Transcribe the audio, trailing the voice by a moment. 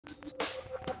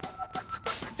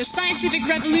The scientific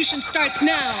revolution starts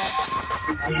now.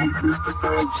 The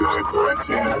Mythology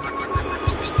podcast.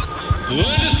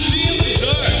 Let us see in the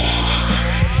dark.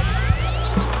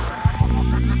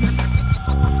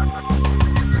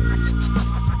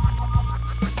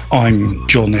 I'm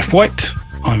Jon F. White.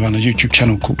 I run a YouTube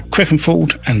channel called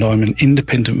Crecganford, and I'm an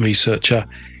independent researcher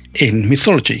in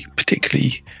mythology,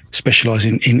 particularly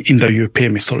specialising in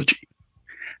Indo-European mythology.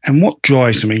 And what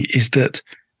drives me is that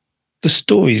the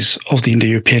stories of the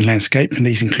Indo-European landscape, and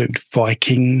these include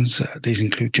Vikings, these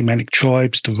include Germanic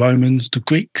tribes, the Romans, the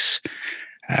Greeks,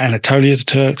 Anatolia, the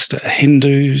Turks, the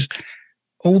Hindus,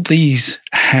 all these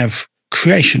have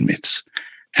creation myths,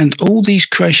 and all these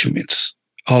creation myths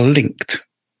are linked.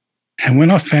 And when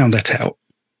I found that out,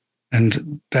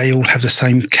 and they all have the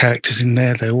same characters in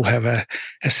there, they all have a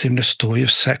similar story of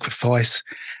sacrifice,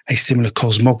 a similar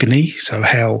cosmogony, so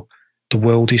how the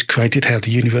world is created, how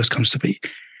the universe comes to be.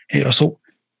 I thought,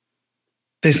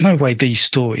 there's no way these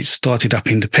stories started up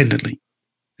independently.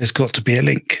 There's got to be a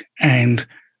link. And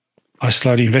I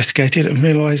slowly investigated and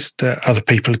realised that other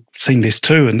people had seen this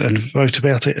too and wrote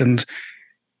about it, and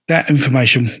that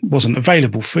information wasn't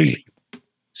available freely.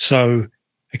 So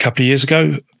a couple of years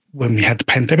ago, when we had the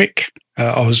pandemic,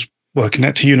 I was working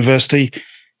at a university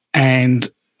and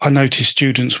I noticed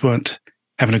students weren't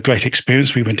having a great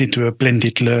experience. We went into a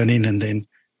blended learning and then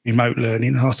remote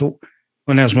learning. And I thought,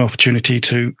 well, now's my opportunity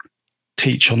to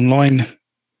teach online,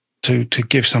 to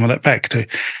give some of that back, to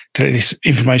this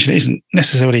information that isn't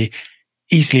necessarily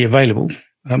easily available,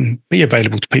 be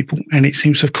available to people. And it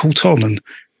seems to have caught on and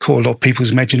caught a lot of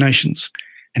people's imaginations.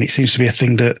 And it seems to be a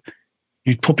thing that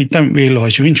you probably don't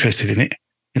realise you're interested in it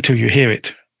until you hear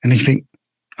it. And you think,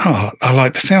 oh, I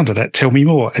like the sound of that, tell me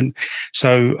more. And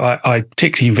so I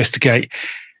particularly investigate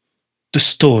the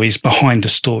stories behind the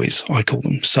stories, I call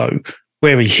them. So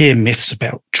where we hear myths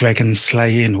about dragon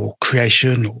slaying or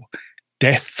creation or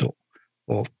death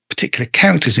or particular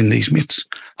characters in these myths,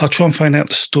 I'll try and find out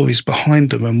the stories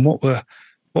behind them and what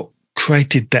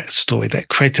created that story, that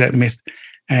created that myth.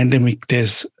 And then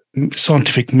there's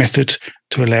scientific method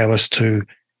to allow us to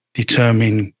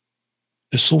determine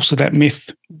the source of that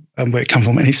myth and where it comes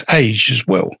from and its age as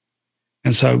well.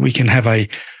 And so we can have a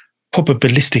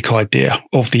probabilistic idea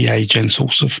of the age and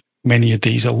source of many of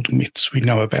these old myths we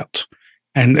know about.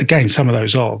 And again, some of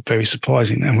those are very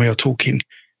surprising. And we are talking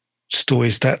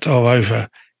stories that are over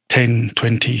 10,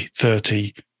 20,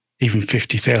 30, even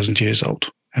 50,000 years old.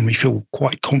 And we feel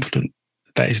quite confident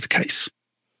that is the case.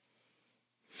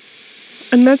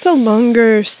 And that's a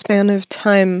longer span of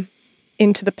time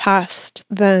into the past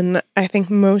than I think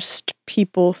most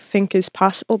people think is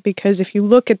possible, because if you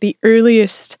look at the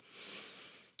earliest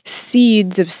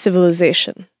seeds of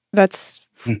civilization, that's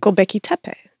Göbekli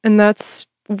Tepe, and that's,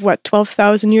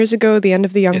 12,000 years ago, the end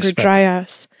of the Younger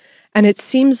Dryas. And it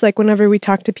seems like whenever we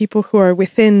talk to people who are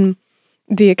within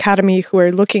the academy, who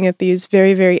are looking at these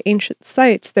very, very ancient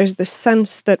sites, there's this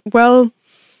sense that, well,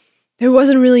 there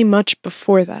wasn't really much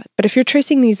before that. But if you're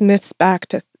tracing these myths back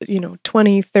to,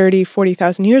 20, 30,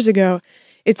 40,000 years ago,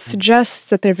 it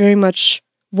suggests that there very much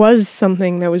was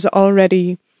something that was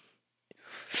already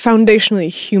foundationally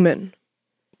human.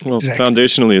 Well, Exactly.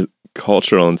 Foundationally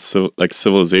cultural and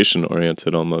civilization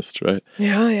oriented almost, right?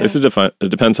 Yeah. I guess it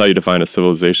depends how you define a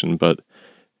civilization, but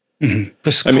I mean,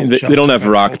 they Culture, don't have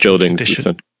rock buildings.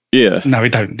 tradition. Yeah. No, we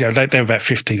don't. They're about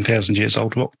 15,000 years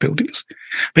old rock buildings.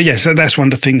 But yes, that's one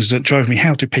of the things that drove me.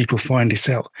 How do people find this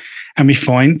out? And we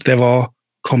find there are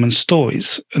common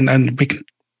stories, and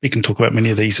we can talk about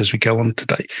many of these as we go on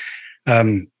today.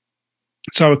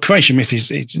 So a creation myth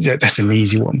that's an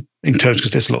easy one in terms,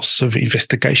 because there's lots of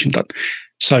investigation done.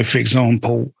 So, for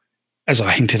example, as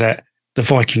I hinted at, the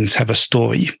Vikings have a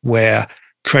story where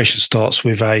creation starts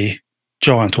with a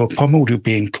giant or a primordial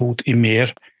being called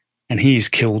Ymir, and he is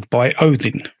killed by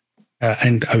Odin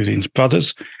and Odin's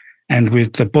brothers. And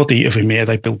with the body of Ymir,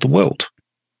 they build the world.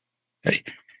 Okay.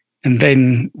 And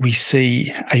then we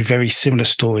see a very similar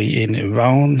story in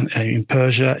Iran, in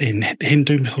Persia, in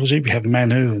Hindu mythology. We have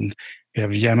Manu, and we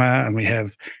have Yama, and we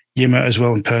have Yima as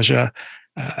well in Persia.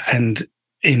 And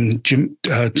in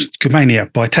Germania,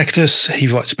 by Tacitus, he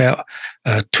writes about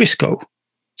Twisco.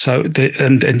 So, and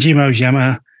Yimo,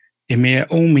 Yama, Ymir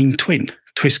all mean twin.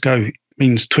 Twisco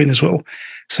means twin as well.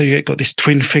 So you've got this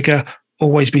twin figure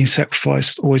always being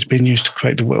sacrificed, always being used to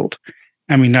create the world.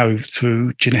 And we know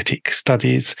through genetic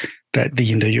studies that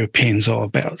the Indo-Europeans are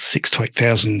about 6,000 to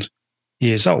 8,000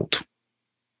 years old.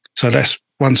 So that's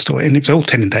one story. And if they're all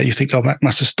telling that, you think, oh, that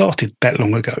must have started that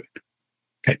long ago.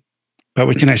 Okay. But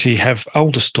we can actually have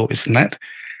older stories than that.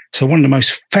 So one of the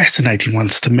most fascinating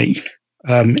ones to me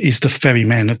is the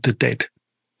Ferryman of the dead.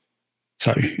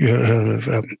 So you heard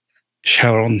of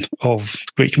Charon of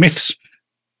Greek myths.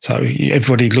 So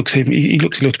everybody looks at him. He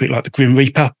looks a little bit like the Grim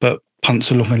Reaper, but punts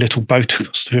along a little boat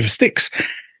across the River Styx.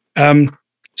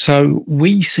 So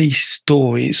we see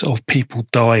stories of people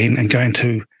dying and going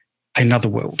to another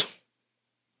world,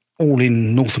 all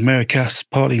in North America,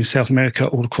 partly in South America,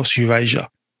 all across Eurasia.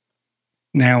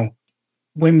 Now,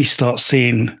 when we start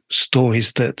seeing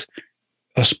stories that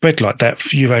are spread like that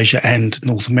for Eurasia and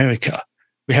North America,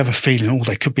 we have a feeling,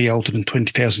 they could be older than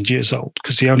 20,000 years old,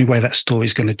 because the only way that story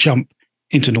is going to jump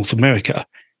into North America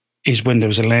is when there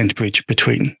was a land bridge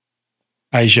between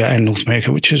Asia and North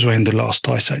America, which was around the last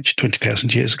ice age,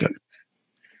 20,000 years ago.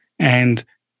 And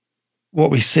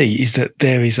what we see is that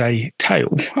there is a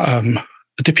tale,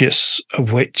 Oedipus,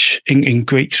 of which in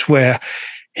Greeks, where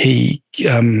he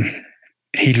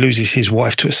loses his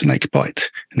wife to a snake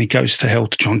bite, and he goes to hell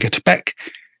to try and get her back.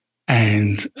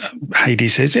 And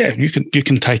Hades says, "Yeah, you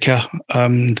can take her,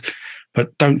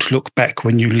 but don't look back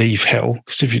when you leave hell,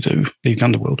 because if you do leave the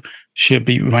underworld, she'll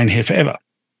remain here forever."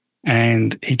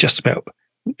 And he just about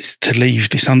to leave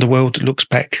this underworld, looks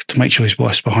back to make sure his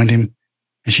wife's behind him,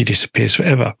 and she disappears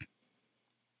forever.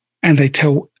 And they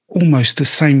tell almost the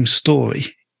same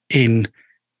story in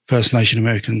First Nation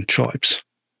American tribes.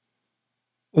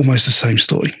 Almost the same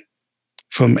story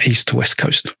from east to west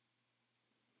coast.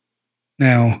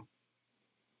 Now,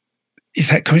 is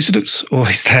that coincidence, or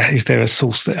is there a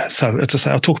source there? So, as I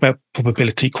say, I'll talk about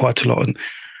probability quite a lot.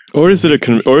 Or is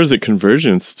it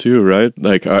convergence too, right?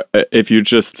 Like, if you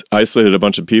just isolated a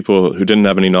bunch of people who didn't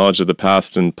have any knowledge of the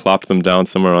past and plopped them down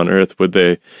somewhere on Earth, would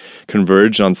they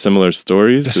converge on similar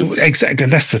stories? Exactly,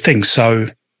 that's the thing. So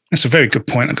that's a very good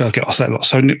point. I get asked that a lot.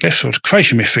 So, for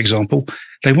creation myth, for example,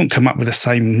 they won't come up with the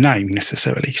same name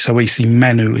necessarily. So we see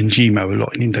Manu and Jimo a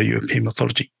lot in Indo-European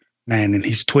mythology, man and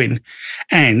his twin,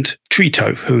 and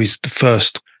Trito, who is the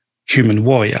first human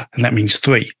warrior, and that means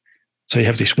three. So you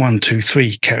have this 1, 2,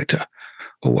 3 character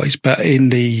always. But in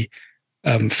the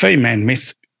Ferryman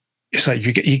myth, so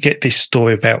you get this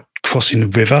story about crossing the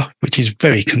river, which is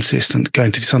very consistent,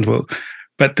 going to this underworld.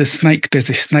 But there's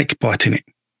a snake bite in it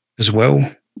as well.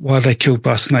 Why are they killed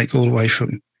by a snake all the way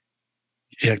from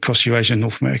across Eurasia and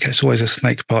North America? It's always a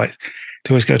snake bite.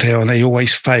 They always go to hell, and they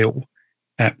always fail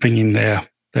at bringing their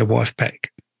wife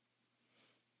back.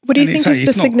 What do you think is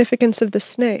the significance of the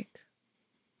snake?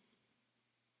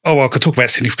 Oh, well, I could talk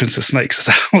about significance of snakes.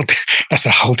 That's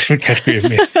a whole different category of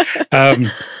myth.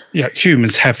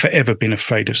 Humans have forever been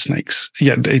afraid of snakes.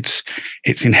 Yeah, it's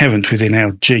inherent within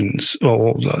our genes.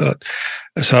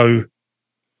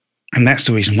 And that's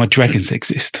the reason why dragons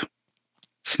exist.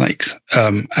 Snakes.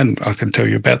 And I can tell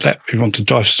you about that if you want to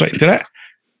dive straight into that.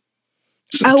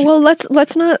 Well,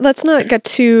 let's not get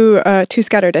too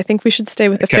scattered. I think we should stay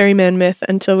with the Ferryman myth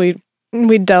until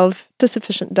we delve to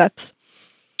sufficient depths.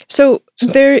 So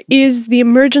there is the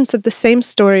emergence of the same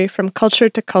story from culture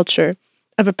to culture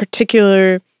of a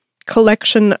particular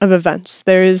collection of events.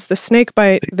 There is the snake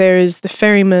bite, there is the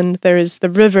ferryman, there is the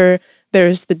river, there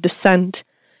is the descent.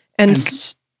 And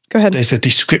go ahead. There's a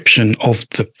description of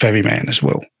the ferryman as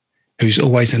well, who's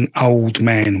always an old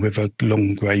man with a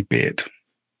long grey beard.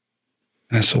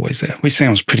 And that's always there, which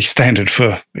sounds pretty standard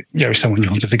for someone you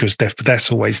want to think of as death, but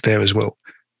that's always there as well.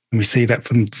 And we see that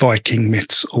from Viking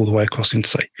myths all the way across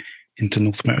into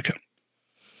North America.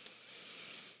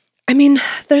 I mean,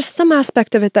 there's some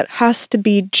aspect of it that has to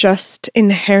be just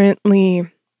inherently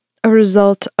a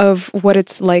result of what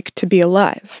it's like to be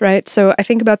alive, right? So I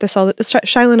think about this all.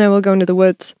 Shiloh and I will go into the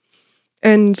woods,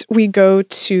 and we go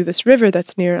to this river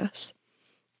that's near us.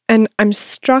 And I'm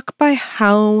struck by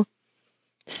how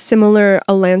similar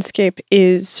a landscape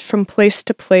is from place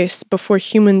to place before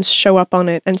humans show up on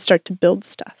it and start to build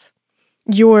stuff.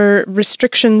 Your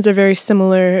restrictions are very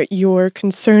similar. Your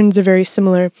concerns are very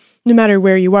similar, no matter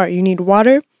where you are. You need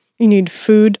water, you need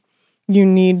food, you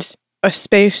need a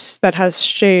space that has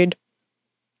shade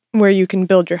where you can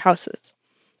build your houses.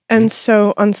 And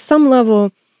so on some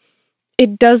level,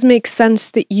 it does make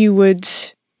sense that you would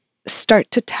start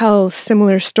to tell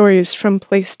similar stories from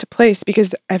place to place,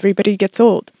 because everybody gets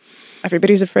old.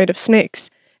 Everybody's afraid of snakes.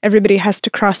 Everybody has to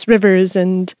cross rivers,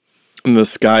 and the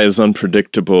sky is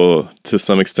unpredictable to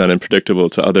some extent and predictable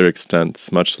to other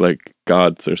extents, much like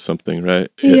gods or something,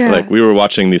 right? Like we were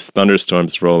watching these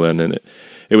thunderstorms roll in, and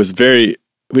it was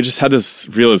we just had this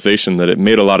realization that it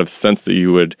made a lot of sense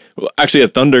that actually a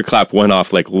thunderclap went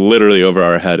off like literally over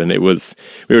our head, and we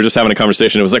were just having a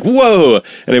conversation. It was like, whoa!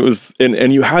 And it was,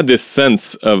 and you had this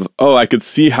sense of, oh, I could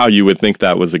see how you would think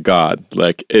that was a god.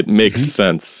 Like it makes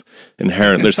sense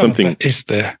inherent. There's something. Is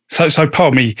there? So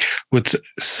part of me would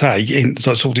say,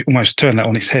 sort of almost turn that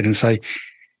on its head and say,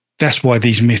 that's why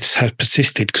these myths have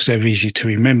persisted, because they're easy to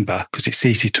remember, because it's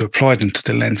easy to apply them to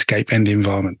the landscape and the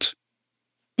environment.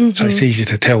 Mm-hmm. So it's easy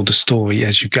to tell the story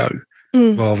as you go,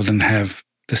 rather than have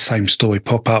the same story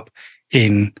pop up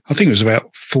in, I think it was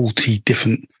about 40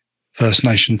 different First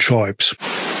Nation tribes.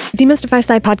 Demystify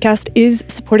Sci podcast is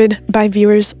supported by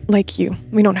viewers like you.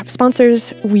 We don't have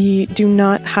sponsors. We do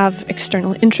not have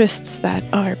external interests that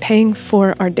are paying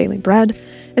for our daily bread.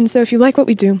 And so if you like what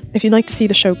we do, if you'd like to see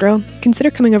the show grow,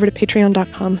 consider coming over to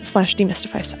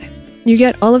patreon.com/demystifysci. You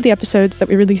get all of the episodes that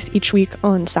we release each week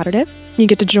on Saturday. You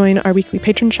get to join our weekly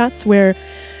patron chats where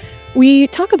we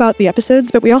talk about the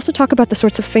episodes, but we also talk about the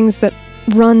sorts of things that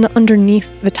run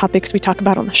underneath the topics we talk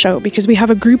about on the show, because we have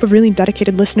a group of really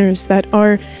dedicated listeners that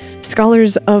are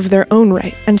scholars of their own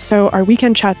right. And so our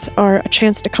weekend chats are a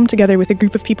chance to come together with a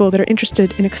group of people that are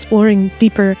interested in exploring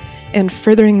deeper and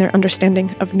furthering their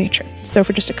understanding of nature. So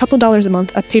for just a couple dollars a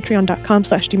month at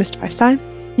patreon.com/demystifysci,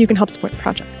 you can help support the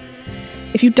project.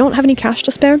 If you don't have any cash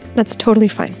to spare, that's totally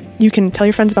fine. You can tell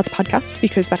your friends about the podcast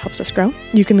because that helps us grow.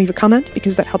 You can leave a comment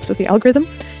because that helps with the algorithm.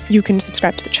 You can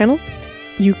subscribe to the channel.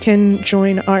 You can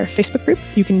join our Facebook group.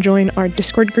 You can join our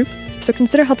Discord group. So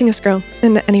consider helping us grow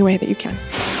in any way that you can.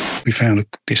 We found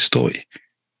this story.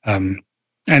 And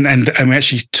we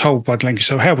actually told by the language,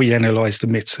 so how we analyse the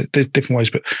myths, there's different ways,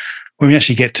 but when we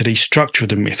actually get to the structure of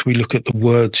the myth, we look at the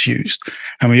words used,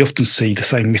 and we often see the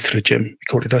same mythology, we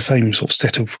call it the same sort of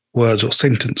set of words or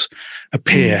sentence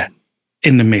appear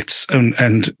in the myths,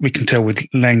 and we can tell with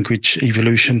language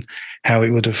evolution how it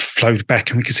would have flowed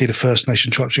back, and we can see the First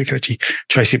Nation tribes, we can actually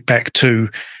trace it back to,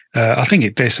 I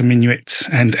think there's some Inuits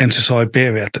and to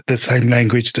Siberia, the same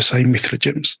language, the same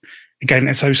mythologies. Again,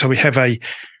 and so we have a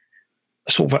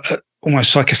sort of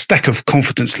almost like a stack of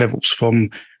confidence levels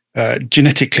from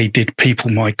genetically, did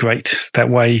people migrate that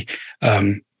way?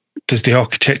 Does the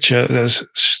architecture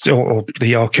or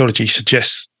the archaeology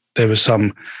suggest there was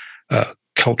some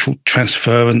cultural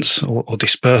transference or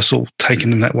dispersal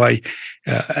taken in that way?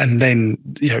 And then,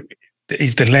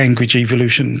 is the language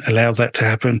evolution allow that to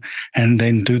happen? And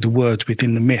then do the words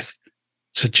within the myth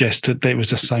suggest that there was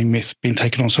the same myth being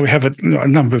taken on? So we have a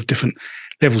number of different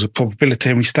levels of probability,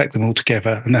 and we stack them all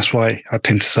together. And that's why I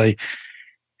tend to say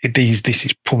this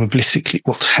is probabilistically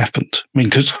what's happened. I mean,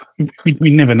 because we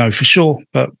never know for sure,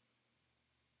 but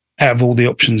out of all the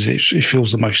options, it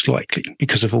feels the most likely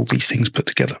because of all these things put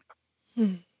together.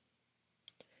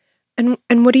 And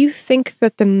what do you think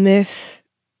that the myth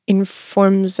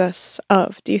informs us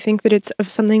of? Do you think that it's of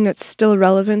something that's still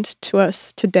relevant to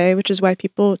us today, which is why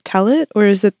people tell it? Or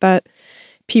is it that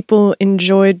people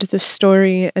enjoyed the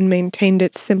story and maintained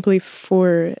it simply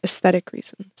for aesthetic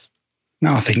reasons?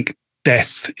 No, I think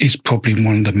death is probably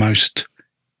one of the most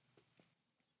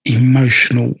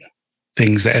emotional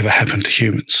things that ever happened to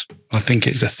humans. I think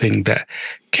it's a thing that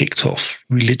kicked off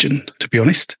religion, to be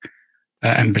honest,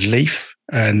 and belief.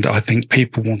 And I think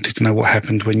people wanted to know what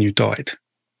happened when you died.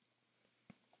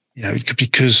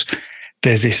 Because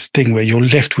there's this thing where you're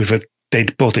left with a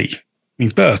dead body. I mean,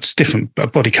 birth's different, but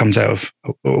a body comes out of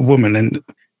a woman and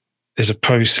there's a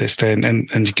process there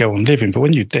and you go on living. But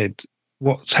when you're dead,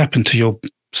 what's happened to your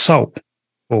soul,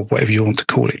 or whatever you want to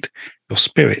call it, your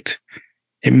spirit?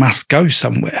 It must go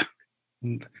somewhere.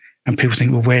 And people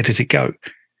think, well, where does it go?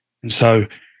 And so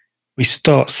we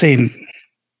start seeing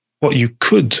what you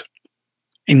could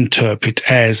interpret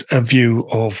as a view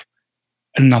of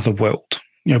another world.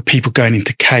 People going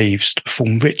into caves to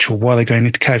perform ritual. Why are they going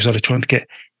into caves? Are they trying to get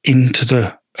into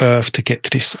the earth to get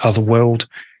to this other world?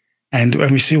 And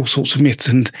we see all sorts of myths,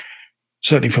 and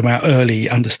certainly from our early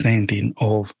understanding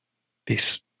of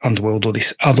this underworld or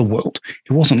this other world,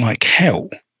 it wasn't like hell.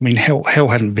 I mean, hell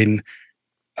hadn't been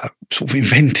sort of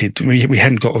invented. We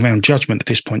hadn't got around judgment at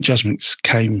this point. Judgments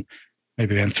came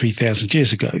maybe around 3,000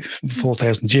 years ago,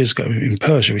 4,000 years ago in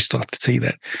Persia. We started to see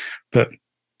that. But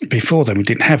before then, we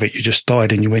didn't have it. You just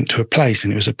died and you went to a place,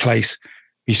 and it was a place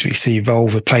we see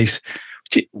evolve, a place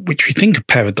which we think of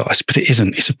paradise, but it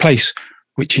isn't. It's a place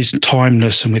which is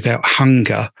timeless and without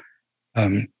hunger.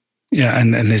 And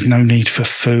there's no need for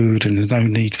food and there's no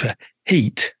need for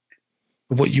heat.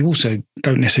 But what you also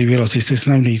don't necessarily realise is there's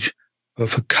no need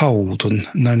for cold and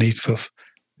no need for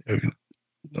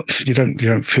you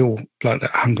don't feel like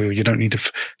that hungry, or you don't need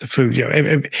the food.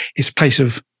 It's a place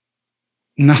of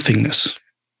nothingness.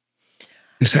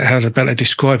 Is that how they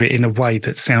describe it in a way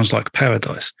that sounds like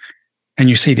paradise? And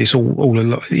you see this all a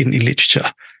lot in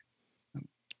literature.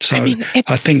 So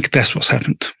I think that's what's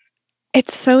happened.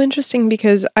 It's so interesting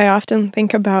because I often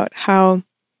think about how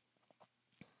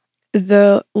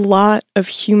the lot of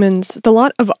humans, the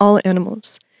lot of all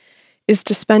animals, is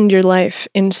to spend your life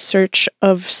in search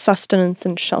of sustenance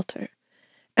and shelter.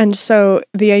 And so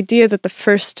the idea that the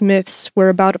first myths were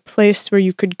about a place where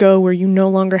you could go where you no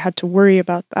longer had to worry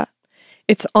about that.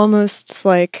 It's almost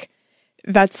like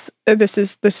this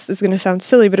is going to sound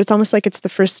silly, but it's almost like it's the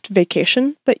first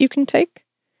vacation that you can take.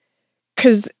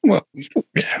 Well,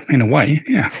 yeah, in a way,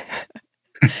 yeah.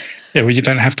 Yeah, well, you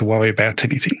don't have to worry about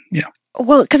anything. Yeah.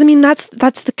 Well, because I mean, that's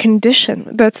the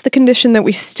condition. That's the condition that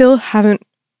we still haven't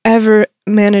ever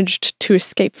managed to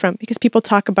escape from. Because people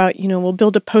talk about, we'll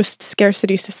build a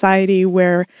post-scarcity society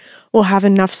where we'll have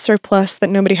enough surplus that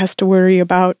nobody has to worry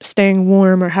about staying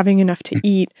warm or having enough to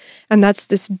eat. And that's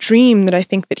this dream that I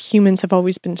think that humans have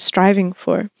always been striving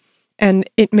for. And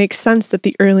it makes sense that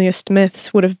the earliest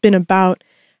myths would have been about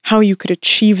how you could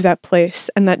achieve that place,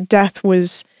 and that death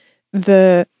was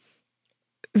the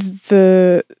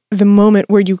moment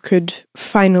where you could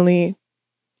finally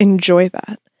enjoy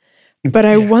that. But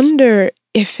I wonder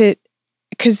if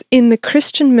because in the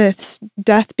Christian myths,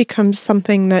 death becomes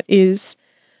something that is,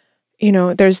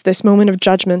 there's this moment of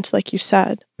judgment, like you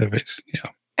said. There is,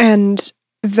 yeah. And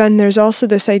then there's also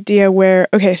this idea where,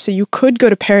 okay, so you could go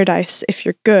to paradise if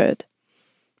you're good,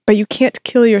 but you can't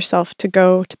kill yourself to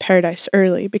go to paradise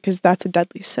early because that's a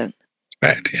deadly sin.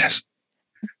 Bad, yes.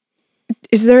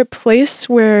 Is there a place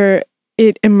where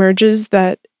it emerges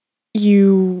that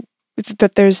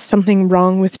there's something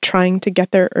wrong with trying to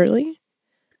get there early?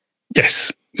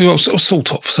 Yes, well,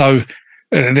 sort of. So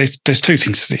there's two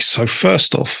things to this. So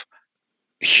first off,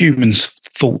 humans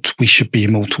thought we should be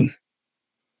immortal.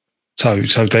 So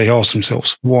they ask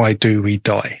themselves, why do we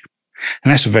die?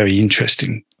 And that's a very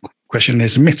interesting question.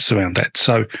 There's myths around that.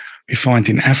 So we find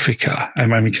in Africa,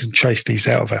 and we can trace these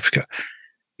out of Africa,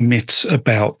 myths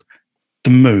about the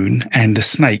moon and the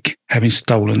snake having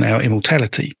stolen our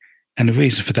immortality. And the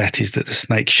reason for that is that the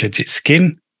snake sheds its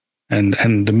skin and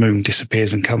the moon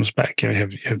disappears and comes back. You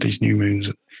have these new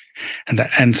moons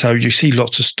and so you see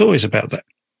lots of stories about that.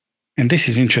 And this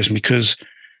is interesting because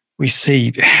we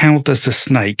see how does the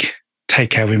snake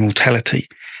take our immortality?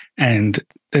 And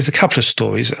there's a couple of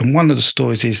stories, and one of the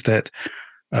stories is that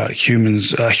a human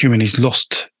is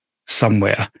lost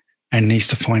somewhere and needs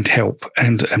to find help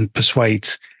and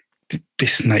persuades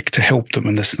this snake to help them,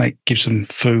 and the snake gives them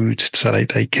food so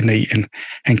they can eat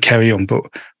and carry on. But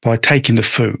by taking the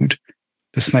food,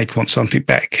 the snake wants something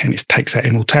back, and it takes that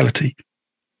immortality.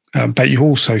 But you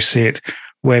also see it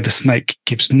where the snake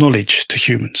gives knowledge to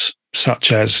humans,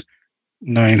 such as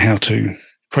knowing how to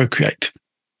procreate,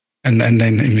 and then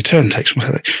in return takes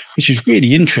mortality, which is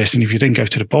really interesting if you then go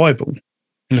to the Bible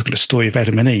and look at the story of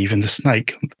Adam and Eve and the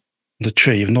snake on the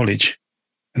tree of knowledge,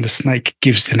 and the snake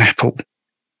gives an apple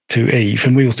to Eve,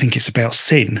 and we all think it's about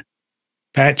sin.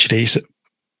 But actually,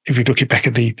 if we look back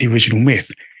at the original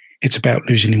myth, it's about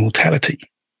losing immortality.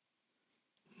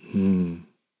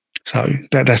 So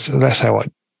that's how I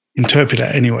interpret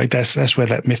that anyway. That's where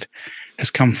that myth has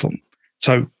come from.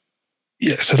 So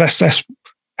yeah, so that's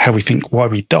how we think why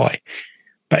we die.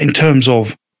 But in terms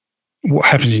of what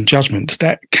happens in judgment,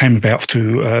 that came about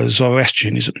through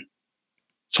Zoroastrianism.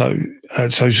 So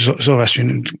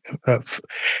Zoroastrian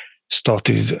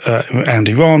started around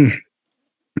Iran.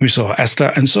 We saw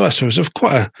Zoroaster, and Zoroaster was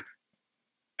quite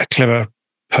a clever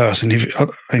person.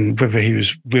 And whether he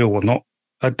was real or not,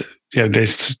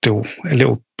 there's still a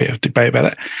little bit of debate about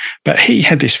that. But he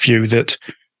had this view that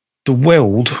the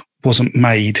world wasn't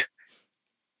made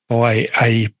by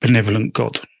a benevolent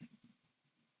God.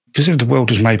 Because if the world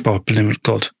was made by a benevolent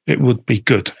God, it would be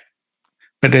good.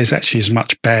 But there's actually as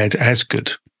much bad as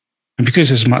good. And because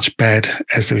there's as much bad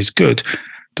as there is good,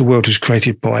 the world was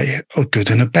created by a good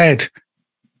and a bad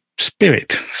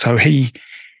spirit. So he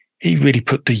really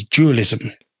put the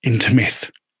dualism into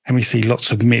myth. And we see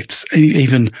lots of myths,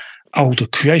 even older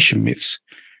creation myths,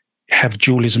 have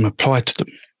dualism applied to them.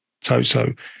 We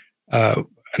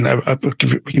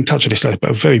can touch on this later,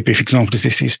 but a very brief example is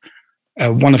this is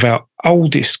one of our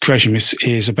oldest creation myths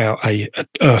is about an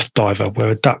earth diver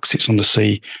where a duck sits on the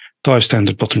sea, dives down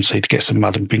to the bottom of the sea to get some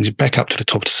mud and brings it back up to the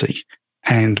top of the sea.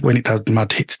 And when it does, the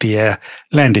mud hits the air,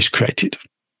 land is created.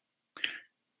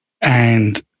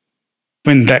 And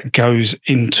when that goes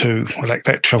into,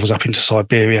 that travels up into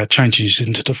Siberia, changes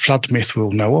into the flood myth we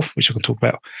all know of, which I can talk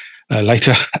about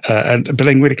later. But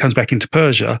then when it comes back into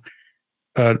Persia,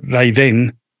 they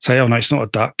then say, oh no, it's not a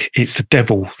duck, it's the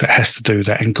devil that has to do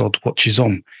that, and God watches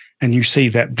on. And you see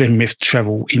that then myth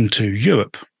travel into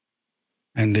Europe.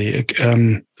 And the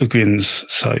Ugrians,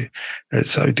 so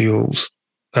the Ural,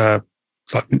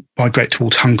 migrate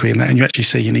towards Hungary, and you actually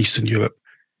see in Eastern Europe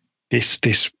this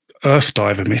earth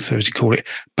diver myth, as you call it,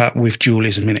 but with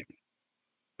dualism in it,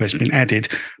 where it's been added.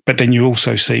 But then you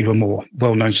also see a more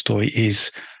well-known story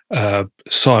is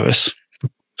Cyrus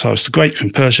Cyrus the Great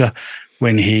from Persia,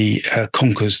 when he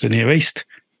conquers the Near East.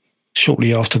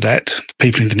 Shortly after that, the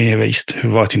people in the Near East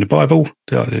who are writing the Bible,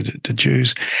 the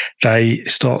Jews, they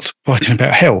start writing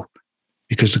about hell,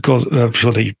 because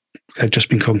they've just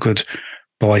been conquered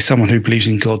by someone who believes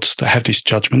in gods that have this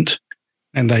judgment,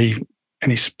 and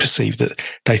it's perceived that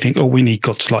they think, oh, we need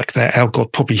gods like that. Our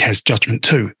God probably has judgment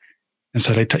too. And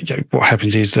so they take, what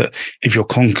happens is that if you're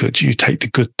conquered, you take the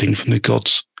good thing from the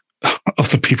gods of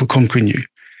the people conquering you,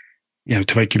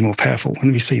 to make you more powerful.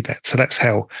 And we see that. So that's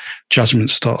how judgment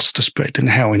starts to spread, and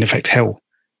how, in effect, hell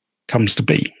comes to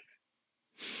be.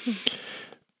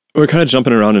 We're kind of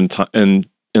jumping around in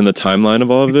the timeline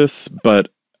of all of this, but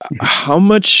how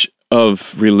much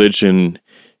of religion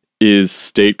is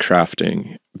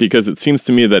statecrafting? Because it seems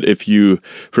to me that if you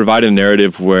provide a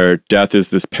narrative where death is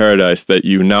this paradise, that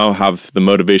you now have the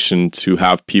motivation to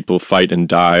have people fight and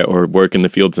die, or work in the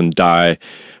fields and die,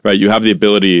 right? You have the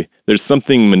ability, there's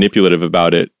something manipulative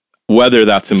about it, whether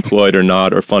that's employed or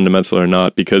not, or fundamental or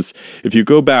not. Because if you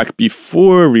go back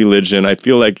before religion, I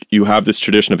feel like you have this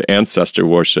tradition of ancestor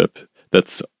worship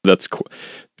that's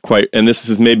quite, and this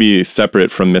is maybe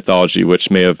separate from mythology, which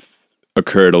may have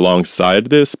occurred alongside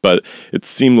this, but it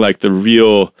seemed like the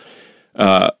real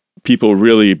people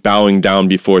really bowing down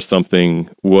before something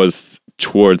was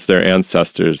towards their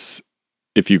ancestors.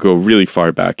 If you go really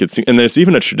far back, and there's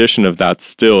even a tradition of that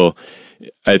still,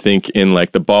 I think, in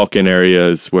like the Balkan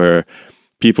areas, where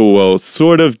people will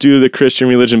sort of do the Christian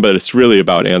religion, but it's really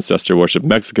about ancestor worship.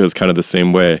 Mexico is kind of the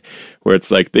same way, where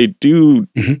it's like they do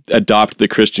adopt the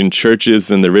Christian churches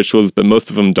and the rituals, but most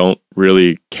of them don't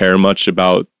really care much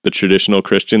about the traditional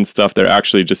Christian stuff. They're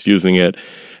actually just using it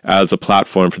as a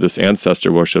platform for this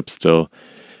ancestor worship still.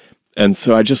 And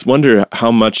so I just wonder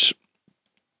how much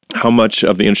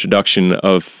of the introduction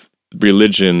of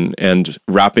religion and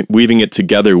weaving it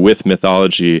together with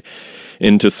mythology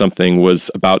into something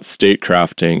was about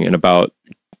statecrafting and about,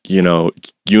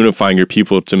 unifying your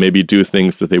people to maybe do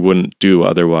things that they wouldn't do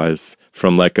otherwise,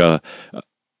 from like a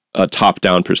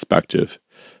top-down perspective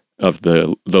of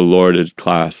the lorded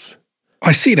class.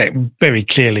 I see that very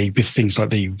clearly with things like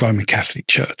the Roman Catholic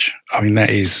Church. I mean, that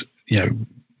is,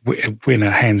 winner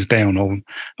hands down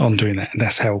on doing that. And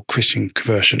that's how Christian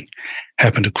conversion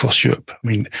happened across Europe. I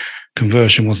mean,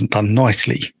 conversion wasn't done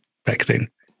nicely back then.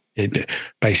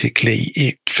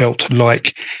 It felt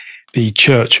like the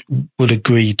church would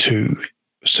agree to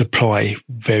supply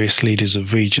various leaders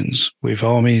of regions with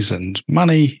armies and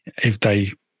money if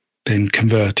they then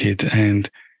converted. And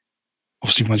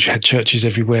obviously, once you had churches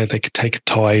everywhere, they could take a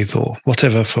tithe or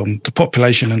whatever from the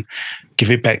population and give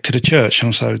it back to the church.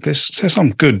 And so there's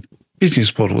some good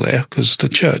business model there, because the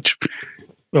church,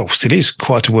 still is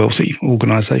quite a wealthy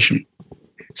organisation.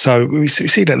 So we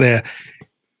see that there.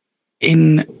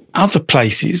 In other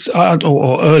places,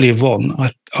 or earlier on,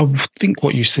 I think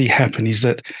what you see happen is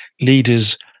that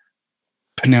leaders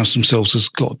pronounce themselves as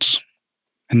gods,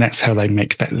 and that's how they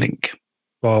make that link,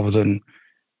 rather than,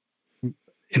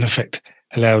 in effect,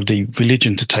 allow the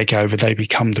religion to take over. They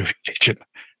become the religion.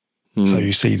 So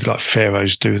you see, like,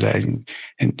 pharaohs do that,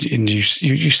 and you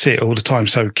see it all the time.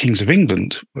 So kings of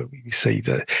England, where we see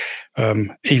that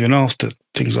even after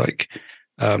things like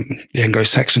the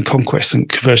Anglo-Saxon conquest and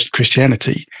conversion to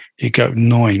Christianity, you go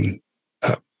 9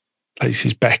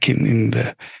 places back in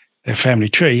their family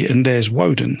tree, and there's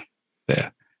Woden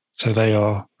there. So they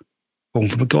are born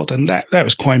from a god, and that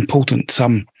was quite important.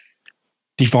 Some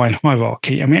divine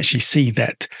hierarchy, and we actually see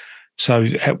that. So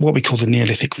what we call the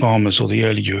Neolithic farmers, or the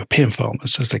early European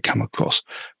farmers, as they come across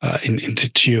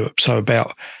into Europe, so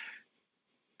about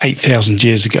 8,000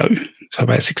 years ago, so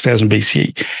about 6,000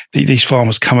 BCE, these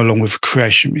farmers come along with a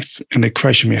creation myth, and the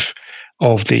creation myth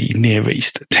of the Near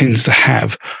East tends to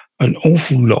have an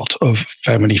awful lot of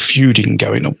family feuding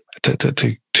going on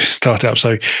to start out.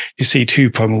 So you see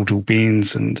 2 primordial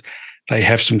beings, and they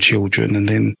have some children, and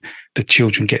then the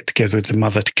children get together with the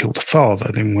mother to kill the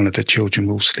father. Then one of the children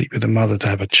will sleep with the mother to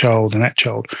have a child, and that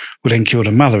child will then kill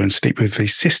the mother and sleep with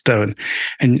his sister.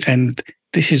 And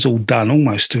this is all done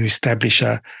almost to establish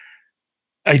a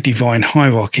divine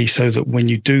hierarchy, so that when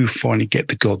you do finally get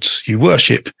the gods you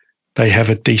worship, they have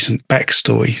a decent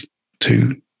backstory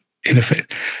to, in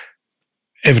effect,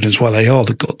 evidence why they are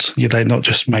the gods. They're not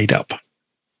just made up.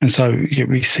 And so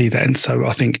we see that. And so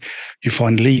I think you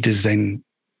find leaders then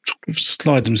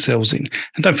slide themselves in.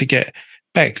 And don't forget,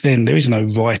 back then, there is no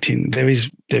writing. There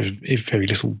is very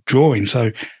little drawing.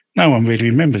 So no one really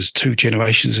remembers 2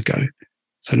 generations ago.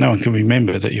 So no one can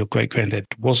remember that your great-granddad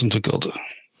wasn't a god.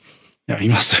 He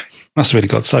must have been a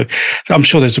god. So I'm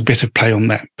sure there's a bit of play on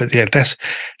that. But yeah,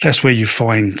 that's where you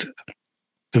find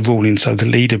the ruling. So the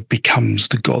leader becomes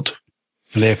the god.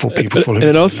 And therefore, people follow. And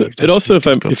it also,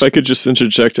 if I could just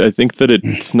interject, I think that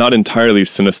it's not entirely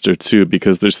sinister too,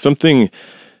 because there's something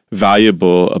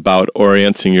valuable about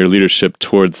orienting your leadership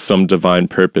towards some divine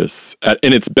purpose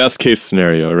in its best case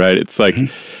scenario, right? It's like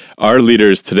our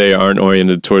leaders today aren't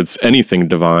oriented towards anything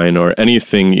divine or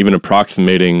anything even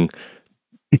approximating,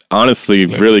 honestly,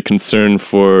 really concerned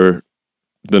for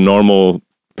the normal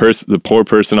person, the poor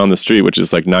person on the street, which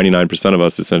is like 99% of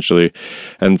us essentially.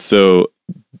 And so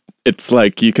it's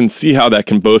like you can see how that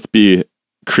can both be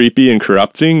creepy and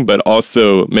corrupting, but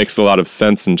also makes a lot of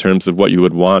sense in terms of what you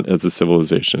would want as a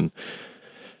civilization.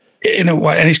 In a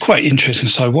way, and it's quite interesting.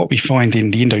 So what we find in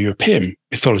the Indo-European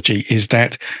mythology is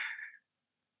that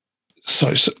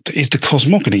is the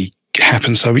cosmogony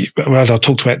happens. So I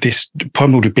talked about this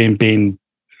primordial being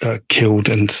killed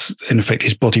and in effect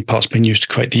his body parts being used to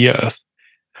create the earth.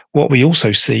 What we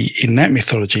also see in that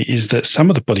mythology is that some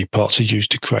of the body parts are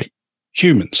used to create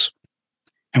humans.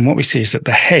 And what we see is that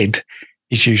the head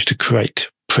is used to create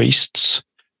priests,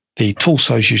 the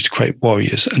torso is used to create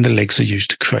warriors, and the legs are used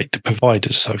to create the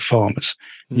providers, so farmers.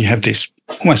 And you have this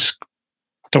almost,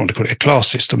 I don't want to call it a class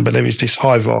system, but there is this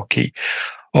hierarchy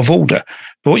of order.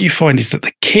 But what you find is that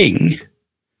the king,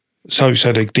 so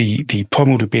the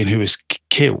primordial being who was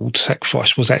killed,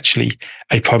 sacrificed, was actually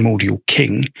a primordial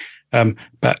king.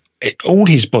 But all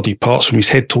his body parts from his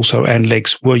head, torso, and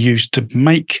legs were used to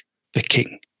make the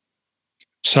king.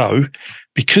 So,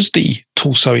 because the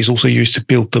torso is also used to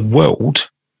build the world,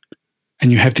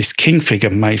 and you have this king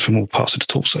figure made from all parts of the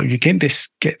torso, you get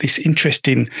this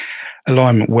interesting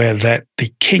alignment where that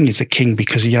the king is a king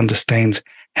because he understands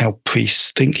how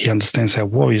priests think, he understands how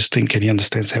warriors think, and he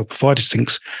understands how providers think,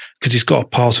 because he's got a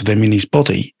part of them in his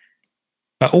body.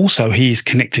 But also he is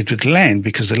connected with the land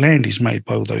because the land is made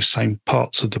by all those same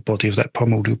parts of the body of that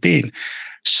primordial being.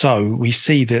 So we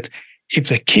see that if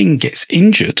the king gets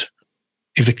injured,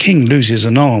 if the king loses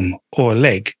an arm or a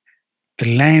leg,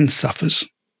 the land suffers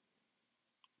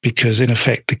because, in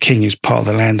effect, the king is part of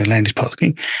the land is part of the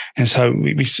king. And so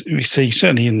we see,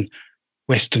 certainly in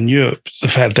Western Europe, the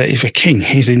fact that if a king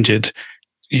is injured,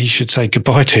 he should say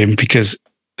goodbye to him because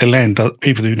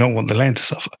people do not want the land to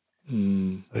suffer.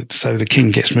 So the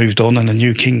king gets moved on and a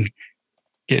new king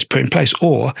gets put in place.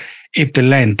 Or if the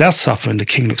land does suffer and the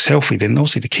king looks healthy, then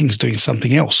obviously the king's doing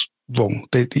something else wrong.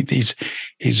 The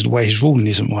way he's ruling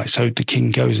isn't right, so the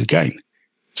king goes again.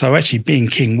 So actually being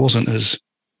king wasn't as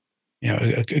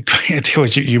a great idea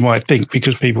as you might think,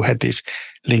 because people had this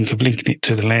link of linking it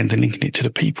to the land and linking it to the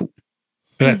people.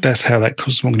 But that's how that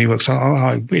cosmogony works.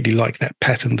 I really like that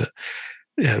pattern that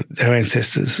our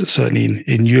ancestors, certainly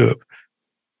in Europe,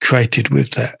 created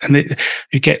with that. And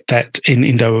you get that in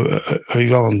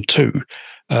Indo-European too,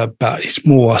 but it's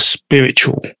more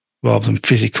spiritual rather than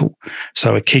physical.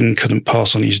 So a king couldn't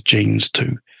pass on his genes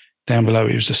to down below.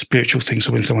 It was a spiritual thing.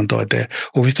 So when someone died there,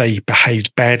 or if they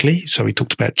behaved badly, so we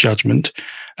talked about judgment,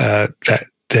 that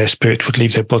their spirit would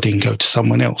leave their body and go to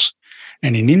someone else.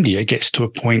 And in India, it gets to a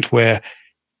point where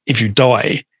if you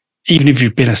die, even if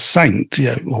you've been a saint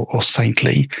or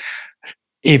saintly,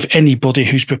 if anybody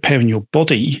who's preparing your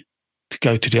body to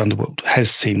go to the underworld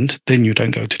has sinned, then you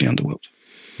don't go to the underworld.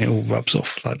 It all rubs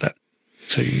off like that.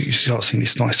 So you start seeing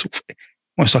this nice sort of,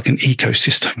 almost like an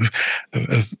ecosystem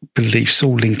of beliefs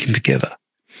all linking together.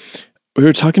 We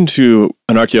were talking to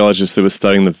an archaeologist that was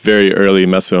studying the very early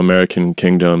Mesoamerican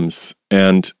kingdoms,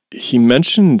 and he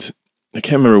mentioned, I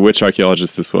can't remember which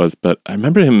archaeologist this was, but I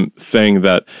remember him saying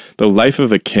that the life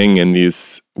of a king in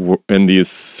these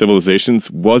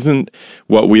civilizations wasn't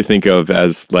what we think of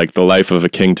as like the life of a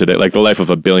king today, like the life of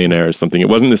a billionaire or something. It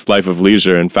wasn't this life of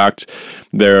leisure. In fact,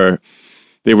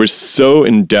 they were so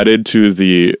indebted to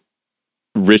the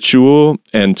ritual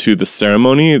and to the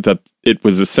ceremony that it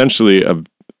was essentially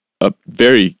a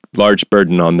very large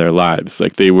burden on their lives.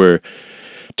 Like they were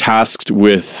tasked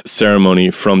with ceremony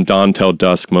from dawn till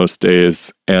dusk most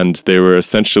days, and they were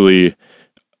essentially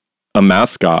a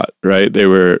mascot, right? They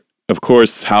were, of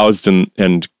course, housed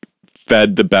and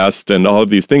fed the best and all of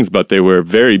these things, but they were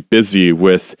very busy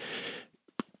with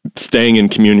staying in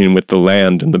communion with the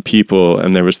land and the people,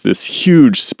 and there was this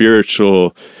huge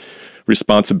spiritual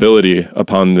responsibility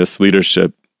upon this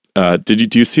leadership. Do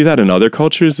you see that in other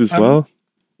cultures as well?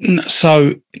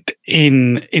 So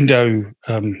in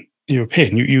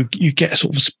Indo-European, you get a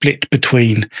sort of split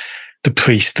between the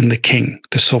priest and the king,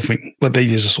 the sovereign. Well,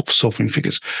 these are sort of sovereign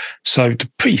figures. So the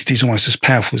priest is almost as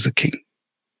powerful as the king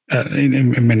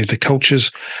in many of the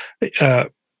cultures.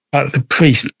 But the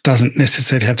priest doesn't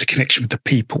necessarily have the connection with the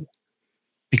people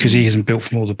because he isn't built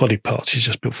from all the body parts. He's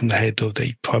just built from the head of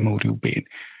the primordial being.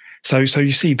 So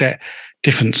you see that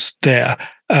difference there.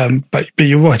 But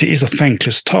you're right, it is a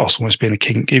thankless task almost being a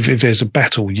king. If there's a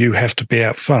battle, you have to be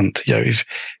out front. If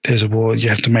there's a war, you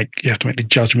have to make the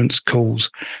judgments,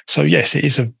 calls. So yes, it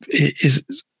is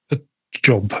a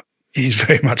job. It is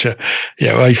very much a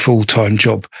full-time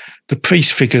job. The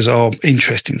priest figures are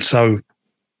interesting. So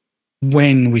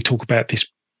when we talk about this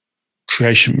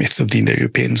creation myth of the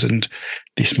Indo-Europeans and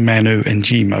this Manu and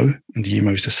Jimo, and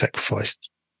Jimo is the sacrificed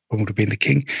one would have been the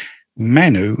king.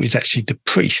 Manu is actually the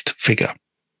priest figure.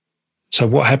 So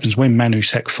what happens when Manu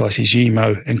sacrifices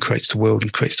Jimo and creates the world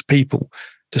and creates the people?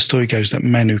 The story goes that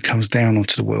Manu comes down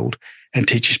onto the world and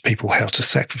teaches people how to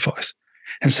sacrifice.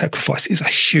 And sacrifice is a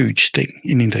huge thing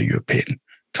in Indo-European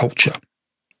culture.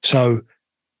 So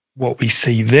what we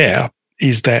see there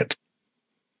is that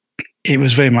it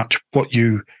was very much what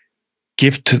you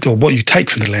give to, or what you take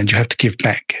from the land, you have to give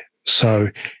back. So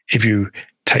if you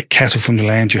take cattle from the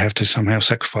land, you have to somehow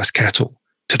sacrifice cattle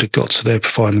to the gods, so they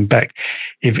provide them back.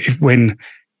 If when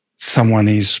someone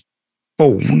is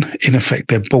born, in effect,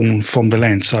 they're born from the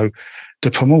land. So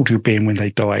the primordial being, when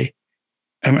they die,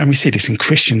 and we see this in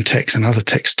Christian texts and other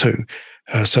texts too.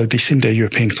 So this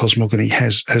Indo-European cosmogony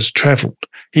has travelled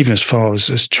even as far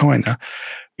as China.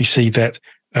 We see that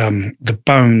the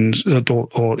bones,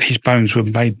 or his bones, were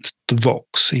made the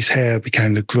rocks. His hair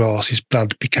became the grass. His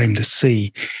blood became the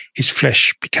sea. His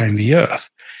flesh became the earth.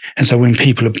 And so when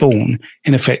people are born,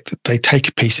 in effect, they take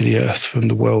a piece of the earth from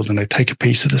the world, and they take a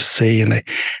piece of the sea, and they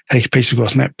take a piece of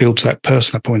grass, and that builds that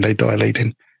person up. When they die, they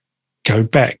then go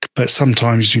back. But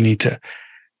sometimes you need to,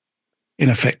 in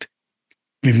effect,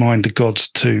 remind the gods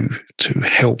to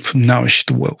help nourish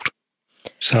the world.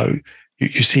 So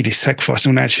you see this sacrifice,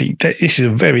 and actually this is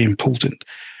a very important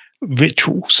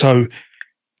ritual. So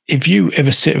if you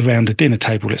ever sit around the dinner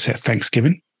table, let's say at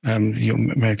Thanksgiving, you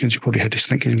Americans, you probably had this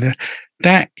thinking there,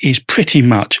 that is pretty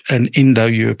much an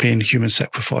Indo-European human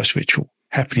sacrifice ritual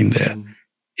happening there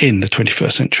in the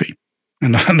 21st century.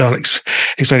 And I'll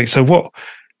explain it. So what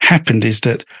happened is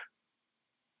that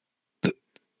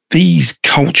these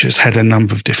cultures had a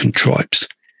number of different tribes.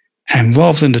 And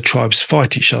rather than the tribes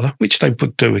fight each other, which they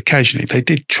would do occasionally, they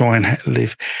did try and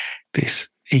live this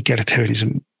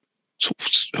egalitarianism,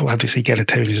 have this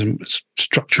egalitarianism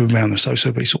structure around them,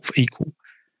 so be sort of equal.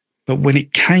 But when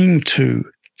it came to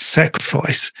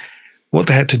sacrifice, what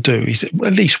they had to do is, at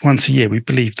least once a year, we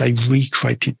believe they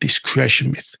recreated this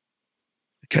creation myth.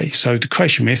 Okay, so the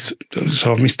creation myth,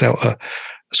 so I've missed out a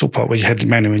sort of part where you had the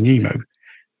Manu and Jimo.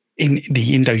 In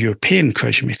the Indo-European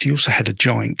creation myth, you also had a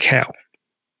giant cow.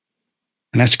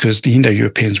 And that's because the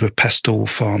Indo-Europeans were pastoral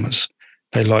farmers.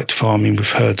 They liked farming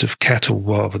with herds of cattle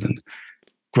rather than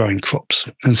growing crops.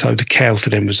 And so the cow to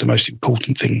them was the most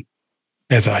important thing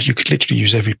ever. You could literally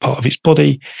use every part of its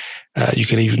body. You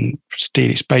could even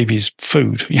steal its baby's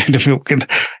food, the milk, and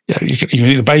you could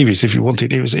even eat the babies if you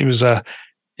wanted. It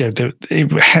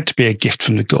had to be a gift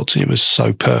from the gods. It was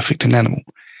so perfect an animal.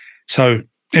 So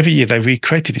every year they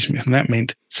recreated this myth, and that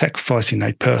meant sacrificing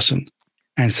a person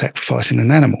and sacrificing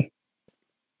an animal.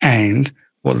 And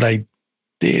what they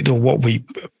did, or what we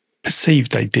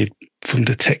perceived they did from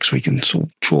the text, we can sort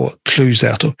of draw clues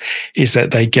out of, is that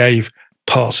they gave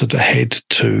parts of the head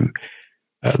to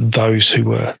those who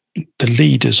were the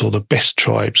leaders or the best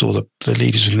tribes, or the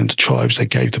leaders within the tribes. They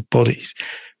gave the bodies,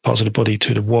 parts of the body,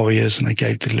 to the warriors, and they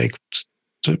gave the legs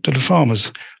to the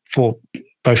farmers, for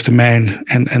both the man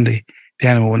and the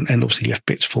animal, and obviously left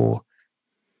bits for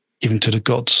given to the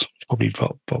gods, probably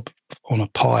on a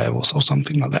pyre or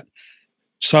something like that.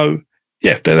 So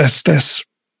yeah, that's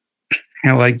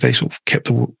how they sort of kept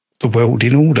the world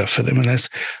in order for them, and that's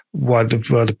why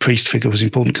the priest figure was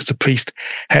important, because the priest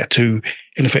had to,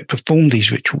 in effect, perform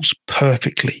these rituals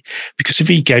perfectly. Because if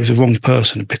he gave the wrong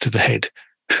person a bit of the head,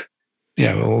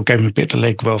 or gave him a bit of the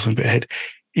leg rather than a bit of the head,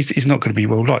 it's not going to be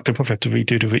well liked. They'll probably have to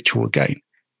redo the ritual again.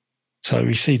 So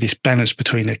we see this balance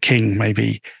between a king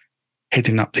maybe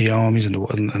heading up the armies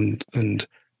and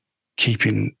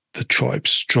keeping the tribes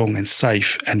strong and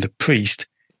safe, and the priest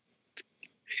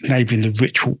enabling the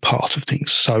ritual part of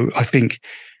things. So I think,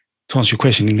 to answer your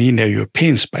question, in the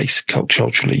Indo-European space,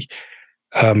 culturally,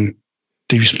 the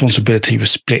responsibility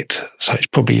was split. So it's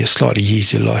probably a slightly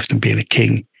easier life than being a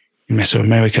king in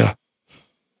Mesoamerica.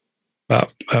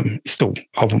 But still,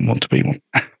 I wouldn't want to be one.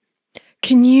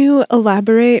 Can you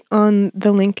elaborate on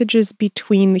the linkages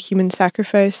between the human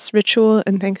sacrifice ritual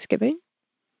and Thanksgiving?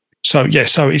 So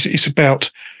it's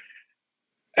about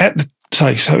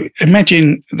so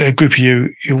imagine a group of you're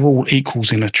all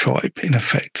equals in a tribe, in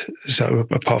effect. So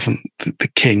apart from the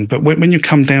king, but when you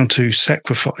come down to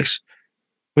sacrifice,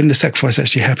 when the sacrifice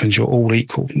actually happens, you're all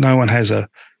equal. No one has a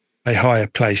higher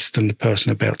place than the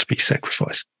person about to be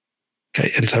sacrificed.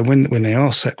 Okay, and so when they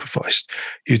are sacrificed,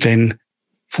 you then,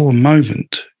 for a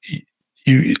moment,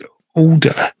 you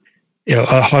order,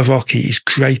 a hierarchy is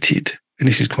created, and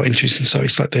this is quite interesting. So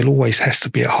it's like there always has to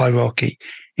be a hierarchy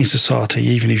in society,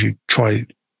 even if you try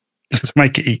to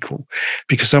make it equal,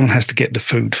 because someone has to get the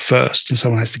food first, and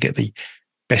someone has to get the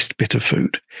best bit of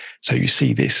food. So you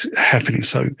see this happening.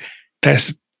 So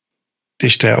that's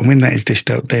dished out, and when that is dished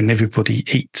out, then everybody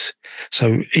eats.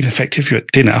 So in effect, if you're at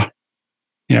dinner,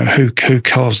 who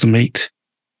carves the meat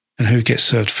and who gets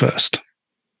served first.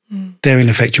 There, in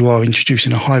effect, you are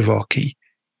introducing a hierarchy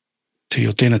to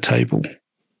your dinner table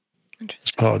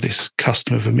as part of this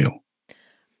custom of a meal.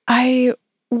 I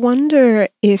wonder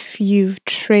if you've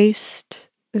traced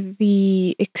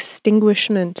the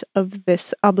extinguishment of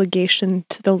this obligation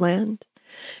to the land,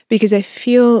 because I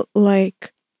feel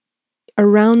like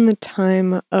around the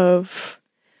time of,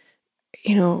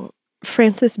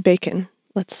 Francis Bacon,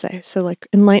 let's say, so like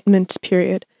Enlightenment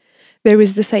period, there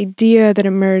was this idea that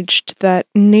emerged that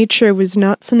nature was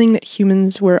not something that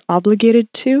humans were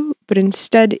obligated to, but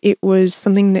instead it was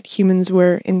something that humans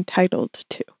were entitled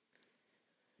to.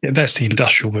 Yeah, that's the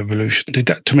Industrial Revolution.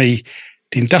 To me,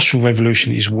 the Industrial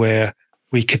Revolution is where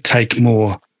we could take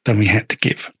more than we had to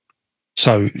give.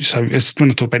 So as when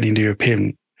I talk about the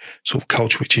Indo-European sort of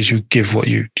culture, which is you give what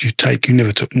you take, you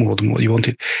never took more than what you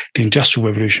wanted. The Industrial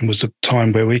Revolution was the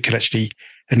time where we could actually,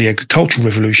 and the Agricultural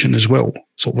Revolution as well,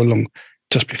 sort of along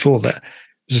just before that,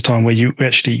 was a time where you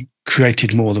actually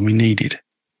created more than we needed.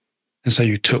 And so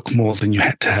you took more than you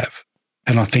had to have.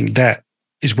 And I think that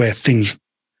is where things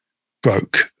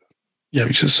broke.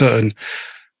 It's a certain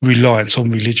reliance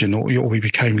on religion, or we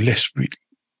became less.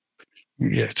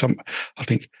 I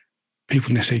think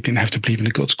people necessarily didn't have to believe in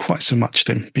the gods quite so much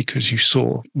then, because you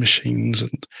saw machines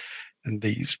and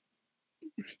these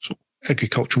sort of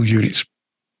agricultural units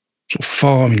sort of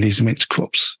farming these immense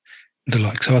crops and the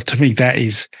like. So to me, that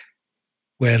is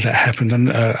where that happened. And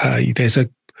there's a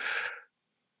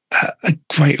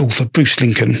great author, Bruce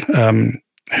Lincoln,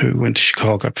 who went to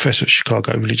Chicago, professor at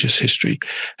Chicago religious history.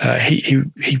 He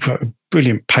wrote a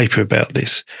brilliant paper about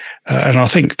this, and I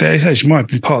think that might have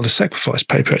been part of the sacrifice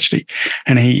paper actually.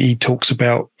 And he talks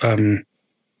about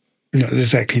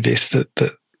exactly this, that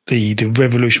the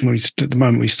revolution, at the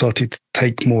moment we started to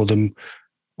take more than,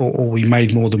 or we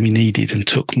made more than we needed and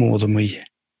took more than we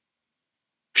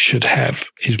should have,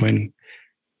 is when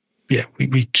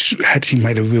we actually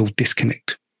made a real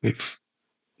disconnect with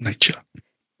nature.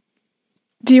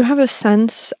 Do you have a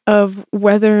sense of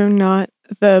whether or not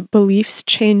the beliefs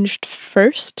changed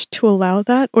first to allow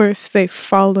that, or if they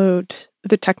followed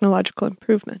the technological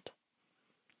improvement?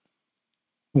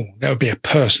 Well, that would be a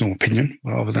personal opinion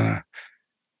rather than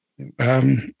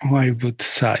I would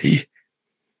say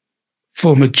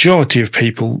for a majority of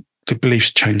people, the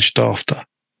beliefs changed after.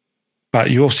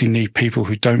 But you also need people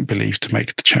who don't believe to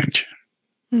make the change.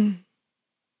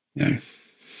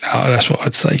 That's what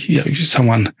I'd say.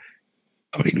 Someone...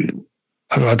 I mean,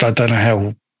 I don't know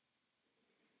how.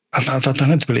 I don't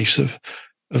know the beliefs of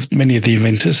many of the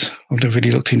inventors. I've never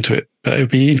really looked into it, but it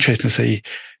would be interesting to see,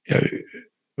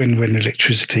 when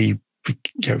electricity,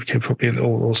 became probably,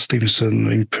 or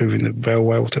Stevenson improving the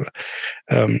railway, or whatever.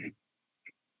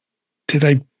 Did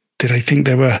they think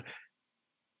they were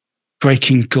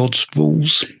breaking God's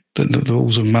rules, the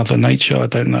rules of Mother Nature? I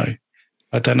don't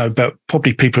know, but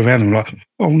probably people around them were like,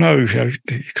 oh no,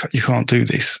 you can't do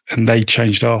this. And they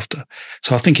changed after.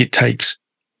 So I think it takes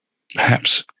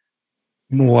perhaps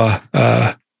more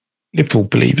liberal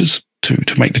believers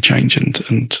to make the change,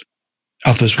 and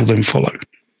others will then follow.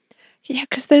 Yeah,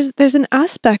 because there's an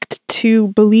aspect to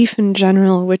belief in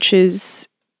general, which is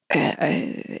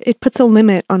it puts a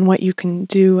limit on what you can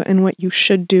do and what you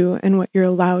should do and what you're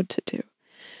allowed to do.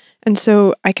 And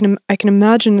so I can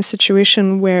imagine a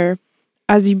situation where,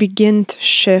 as you begin to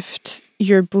shift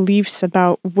your beliefs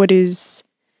about what is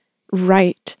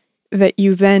right, that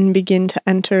you then begin to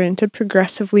enter into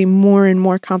progressively more and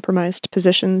more compromised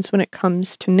positions when it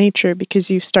comes to nature,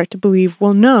 because you start to believe,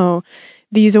 well, no,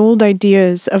 these old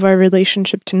ideas of our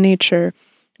relationship to nature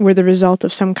were the result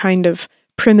of some kind of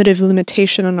primitive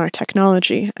limitation on our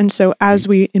technology. And so as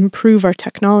we improve our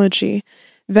technology,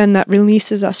 then that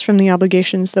releases us from the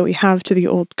obligations that we have to the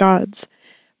old gods.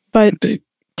 But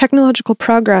technological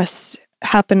progress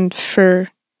happened for,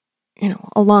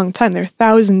 a long time. There are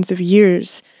thousands of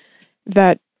years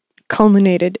that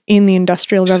culminated in the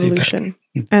Industrial Revolution.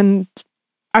 And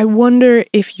I wonder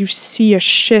if you see a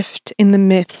shift in the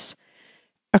myths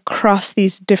across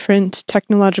these different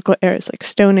technological eras, like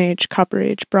Stone Age, Copper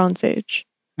Age, Bronze Age.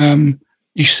 You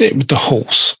see it with the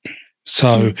horse.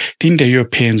 So the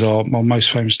Indo-Europeans are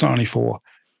most famous not only for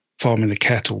farming the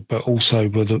cattle, but also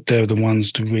they're the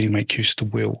ones to really make use of the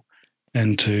wheel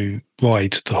and to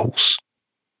ride the horse.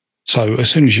 So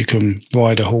as soon as you can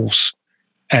ride a horse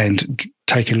and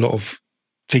take a lot of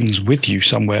things with you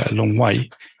somewhere a long way,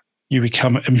 you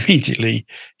have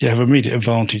immediate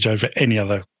advantage over any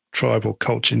other tribe or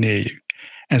culture near you.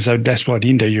 And so that's why the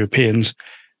Indo-Europeans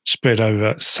spread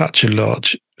over such a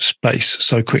large space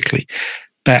so quickly.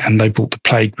 That, and they brought the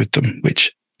plague with them,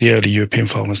 which the early European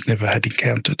farmers never had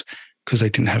encountered because they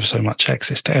didn't have so much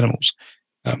access to animals.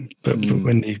 But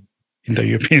when the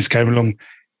Indo-Europeans came along,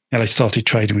 they started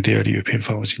trading with the early European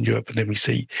farmers in Europe, and then we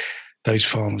see those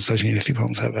farmers, those Neolithic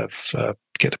farmers,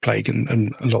 get the plague,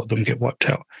 and a lot of them get wiped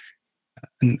out.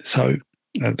 And so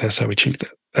that's how we achieved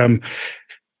that.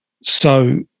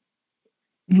 So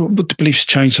what the beliefs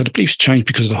changed? So the beliefs changed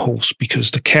because of the horse,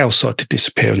 because the cow started to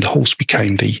disappear, and the horse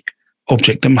became the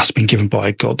object that must have been given by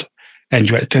a god. And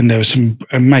then there are some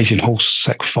amazing horse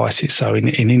sacrifices. So in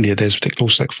India, there's a particular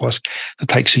horse sacrifice that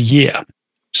takes a year.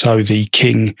 So the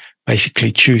king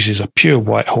basically chooses a pure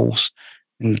white horse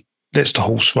and lets the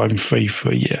horse roam free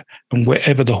for a year. And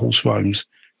wherever the horse roams,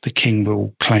 the king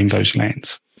will claim those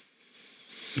lands.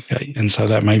 Okay, and so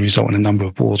that may result in a number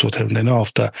of wars or whatever. And then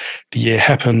after the year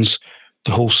happens,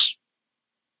 the horse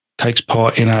takes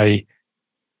part in a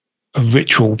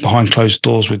ritual behind closed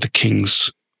doors with the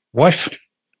king's wife,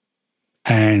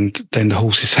 and then the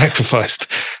horse is sacrificed.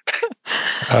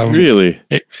 Really?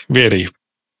 Really.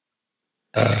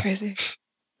 That's crazy.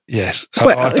 Yes.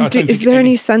 But is there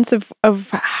any sense of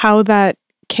how that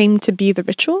came to be the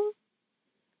ritual?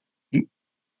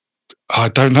 I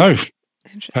don't know.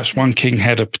 Perhaps one king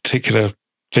had a particular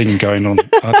thing going on.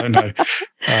 I don't know.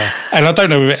 And I don't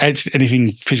know if it's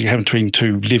anything physically happened between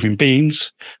two living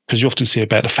beings, because you often see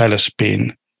about the phallus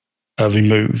being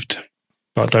removed.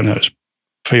 But I don't know if it's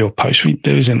pre or post.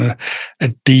 There isn't a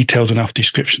detailed enough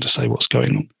description to say what's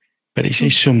going on. But it's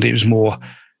assumed it was more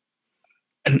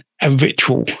a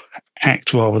ritual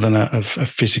act rather than a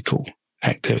physical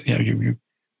act. You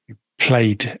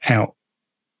played out.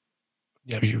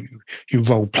 You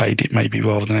role played it maybe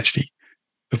rather than actually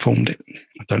performed it.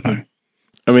 I don't know.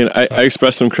 I mean, I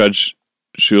expressed some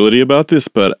credulity about this,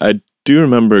 but I do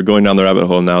remember going down the rabbit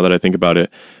hole now that I think about it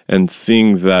and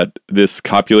seeing that this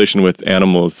copulation with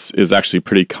animals is actually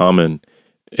pretty common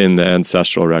in the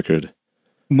ancestral record.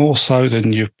 More so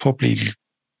than you probably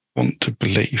want to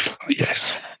believe,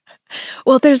 yes.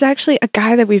 Well, there's actually a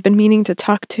guy that we've been meaning to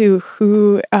talk to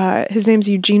who, his name's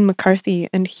Eugene McCarthy,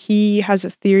 and he has a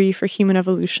theory for human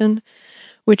evolution,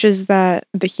 which is that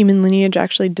the human lineage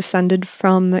actually descended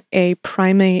from a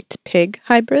primate pig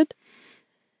hybrid.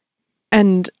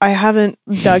 And I haven't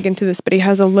dug into this, but he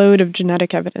has a load of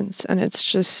genetic evidence, and it's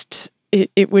just,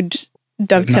 it would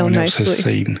dovetail no one else nicely. has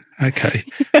seen. Okay.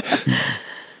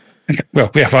 Okay. Well,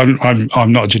 yeah,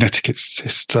 I'm not a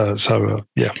geneticist, so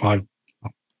yeah,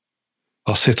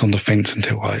 I'll sit on the fence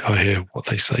until I hear what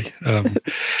they say.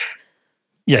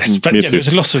 Yes, but there's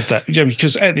a lot of that,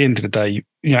 because at the end of the day,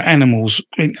 animals.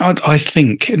 I mean, I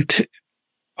think,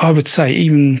 I would say,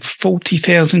 even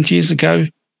 40,000 years ago,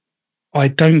 I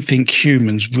don't think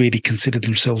humans really considered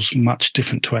themselves much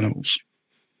different to animals.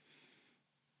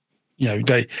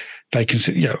 They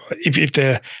consider, if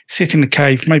they're sitting in the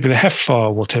cave, maybe they have fire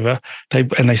or whatever,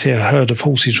 and they see a herd of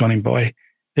horses running by,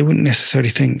 they wouldn't necessarily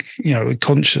think,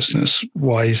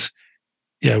 consciousness-wise,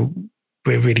 we're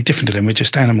really different to them. We're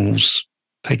just animals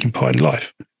taking part in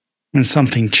life. And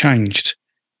something changed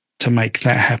to make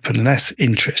that happen. And that's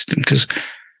interesting because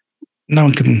no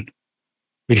one can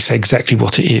really say exactly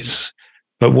what it is.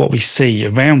 But what we see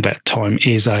around that time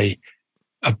is a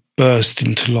burst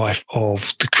into life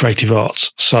of the creative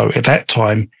arts. So at that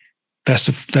time,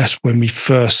 that's when we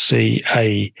first see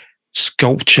a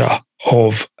sculpture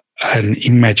of an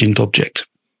imagined object.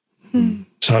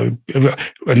 So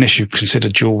unless you consider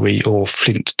jewelry or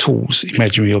flint tools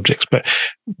imaginary objects, but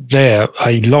there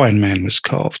a lion man was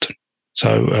carved.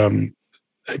 So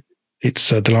it's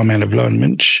the Lion Man of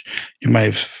Lowenminch. You may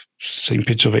have seen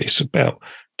pictures of it. It's about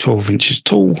 12 inches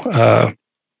tall.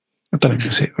 I don't know if you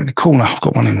can see it in the corner. I've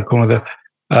got one in the corner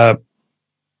there.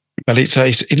 But they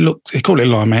call it a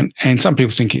lion man, and some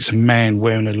people think it's a man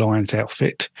wearing a lion's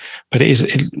outfit, but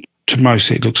to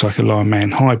most it looks like a lion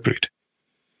man hybrid.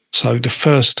 So the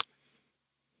first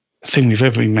thing we've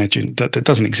ever imagined that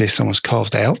doesn't exist, someone's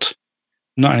carved out.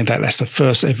 Not only that, that's the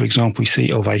first ever example we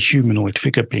see of a humanoid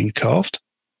figure being carved.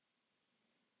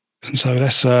 And so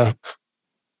that's and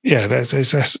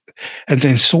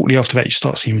then shortly after that, you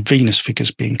start seeing Venus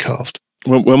figures being carved.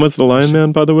 When was the Lion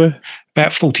Man, by the way?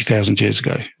 About 40,000 years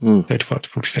ago, 35 to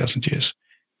 40,000 years.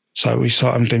 So we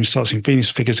start seeing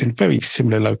Venus figures in very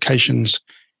similar locations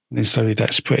And then slowly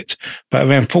that spread. But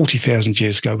around 40,000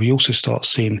 years ago, we also start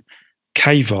seeing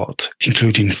cave art,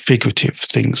 including figurative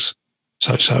things,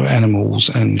 so animals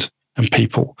and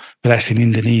people. But that's in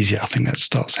Indonesia. I think that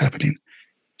starts happening.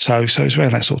 So it's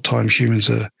around that sort of time humans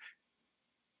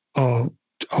are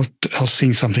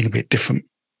seeing something a bit different.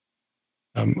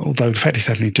 Although the fact it's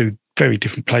happening in two very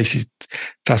different places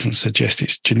doesn't suggest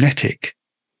it's genetic,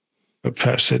 but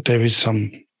perhaps that there is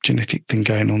some genetic thing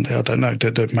going on there. I don't know,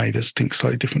 that made us think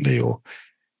slightly differently, or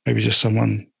maybe just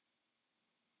someone,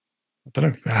 I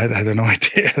don't know, had an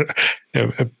idea,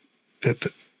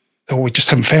 or we just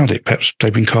haven't found it. Perhaps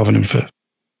they've been carving them for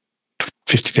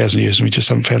 50,000 years and we just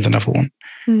haven't found another one,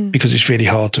 because it's really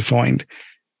hard to find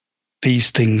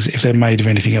these things if they're made of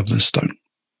anything other than stone.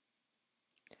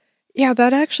 Yeah,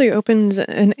 that actually opens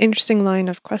an interesting line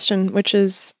of question, which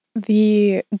is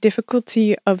the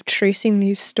difficulty of tracing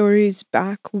these stories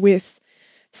back with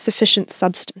sufficient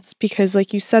substance. Because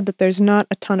like you said, that there's not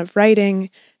a ton of writing,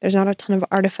 there's not a ton of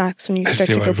artifacts when you start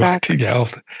to go back.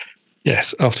 Yeah,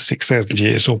 after 6,000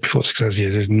 years or before 6,000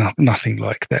 years, there's nothing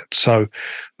like that. So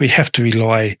we have to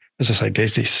rely, as I say,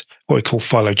 there's this, what we call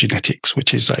phylogenetics,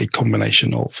 which is a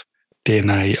combination of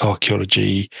DNA,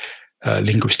 archaeology,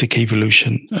 linguistic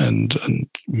evolution, and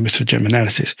mythogem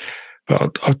analysis.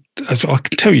 But I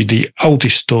can tell you the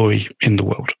oldest story in the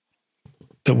world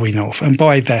that we know of. And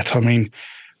by that, I mean,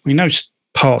 we know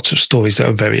parts of stories that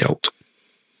are very old.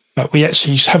 But we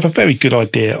actually have a very good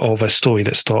idea of a story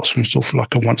that starts from sort of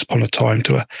like a once upon a time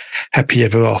to a happy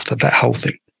ever after, that whole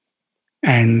thing.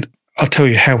 And I'll tell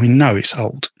you how we know it's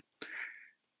old.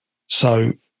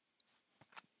 So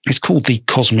it's called the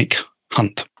cosmic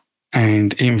hunt.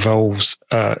 And it involves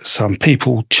some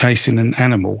people chasing an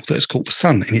animal that's called the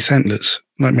sun in its antlers,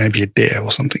 like maybe a deer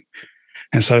or something.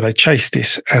 And so they chase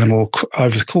this animal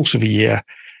over the course of a year,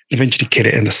 eventually kill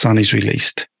it, and the sun is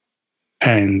released.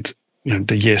 And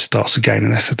the year starts again,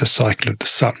 and that's the cycle of the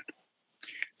sun.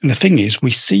 And the thing is,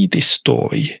 we see this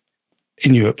story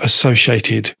in Europe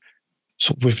associated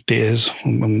sort of with deers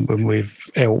and with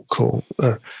elk,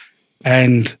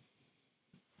 and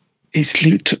it's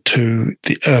linked to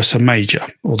the Ursa Major,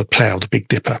 or the Plough, the Big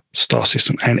Dipper star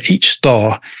system. And each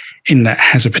star in that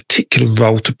has a particular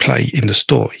role to play in the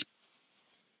story.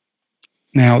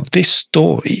 Now, this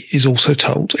story is also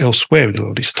told elsewhere in the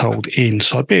world. It's told in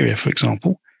Siberia, for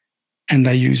example, and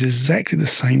they use exactly the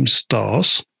same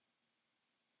stars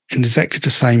in exactly the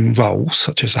same roles,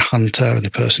 such as a hunter and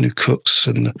a person who cooks,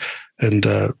 and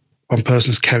one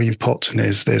person's carrying pots, and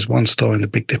there's one star in the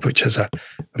Big Dipper which has a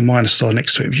minor star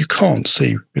next to it. You can't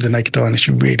see with the naked eye unless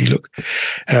you really look.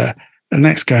 And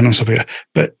that's going on somewhere.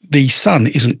 But the sun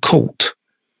isn't caught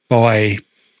by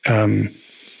the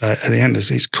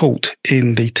antlers. It's caught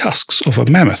in the tusks of a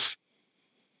mammoth.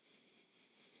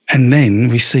 And then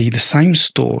we see the same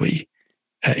story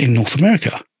in North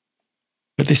America.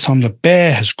 But this time the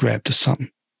bear has grabbed the sun.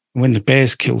 When the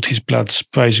bear's killed, his blood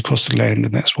sprays across the land,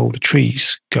 and that's why all the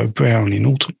trees go brown in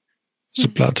autumn. The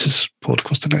blood has poured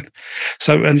across the land.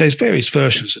 So, and there's various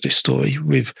versions of this story,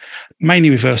 mainly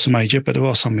with Ursa Major, but there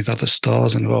are some with other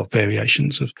stars, and there are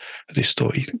variations of this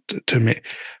story to admit.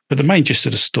 But the main gist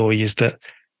of the story is that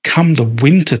come the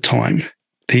winter time,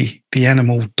 the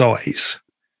animal dies,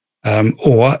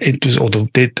 or the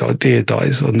deer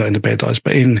dies, or no, the bear dies.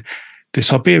 But in the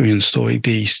Siberian story,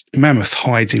 the mammoth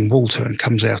hides in water and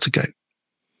comes out again.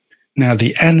 Now,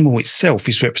 the animal itself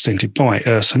is represented by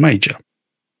Ursa Major.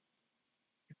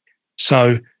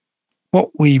 So what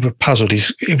we were puzzled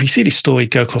is, if we see this story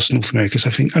go across North America, so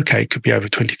I think, okay, it could be over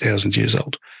 20,000 years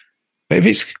old. But if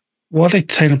it's, why are they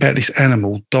telling about this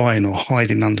animal dying or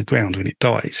hiding underground when it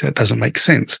dies? That doesn't make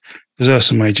sense, because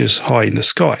Ursa Major's high in the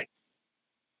sky.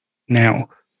 Now,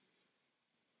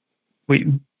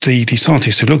 the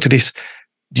scientists who looked at this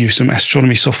used some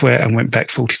astronomy software and went back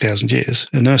 40,000 years.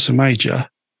 And Ursa Major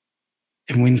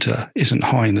in winter isn't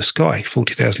high in the sky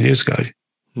 40,000 years ago.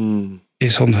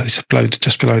 It's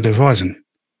just below the horizon.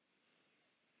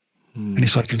 And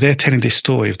it's like, if they're telling this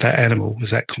story of that animal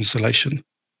as that constellation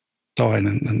dying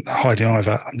and hiding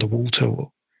either underwater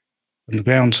or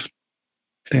underground,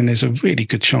 then there's a really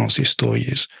good chance this story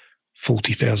is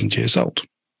 40,000 years old.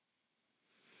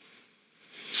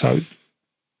 So,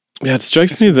 yeah, it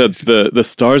strikes me that the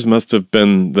stars must have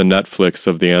been the Netflix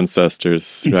of the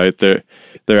ancestors, right?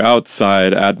 They're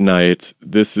outside at night.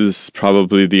 This is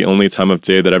probably the only time of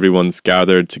day that everyone's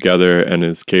gathered together and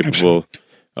is capable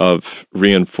of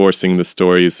reinforcing the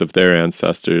stories of their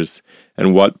ancestors.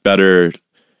 And what better,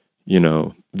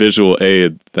 visual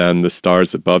aid than the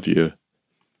stars above you?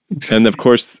 Exactly. And of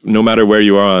course, no matter where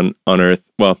you are on Earth,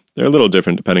 well, they're a little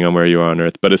different depending on where you are on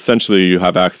Earth, but essentially you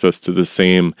have access to the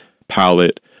same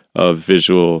palette of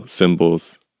visual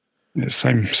symbols. Yeah,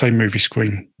 same movie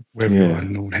screen wherever you are in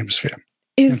the Northern Hemisphere.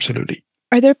 Absolutely.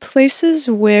 Are there places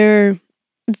where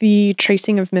the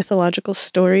tracing of mythological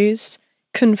stories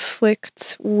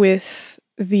conflicts with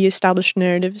the established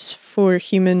narratives for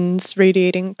humans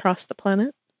radiating across the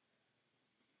planet?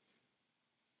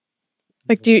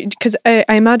 Like, because I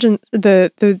imagine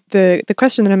the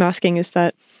question that I'm asking is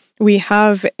that we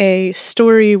have a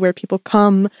story where people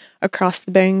come across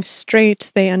the Bering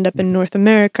Strait, they end up in North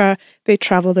America, they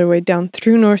travel their way down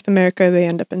through North America, they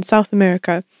end up in South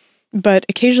America, but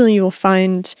occasionally you'll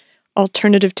find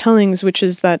alternative tellings, which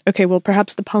is that, okay, well,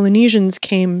 perhaps the Polynesians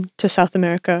came to South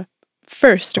America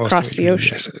first across the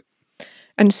ocean. Yes.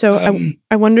 And so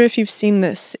I wonder if you've seen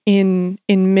this in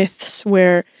myths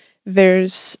where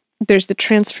there's the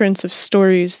transference of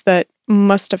stories that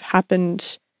must have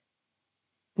happened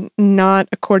not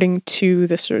according to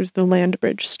the sort of the land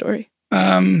bridge story.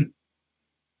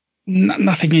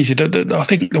 Nothing easy. I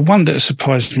think the one that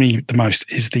surprised me the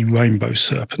most is the Rainbow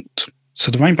Serpent.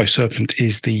 So the Rainbow Serpent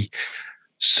is the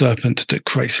serpent that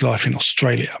creates life in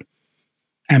Australia.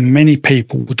 And many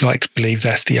people would like to believe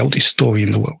that's the oldest story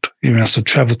in the world. You must have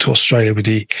travelled to Australia with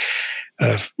the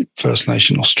First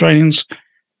Nation Australians.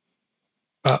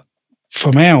 But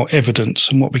from our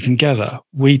evidence and what we can gather,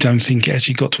 we don't think it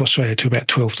actually got to Australia to about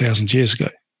 12,000 years ago.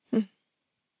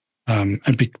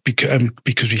 And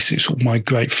because we sort of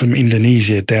migrate from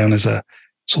Indonesia down as a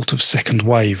sort of second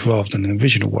wave rather than an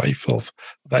original wave of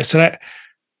that. So that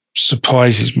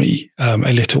surprises me a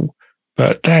little,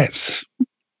 but that's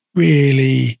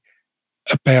really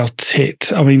about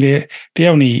it. I mean, the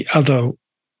only other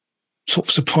sort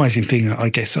of surprising thing I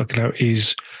guess I could know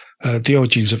is the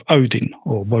origins of Odin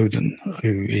or Woden,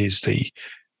 who is the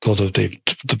god of the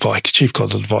chief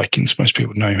god of the Vikings. Most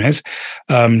people know him as.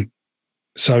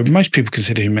 So most people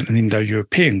consider him an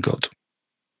Indo-European god.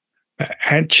 But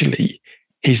actually,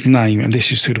 his name, and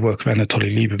this is through the work of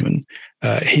Anatoly Lieberman,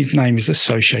 his name is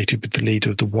associated with the leader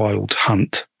of the Wild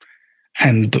Hunt.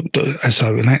 And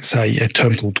that's a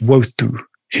term called Wothu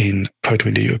in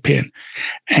Proto-Indo-European.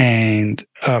 And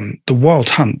the Wild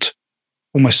Hunt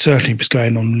almost certainly was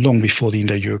going on long before the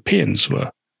Indo-Europeans were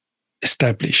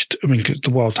established. I mean, because the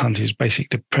Wild Hunt is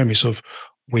basically the premise of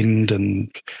wind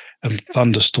and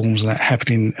thunderstorms and that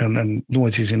happening and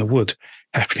noises in a wood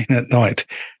happening at night.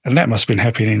 And that must have been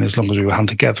happening as long as we were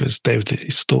hunter-gatherers. There was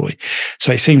this story.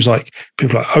 So it seems like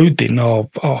people like Odin are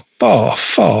far,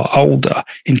 far older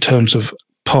in terms of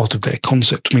part of their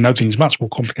concept. I mean, Odin is much more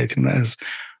complicated than that, has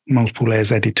multiple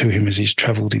layers added to him as he's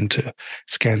travelled into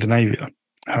Scandinavia.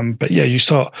 But yeah, you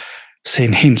start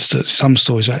seeing hints that some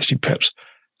stories are actually perhaps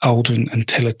older and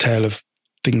tell a tale of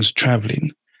things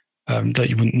travelling that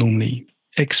you wouldn't normally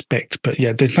expect. But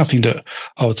yeah, there's nothing that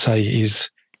I would say is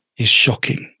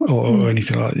shocking or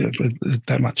anything like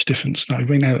that much difference. No,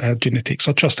 we know our genetics.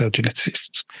 I trust our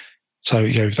geneticists. So,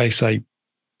 if they say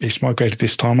it's migrated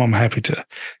this time, I'm happy to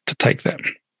take that.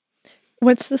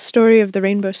 What's the story of the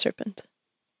Rainbow Serpent?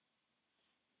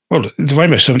 Well, the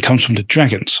Rainbow Serpent comes from the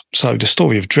dragons. So the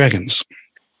story of dragons.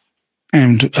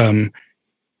 And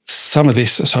some of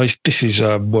this, so this is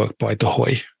work by De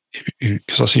Hoy,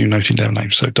 because I see you noting down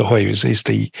names. So De Hoy is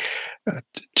the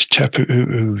chap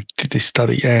who did this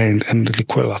study, and the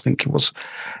Liquel, I think it was.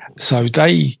 So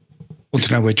they want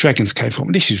to know where dragons came from.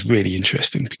 And this is really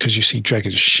interesting because you see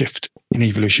dragons shift in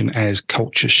evolution as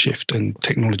cultures shift and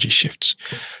technology shifts.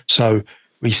 So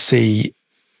we see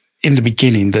in the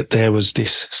beginning that there was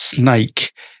this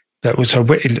snake that was so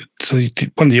one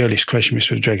of the earliest creation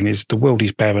myths of the dragon is the world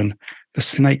is barren. The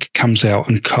snake comes out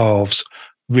and carves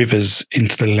rivers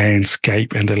into the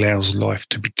landscape and allows life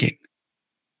to begin.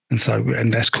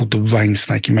 And that's called the rain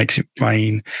snake. It makes it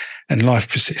rain and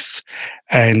life persists.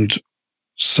 And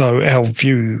so our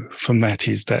view from that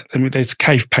is that, I mean, there's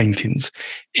cave paintings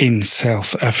in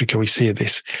South Africa. We see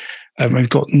this. We've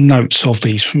got notes of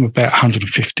these from about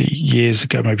 150 years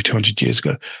ago, maybe 200 years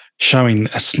ago, showing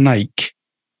a snake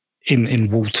in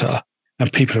water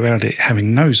and people around it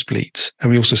having nosebleeds.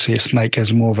 And we also see a snake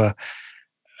as more of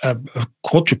a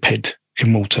quadruped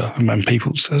in water and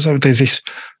people. So there's this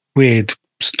weird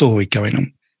story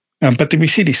going on. But then we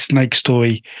see this snake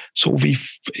story sort of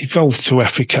evolve through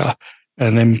Africa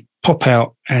and then pop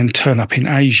out and turn up in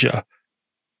Asia.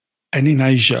 And in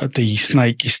Asia, the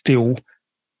snake is still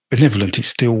benevolent. It's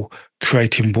still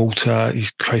creating water,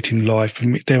 it's creating life.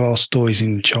 And there are stories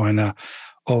in China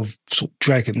of sort of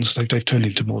dragons. They've turned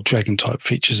into more dragon-type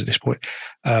features at this point,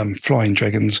 flying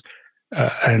dragons.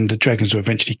 And the dragons are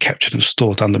eventually captured and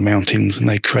stored under mountains, and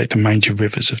they create the major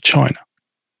rivers of China.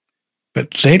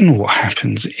 But then what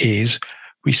happens is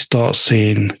we start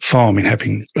seeing farming,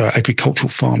 having agricultural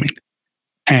farming.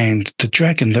 And the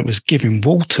dragon that was giving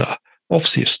water,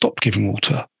 obviously it stopped giving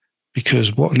water,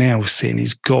 because what now we're seeing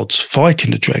is gods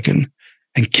fighting the dragon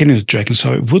and killing the dragon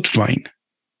so it would rain.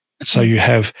 And so you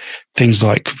have things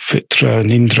like Vitra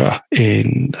and Indra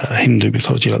in Hindu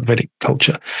mythology, like Vedic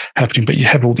culture, happening. But you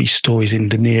have all these stories in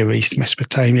the Near East,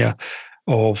 Mesopotamia,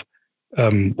 of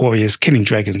warriors killing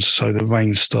dragons so the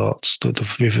rain starts,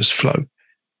 the rivers flow.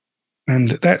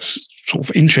 And that's sort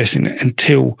of interesting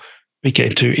until we get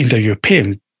into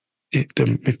Indo-European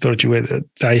the mythology, where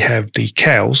they have the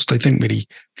cows. They don't really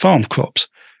farm crops.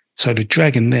 So the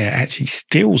dragon there actually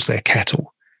steals their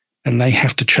cattle, and they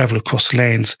have to travel across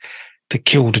lands to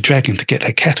kill the dragon to get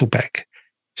their cattle back.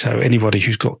 So anybody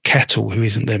who's got cattle who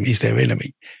isn't them is their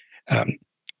enemy.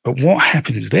 But what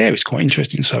happens there is quite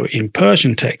interesting. So in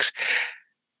Persian texts,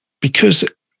 because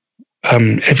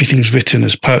everything's written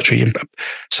as poetry,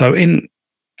 so in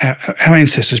our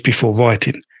ancestors before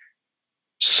writing,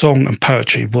 song and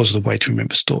poetry was the way to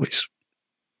remember stories.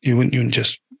 You wouldn't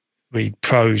just read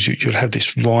prose, you'd have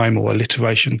this rhyme or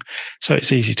alliteration, so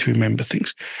it's easy to remember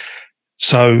things.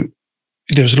 So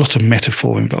there was a lot of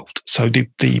metaphor involved. So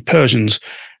the Persians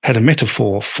had a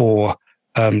metaphor for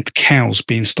cows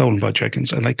being stolen by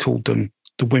dragons, and they called them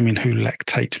the women who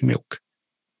lactate milk.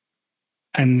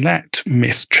 And that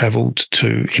myth travelled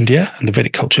to India and the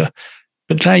Vedic culture,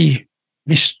 but they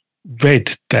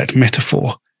misread that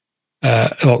metaphor.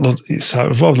 So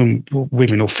rather than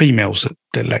women or females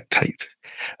that lactate,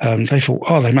 they thought,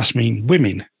 oh, they must mean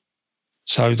women.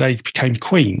 So they became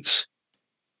queens.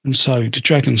 And so the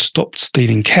dragon stopped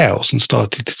stealing cows and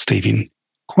started stealing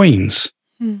queens.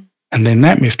 Mm. And then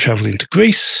that myth travelled into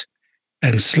Greece.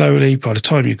 And slowly, by the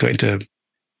time you got into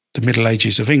the Middle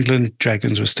Ages of England,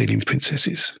 dragons were stealing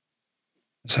princesses.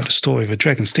 So the story of a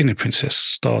dragon stealing a princess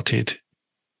started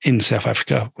in South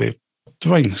Africa with the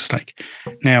rain snake.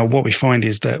 Now, what we find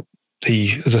is that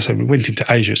as I said, we went into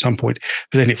Asia at some point,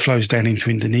 but then it flows down into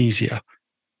Indonesia.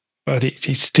 But it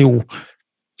still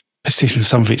persists in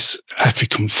some of its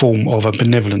African form of a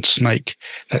benevolent snake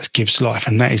that gives life,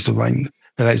 and that is the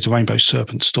Rainbow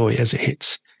Serpent story as it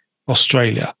hits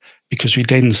Australia, because we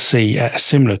then see at a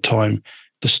similar time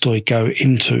the story go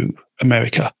into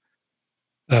America.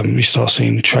 We start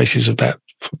seeing traces of that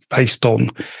based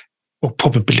on, or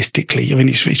probabilistically. I mean,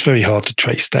 it's very hard to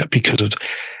trace that because of,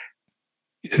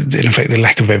 in effect, the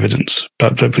lack of evidence.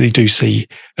 But we do see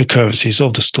occurrences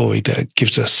of the story that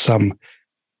gives us some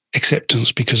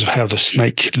acceptance because of how the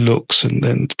snake looks,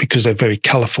 and because they're very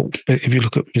colourful. But if you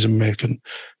look at Mesoamerican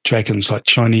dragons, like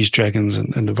Chinese dragons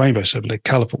and the Rainbow Serpent, they're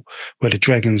colourful. Where the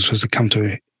dragons, as they come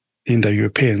to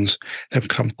Indo-Europeans, they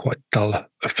become quite dull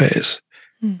affairs.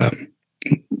 Mm.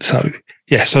 So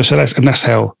that's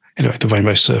how, anyway, the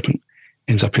Rainbow Serpent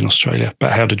ends up in Australia.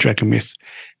 But how the dragon myth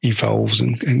evolves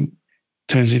and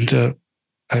turns into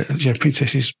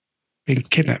princesses being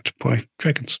kidnapped by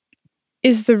dragons.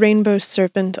 Is the Rainbow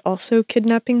Serpent also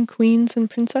kidnapping queens and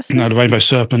princesses? No, the Rainbow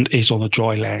Serpent is on the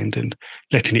dry land and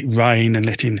letting it rain and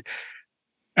letting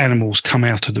animals come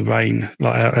out of the rain,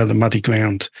 like out of the muddy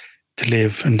ground, to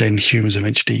live, and then humans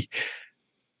eventually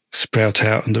sprout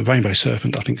out. And the Rainbow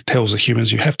Serpent, I think, tells the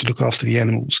humans, you have to look after the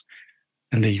animals.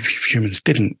 And the humans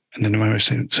didn't. And then the Rainbow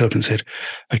Serpent said,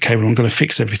 okay, well, I'm going to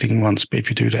fix everything once, but if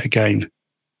you do that again,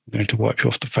 I'm going to wipe you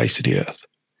off the face of the earth.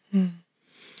 Mm.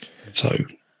 So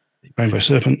the Rainbow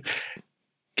Serpent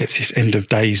gets this end of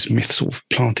days myth sort of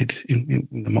planted in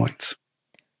the minds.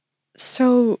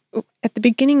 So at the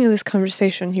beginning of this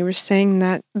conversation, you were saying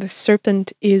that the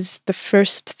serpent is the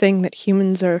first thing that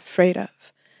humans are afraid of.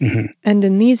 Mm-hmm. And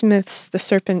in these myths, the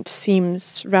serpent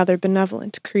seems rather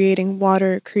benevolent, creating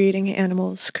water, creating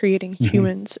animals, creating mm-hmm.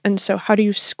 humans. And so how do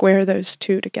you square those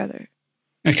two together?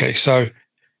 Okay, so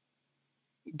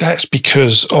that's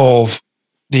because of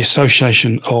the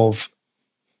association of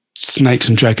snakes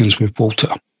and dragons with water.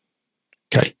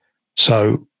 Okay,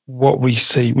 so what we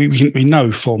see, we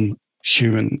know from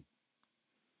human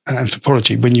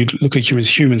anthropology, when you look at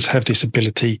humans have this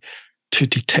ability to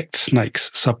detect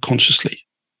snakes subconsciously.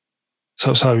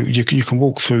 So you can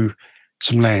walk through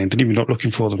some land, and even not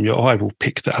looking for them, your eye will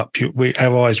pick that up.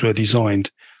 Our eyes were designed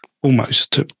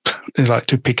almost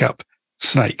to pick up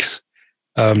snakes.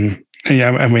 And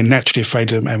we're naturally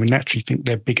afraid of them, and we naturally think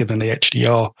they're bigger than they actually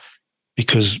are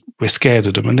because we're scared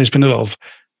of them. And there's been a lot of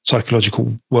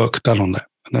psychological work done on that.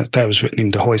 And that was written in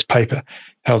De Hoy's paper.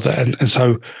 And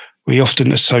so we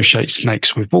often associate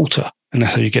snakes with water, and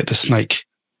that's how you get the snake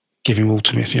giving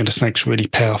water myth. The snake's really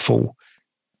powerful,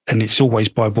 and it's always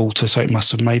by water, so it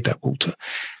must have made that water.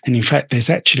 And in fact, there's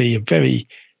actually a very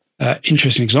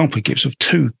interesting example it gives of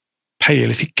two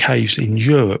Paleolithic caves in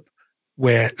Europe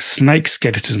where snake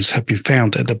skeletons have been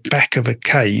found at the back of a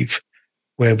cave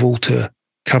where water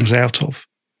comes out of.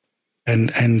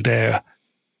 And there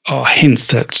are hints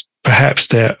that perhaps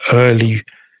they're early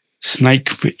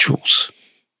snake rituals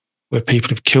where people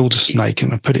have killed a snake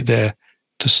and put it there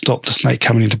to stop the snake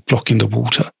coming into blocking the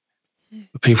water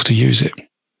for people to use it.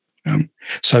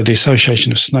 So the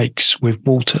association of snakes with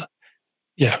water,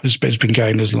 has been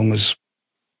going as long as,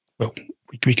 well,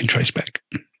 we can trace back.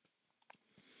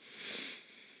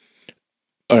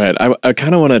 All right. I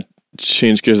kind of want to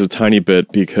change gears a tiny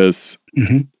bit because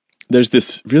there's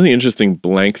this really interesting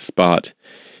blank spot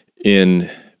in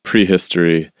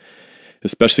prehistory,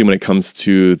 especially when it comes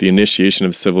to the initiation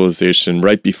of civilization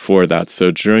right before that. So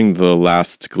during the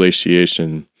last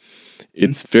glaciation,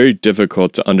 it's very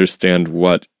difficult to understand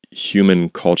what human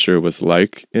culture was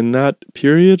like in that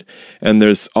period. And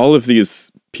there's all of these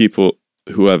people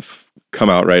who have come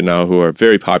out right now who are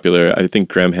very popular. I think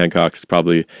Graham Hancock's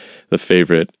probably the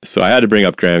favorite. So I had to bring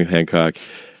up Graham Hancock,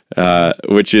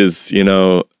 which is,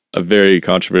 a very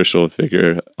controversial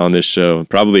figure on this show,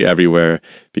 probably everywhere,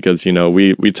 because,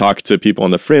 we talk to people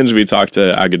on the fringe, we talk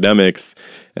to academics,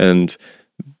 and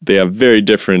they have very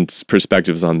different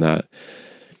perspectives on that.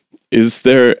 Is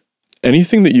there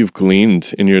anything that you've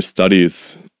gleaned in your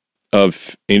studies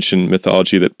of ancient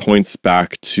mythology that points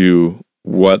back to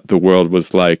what the world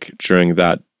was like during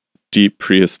that deep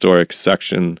prehistoric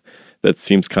section that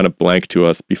seems kind of blank to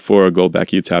us before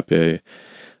Gölbekli Tepe?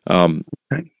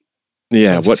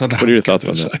 What are your thoughts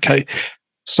on that? Okay,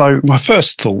 so my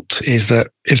first thought is that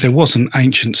if there was an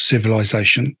ancient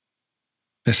civilization,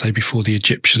 let's say before the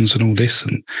Egyptians and all this,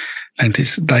 and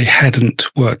they hadn't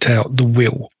worked out the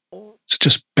wheel. So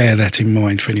just bear that in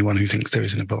mind for anyone who thinks there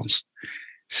is an advanced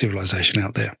civilization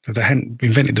out there. If they hadn't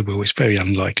invented the wheel, it's very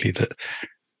unlikely that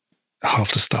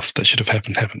half the stuff that should have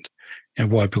happened haven't.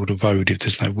 Why build a road if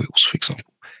there's no wheels, for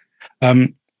example?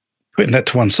 Putting that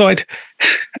to one side,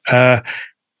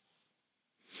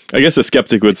 I guess a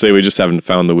skeptic would say we just haven't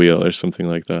found the wheel or something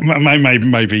like that.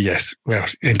 Maybe yes. Well,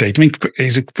 indeed.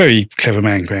 He's a very clever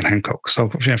man, Graham Hancock. So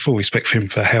I've got full respect for him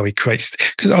for how he creates,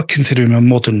 because I consider him a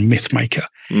modern myth maker.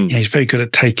 He's very good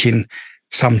at taking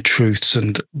some truths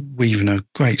and weaving a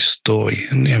great story.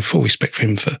 And full respect for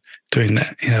him for doing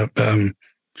that. But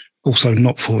also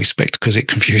not full respect because it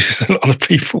confuses a lot of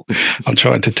people I'm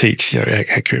trying to teach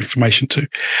accurate information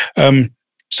to.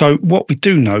 So what we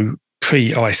do know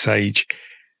pre-Ice Age,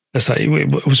 let's say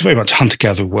it was very much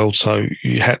hunter-gatherer world, so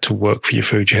you had to work for your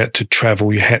food, you had to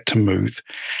travel, you had to move.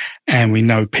 And we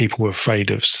know people were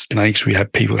afraid of snakes. We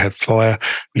had people who had fire.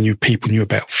 We knew people knew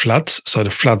about floods. So the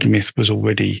flood myth was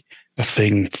already a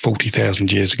thing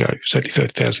 40,000 years ago, certainly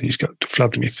 30,000 years ago. The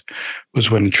flood myth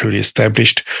was when truly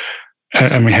established.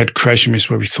 And we had creation myths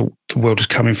where we thought the world was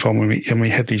coming from. And we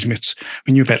had these myths.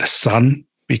 We knew about the sun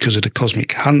because of the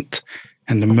cosmic hunt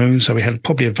and the moon. So we had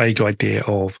probably a vague idea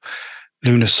of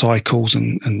lunar cycles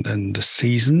and the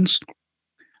seasons.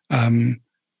 And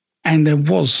there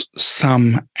was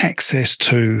some access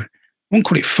to, I won't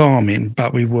call it farming,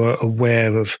 but we were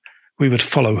aware of, we would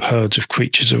follow herds of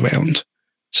creatures around.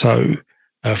 So,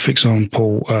 for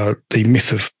example, the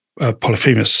myth of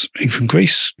Polyphemus from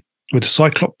Greece with the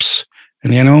Cyclops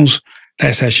and the animals,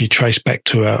 that's actually traced back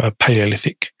to a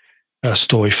Paleolithic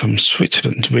story from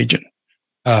Switzerland region.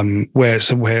 Where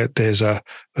there's a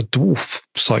dwarf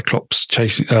cyclops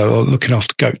chasing, looking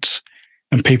after goats,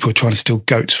 and people are trying to steal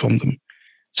goats from them.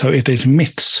 So if there's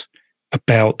myths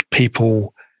about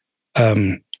people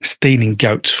stealing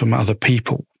goats from other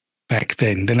people back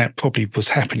then that probably was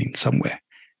happening somewhere.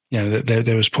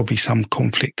 There was probably some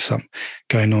conflict, some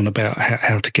going on about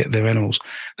how to get their animals.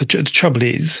 The trouble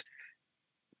is,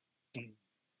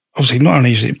 obviously, not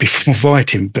only is it before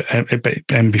writing, but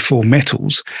before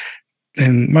metals.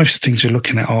 Then most of the things you're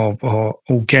looking at are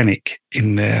organic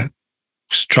in their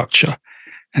structure.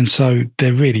 And so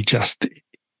there really just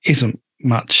isn't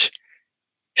much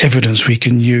evidence we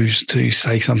can use to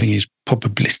say something is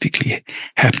probabilistically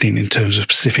happening in terms of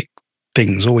specific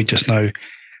things. All we just know,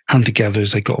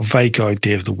 hunter-gatherers, they got a vague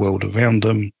idea of the world around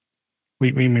them.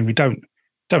 We don't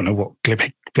know what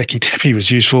Gölbekli Tepe was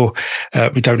used for.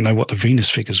 We don't know what the Venus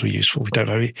figures were used for. We don't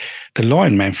know. The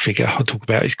Lion Man figure I'll talk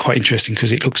about is quite interesting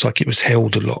because it looks like it was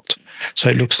held a lot. So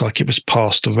it looks like it was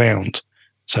passed around.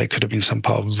 So it could have been some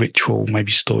part of ritual,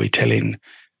 maybe storytelling,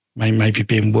 maybe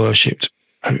being worshipped.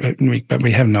 But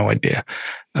we have no idea.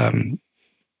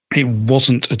 It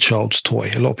wasn't a child's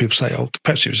toy. A lot of people say,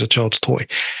 perhaps it was a child's toy.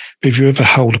 But if you ever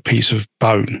hold a piece of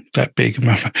bone that big,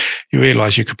 you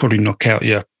realise you could probably knock out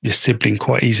your sibling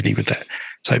quite easily with that.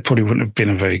 So it probably wouldn't have been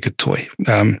a very good toy.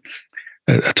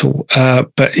 at all.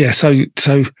 But yeah, so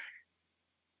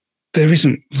there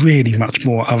isn't really much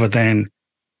more other than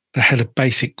they had a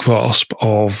basic grasp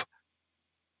of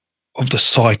the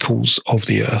cycles of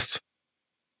the earth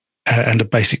and a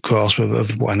basic grasp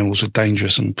of what animals were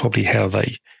dangerous and probably how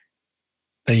they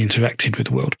interacted with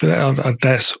the world. But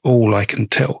that's all I can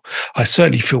tell. I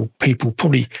certainly feel people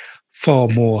probably far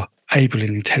more able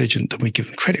and intelligent than we give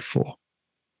them credit for.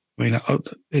 I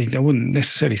mean, I wouldn't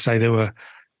necessarily say they were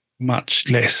much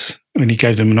less when you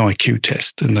gave them an IQ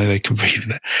test and they could read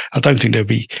that. I don't think there'd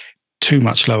be too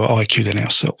much lower IQ than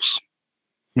ourselves.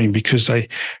 I mean, because they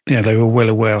were well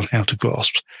aware on how to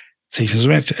grasp seasons.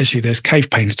 Actually, there's cave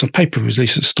paintings on paper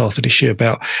released at the start of this year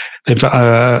about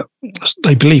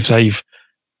they believe they've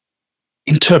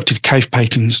interpreted cave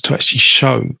paintings to actually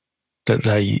show that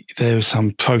there is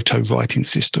some proto-writing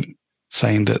system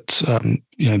saying that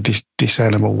this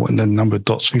animal and the number of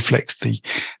dots reflects the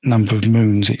number of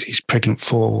moons it's pregnant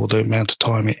for, or the amount of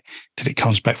time till it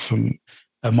comes back from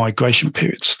migration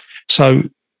periods. So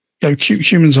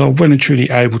humans are well and truly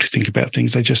able to think about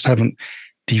things. They just haven't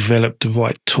developed the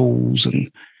right tools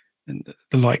and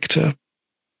the like to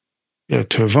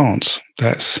advance.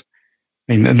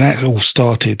 And that all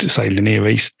started, say, in the Near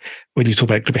East. When you talk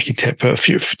about Göbekli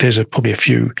Tepe, there's probably a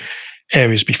few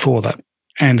areas before that.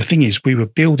 And the thing is, we were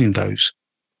building those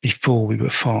before we were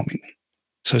farming.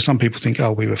 So some people think,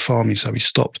 we were farming, so we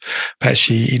stopped. But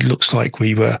actually, it looks like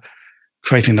we were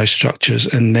creating those structures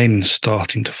and then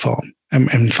starting to farm.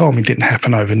 And farming didn't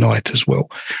happen overnight as well.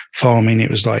 Farming, it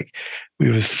was like we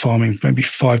were farming maybe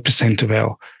 5% of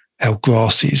our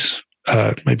grasses,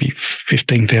 maybe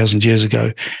 15,000 years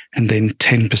ago, and then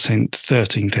 10%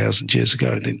 13,000 years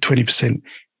ago, and then 20%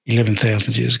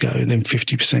 11,000 years ago, and then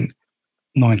 50%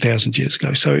 9,000 years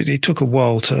ago. So it took a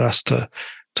while to us to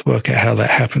work out how that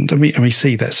happened. And we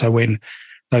see that. So when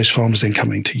those farmers then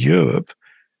come into Europe,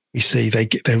 we see they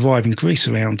arrive in Greece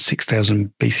around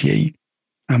 6,000 BCE,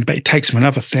 but it takes them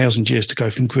another 1,000 years to go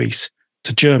from Greece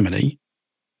to Germany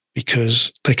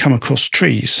because they come across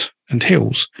trees and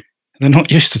hills. They're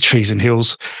not used to trees and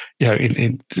hills, on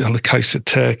the coast of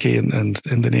Turkey and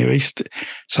the Near East.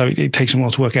 So it takes them a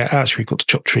while to work out, actually, we've got to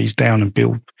chop trees down and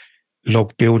build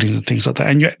log buildings and things like that.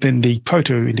 And yet then the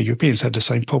Proto-Indo-Europeans had the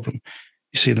same problem.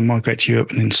 You see them migrate to Europe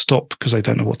and then stop because they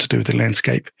don't know what to do with the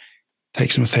landscape. It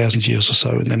takes them 1,000 years or so,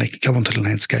 and then they can come onto the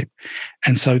landscape.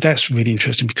 And so that's really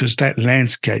interesting because that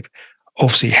landscape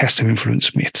obviously has to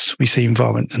influence myths. We see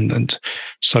environment and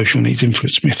social needs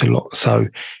influence myth a lot. So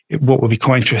what would be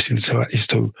quite interesting is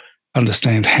to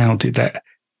understand how did that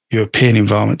European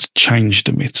environment change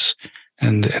the myths.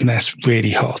 And that's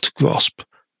really hard to grasp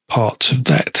parts of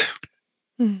that.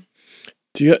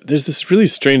 There's this really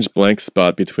strange blank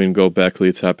spot between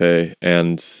Göbekli Tepe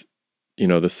and,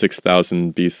 the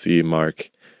 6,000 BC mark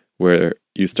where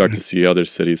you start to see other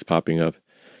cities popping up.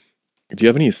 Do you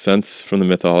have any sense from the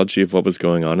mythology of what was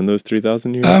going on in those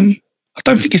 3,000 years? I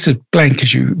don't think it's as blank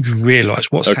as you realise.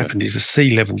 What's happened is the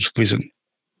sea level's risen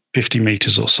 50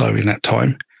 metres or so in that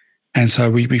time. And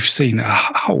so we've seen a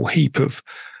whole heap of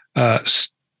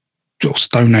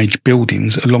Stone Age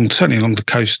buildings certainly along the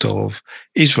coast of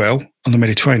Israel on the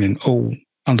Mediterranean, all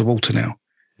underwater now.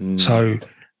 So,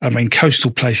 I mean,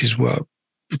 coastal places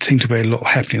seem to be a lot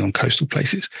happening on coastal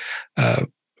places.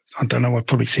 I don't know,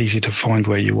 probably it's easier to find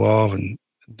where you are and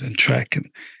track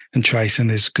and trace, and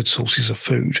there's good sources of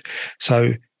food.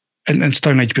 So, and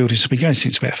Stone Age buildings have been going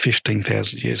since about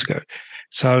 15,000 years ago.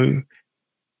 So,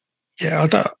 yeah,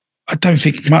 I don't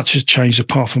think much has changed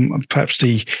apart from perhaps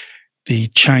the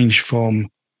change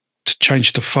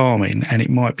to farming, and it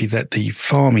might be that the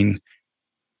farming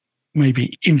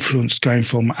maybe influenced going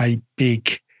from a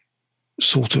big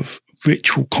sort of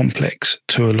ritual complex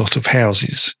to a lot of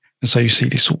houses. And so you see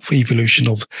this sort of evolution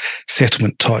of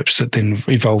settlement types that then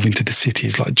evolve into the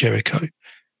cities like Jericho,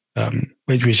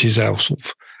 which is our sort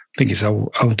of, I think it's our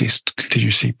oldest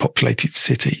continuously populated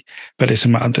city. But there's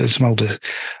some older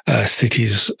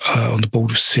cities on the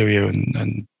border of Syria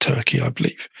and Turkey, I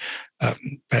believe,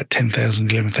 about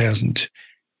 10,000, 11,000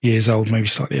 years old, maybe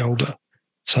slightly older.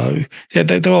 So yeah,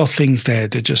 there are things there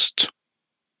that just,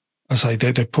 I say,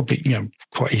 they're probably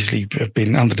quite easily have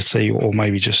been under the sea or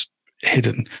maybe just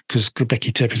hidden, because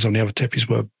Göbekli Tepes on the other tepes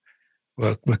were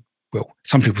well,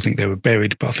 some people think they were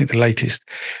buried, but I think the latest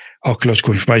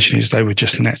archaeological information is they were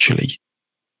just naturally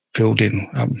filled in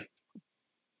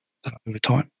over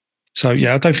time. So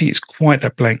yeah, I don't think it's quite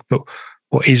that blank, but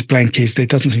what is blank is there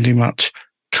doesn't seem to be much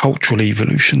cultural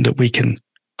evolution that we can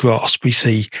grasp. We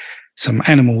see some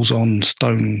animals on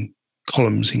stone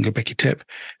columns in Göbekli Tepe,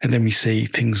 and then we see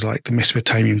things like the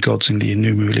Mesopotamian gods in the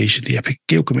Enuma Elish, the Epic of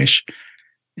Gilgamesh,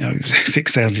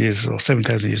 6,000 years or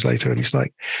 7,000 years later, and it's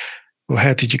like, well,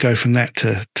 how did you go from that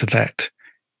to that?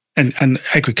 And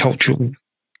agriculture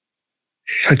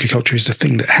is the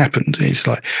thing that happened. It's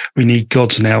like, we need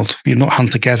gods now. We're not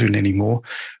hunter-gathering anymore.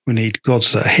 We need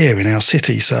gods that are here in our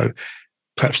city. So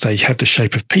perhaps they have the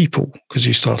shape of people, because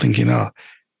you start thinking,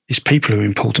 it's people who are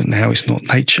important now, it's not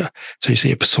nature. So you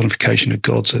see a personification of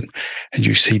gods, and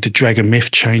you see the dragon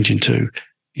myth change into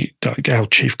our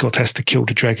chief god has to kill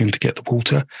the dragon to get the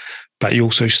water. But you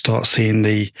also start seeing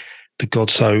the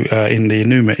gods. So in the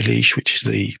Enuma Elish, which is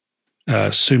the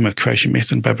Sumer creation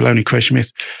myth and Babylonian creation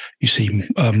myth, you see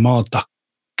Marduk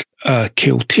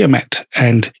kill Tiamat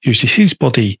and uses his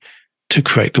body to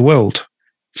create the world.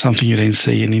 Something you then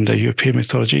see in Indo-European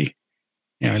mythology,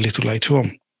 a little later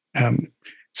on.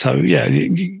 So yeah,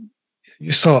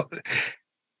 you start.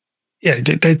 Yeah,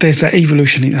 there's that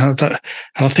evolution, and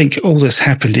I think all that's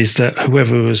happened is that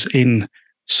whoever was in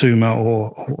Sumer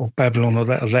or Babylon or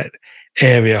that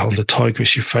area on the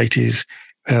Tigris, Euphrates,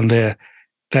 around there,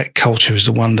 that culture is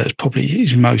the one that probably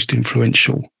is most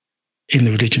influential in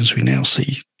the religions we now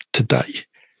see today.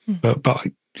 But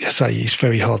I say it's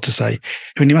very hard to say.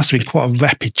 I mean, it must have been quite a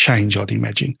rapid change, I'd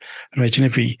imagine.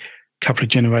 Every couple of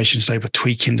generations they were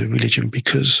tweaking the religion,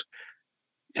 because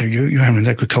you're having an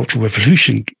agricultural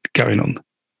revolution going on. I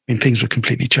mean, things were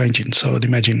completely changing. So I'd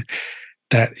imagine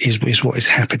that is what is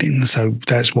happening. So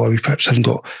that's why we perhaps haven't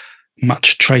got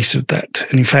much trace of that.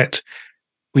 And in fact,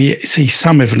 we see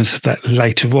some evidence of that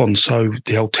later on. So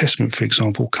the Old Testament, for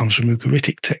example, comes from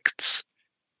Ugaritic texts.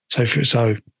 So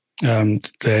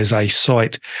there's a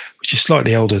site which is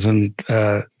slightly older than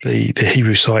the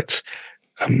Hebrew sites,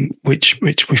 which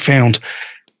we found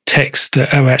texts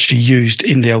that are actually used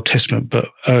in the Old Testament, but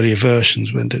earlier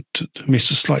versions when the myths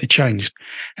are slightly changed.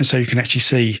 And so you can actually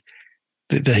see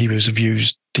that the Hebrews have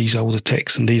used these older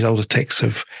texts, and these older texts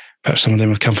have, perhaps some of them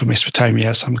have come from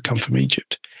Mesopotamia, some have come from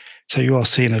Egypt. So you are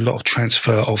seeing a lot of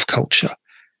transfer of culture.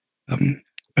 But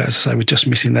as I say, we're just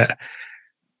missing that.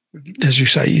 As you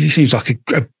say, it seems like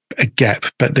a gap,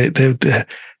 but there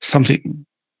something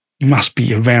must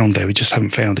be around there. We just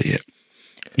haven't found it yet.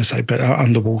 And say, but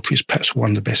underwater is perhaps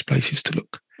one of the best places to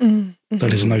look. Mm-hmm. So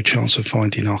there's no chance of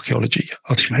finding archaeology,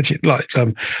 I'd imagine, like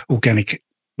organic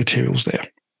materials there.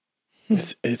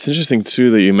 It's interesting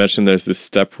too that you mentioned there's this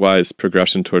stepwise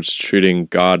progression towards treating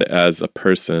God as a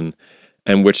person,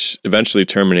 and which eventually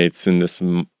terminates in this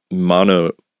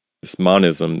monotheism.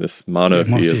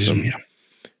 Yeah.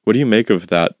 What do you make of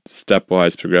that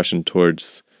stepwise progression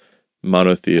towards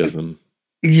monotheism?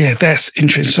 Yeah, that's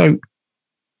interesting. So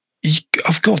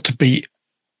I've got to be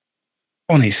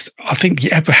honest. I think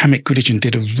the Abrahamic religion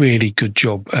did a really good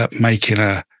job at making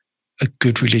a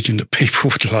good religion that people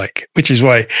would like, which is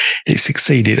why it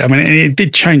succeeded. I mean, it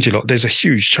did change a lot. There's a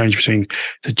huge change between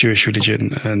the Jewish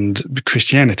religion and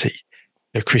Christianity.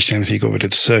 Christianity got rid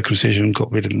of the circumcision,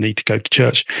 got rid of the need to go to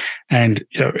church. And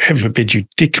heaven forbid you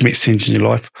did commit sins in your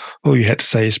life, all you had to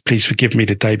say is, please forgive me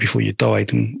the day before you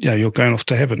died, and you're going off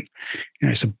to heaven.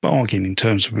 It's a bargain in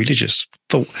terms of religious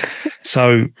thought.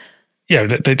 So, they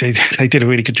did a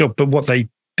really good job. But what they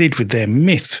did with their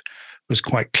myth was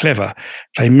quite clever.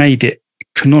 They made it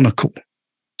canonical.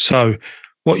 So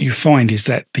what you find is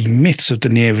that the myths of the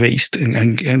Near East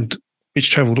and which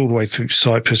travelled all the way through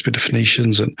Cyprus with the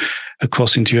Phoenicians and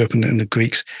across into Europe and the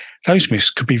Greeks, those myths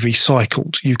could be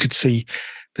recycled. You could see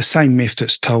the same myth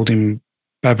that's told in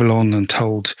Babylon and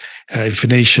told in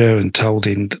Phoenicia and told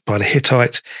by the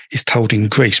Hittites is told in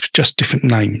Greece, just different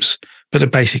names. But the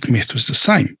basic myth was the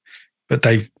same. But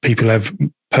people have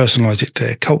personalised it to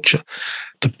their culture.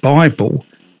 The Bible,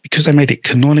 because they made it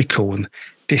canonical and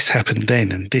this happened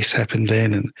then and this happened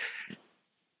then, and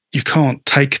you can't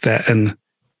take that and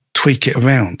tweak it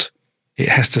around. It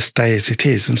has to stay as it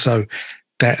is. And so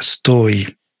that story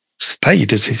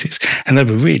stayed as it is. And they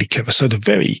were really clever. So the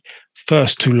very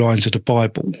first two lines of the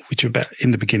Bible, which are about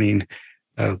in the beginning,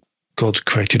 God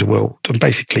created the world. And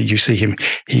basically you see him,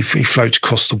 he floats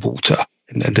across the water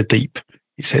and the deep.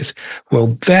 It says, well,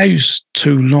 those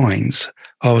two lines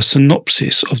are a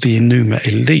synopsis of the Enuma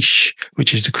Elish,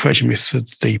 which is the creation myth of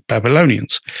the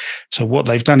Babylonians. So what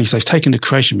they've done is they've taken the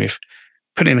creation myth,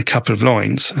 put in a couple of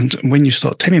lines, and when you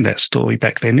start telling that story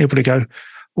back then, everybody go,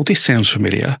 well, this sounds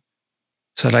familiar.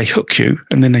 So they hook you,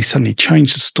 and then they suddenly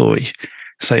change the story,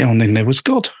 say, oh, and then there was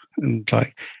God. And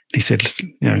he said,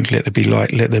 let there be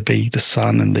light, let there be the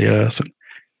sun and the earth, and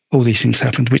all these things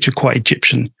happened, which are quite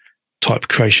Egyptian type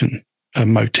creation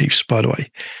motifs, by the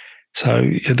way. So,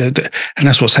 and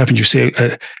that's what's happened. You see,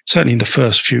 certainly in the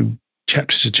first few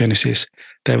chapters of Genesis,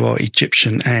 there are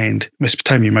Egyptian and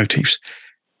Mesopotamian motifs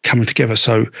coming together.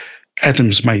 So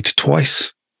Adam's made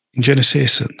twice, in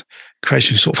Genesis, and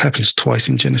creation sort of happens twice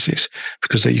in Genesis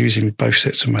because they're using both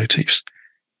sets of motifs.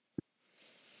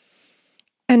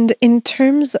 And in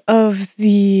terms of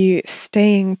the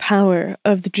staying power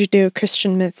of the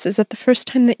Judeo-Christian myths, is that the first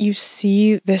time that you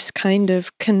see this kind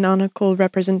of canonical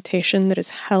representation that is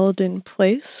held in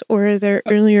place, or are there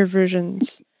earlier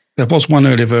versions? There was one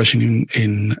earlier version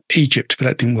in Egypt, but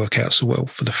that didn't work out so well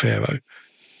for the pharaoh,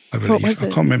 I believe. What was it? I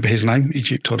can't remember his name.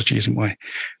 Egyptology isn't my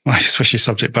specialty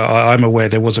subject, but I'm aware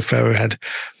there was a pharaoh who had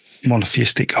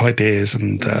monotheistic ideas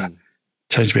and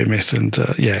changed a bit of myth, and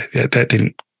that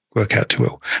didn't work out too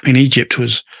well. I mean, Egypt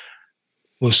was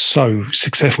so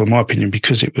successful, in my opinion,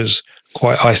 because it was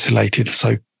quite isolated,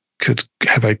 so could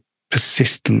have a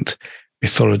persistent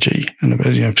mythology and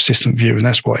a persistent view, and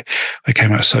that's why they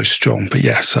came out so strong. But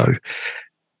yeah, so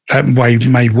that way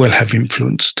may well have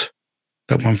influenced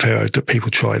that one pharaoh that people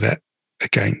try that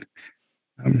again.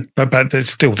 But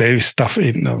there is stuff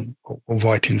in or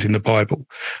writings in the Bible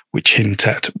which hint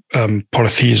at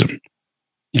polytheism.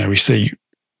 We see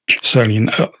certainly in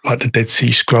like the Dead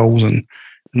Sea Scrolls and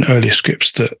earlier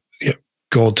scripts that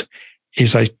God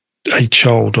is a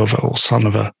child of or son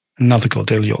of another god,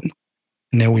 Elyon.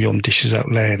 And Elyon dishes out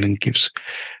land and gives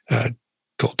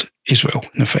God Israel,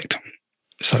 in effect.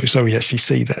 So we actually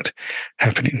see that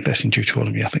happening. That's in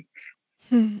Deuteronomy, I think.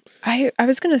 I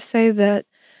was going to say that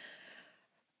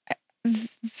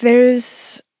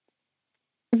there's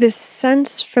this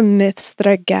sense from myths that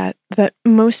I get that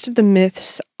most of the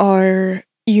myths are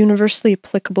universally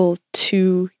applicable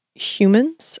to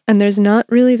humans, and there's not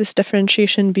really this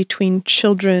differentiation between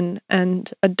children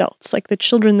and adults. Like the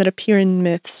children that appear in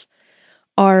myths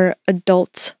are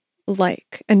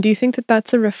adult-like. And do you think that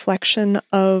that's a reflection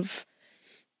of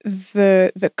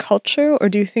the culture, or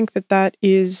do you think that that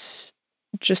is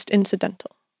just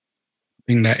incidental? I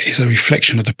think that is a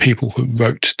reflection of the people who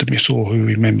wrote the myths or who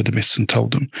remembered the myths and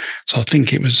told them. So I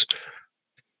think it was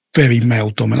very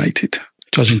male-dominated,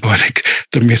 judging by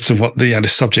the myths and what the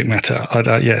subject matter.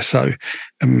 So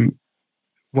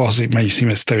whilst it may seem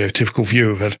a stereotypical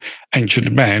view of an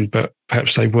ancient man, but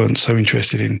perhaps they weren't so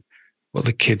interested in what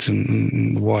the kids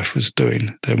and the wife was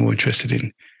doing. They're more interested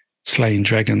in slaying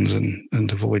dragons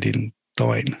and avoiding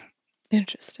dying.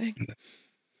 Interesting.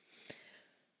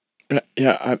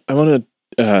 Yeah, I want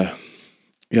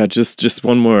to, just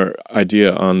one more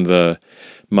idea on the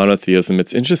monotheism.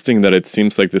 It's interesting that it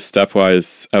seems like this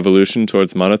stepwise evolution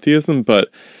towards monotheism, but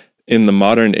in the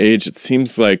modern age, it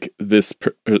seems like this,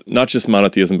 not just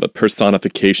monotheism, but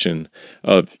personification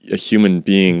of a human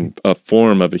being, a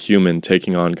form of a human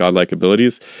taking on godlike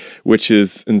abilities, which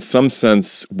is in some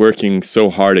sense working so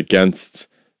hard against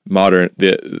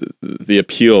the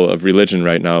appeal of religion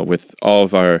right now with all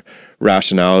of our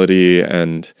rationality,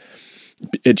 and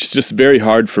it's just very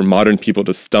hard for modern people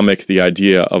to stomach the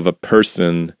idea of a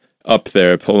person up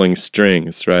there pulling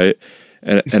strings, right?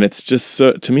 And it's just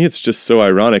so, to me, it's just so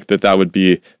ironic that would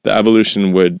be, the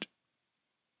evolution would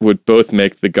both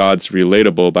make the gods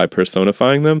relatable by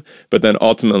personifying them, but then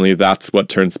ultimately that's what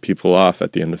turns people off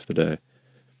at the end of the day.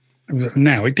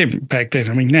 Now, it didn't back then.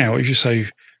 I mean, now if you say,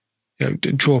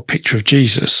 draw a picture of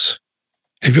Jesus,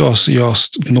 if you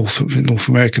asked North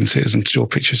American citizens to draw a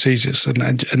picture of Jesus and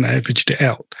they averaged it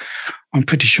out, I'm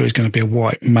pretty sure he's going to be a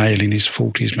white male in his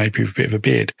 40s, maybe with a bit of a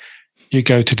beard. You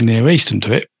go to the Near East and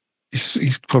do it,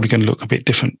 he's probably going to look a bit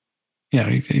different.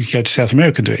 If you go to South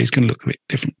America and do it, he's going to look a bit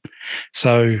different.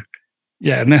 So,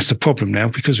 yeah, and that's the problem now,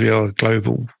 because we are a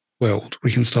global world.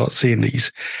 We can start seeing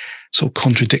these sort of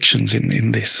contradictions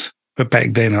in this. But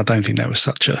back then, I don't think that was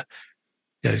such a,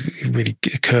 it really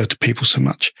occurred to people so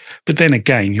much. But then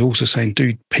again, you're also saying,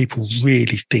 do people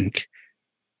really think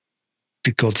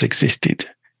the gods existed?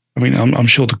 I mean, I'm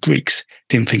sure the Greeks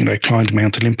didn't think if they climbed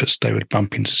Mount Olympus, they would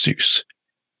bump into Zeus.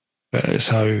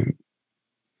 So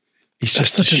it's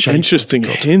just such an interesting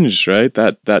hinge, right?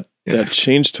 That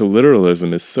change to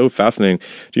literalism is so fascinating.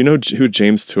 Do you know who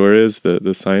James Tour is,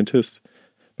 the scientist,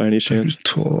 by any chance?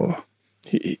 Tour.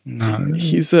 No.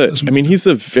 He's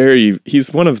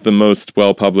one of the most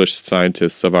well-published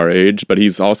scientists of our age, but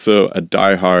he's also a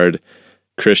diehard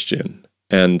Christian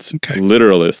and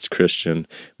literalist Christian.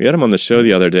 We had him on the show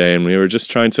the other day, and we were just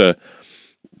trying to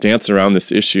dance around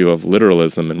this issue of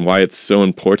literalism and why it's so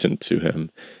important to him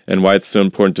and why it's so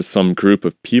important to some group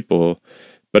of people,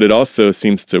 but it also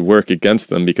seems to work against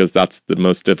them because that's the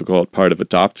most difficult part of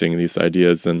adopting these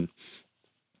ideas. And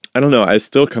I don't know, I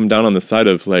still come down on the side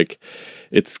of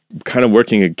it's kind of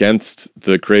working against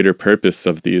the greater purpose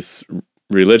of these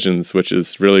religions, which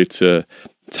is really to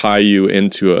tie you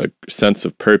into a sense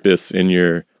of purpose in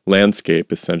your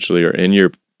landscape, essentially, or in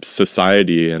your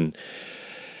society. And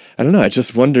I don't know. I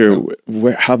just wonder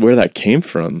where that came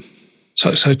from.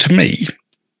 So to me,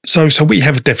 so we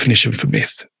have a definition for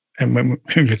myth, and when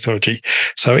in mythology,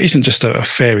 so it isn't just a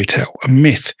fairy tale. A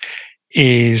myth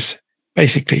is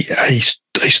basically a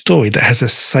story that has a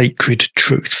sacred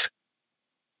truth,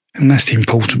 and that's the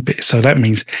important bit. So that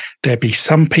means there be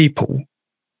some people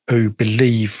who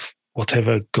believe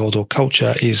whatever god or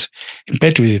culture is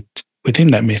embedded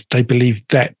within that myth, they believe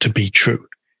that to be true.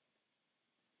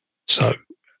 So,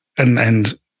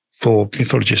 and for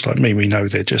mythologists like me, we know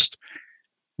they're just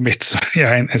myths,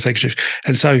 and sacred truth.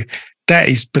 And so that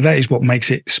is what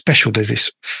makes it special. There's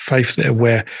this faith there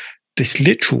where this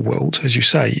literal world, as you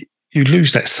say, you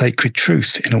lose that sacred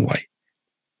truth in a way,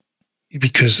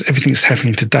 because everything that's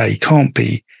happening today can't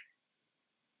be.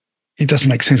 It doesn't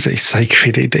make sense that it's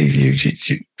sacred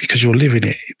because you're living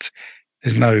it.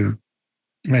 There's no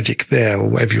magic there, or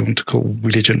whatever you want to call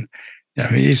religion.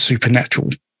 It is supernatural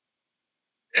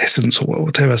essence or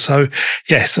whatever. So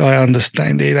yes, I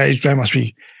understand it. That must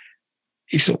be.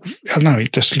 It's sort of, I don't know.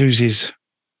 It just loses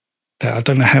that. I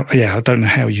don't know how. Yeah, I don't know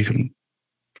how you can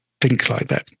think like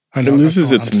that. It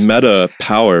loses its meta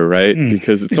power, right?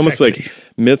 Because it's almost like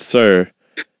myths are.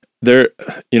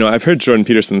 I've heard Jordan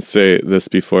Peterson say this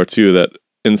before too, that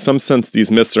in some sense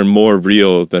these myths are more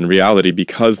real than reality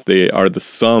because they are the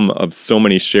sum of so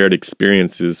many shared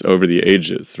experiences over the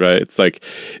ages, right? It's like,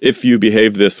 if you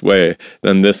behave this way,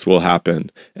 then this will happen.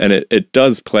 And it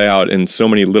does play out in so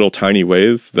many little tiny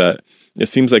ways that it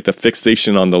seems like the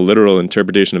fixation on the literal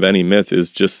interpretation of any myth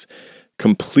is just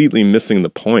completely missing the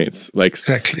points. Like,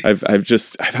 exactly. I've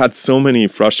had so many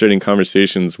frustrating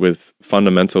conversations with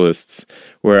fundamentalists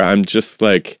where I'm just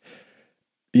like,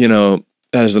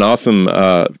 there's an awesome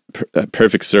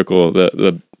Perfect Circle,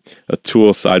 a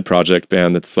Tool side project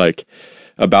band that's like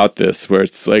about this, where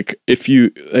it's like, if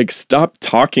you like stop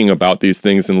talking about these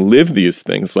things and live these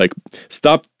things, like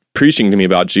stop preaching to me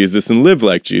about Jesus and live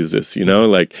like Jesus,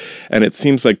 and it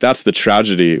seems like that's the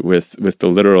tragedy with the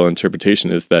literal interpretation,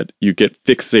 is that you get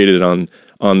fixated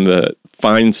on the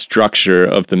fine structure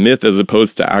of the myth as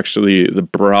opposed to actually the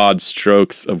broad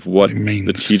strokes of what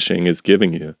the teaching is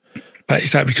giving you. But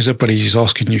is that because everybody's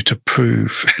asking you to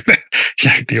prove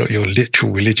your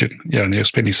literal religion? And you're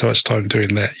spending so much time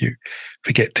doing that, you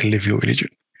forget to live your religion.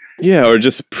 Yeah, or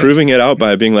just proving it out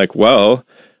by being like, well,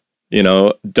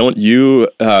 don't you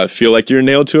feel like you're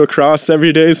nailed to a cross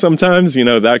every day sometimes?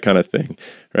 That kind of thing,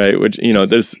 right? Which,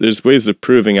 there's ways of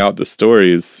proving out the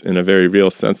stories in a very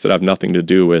real sense that have nothing to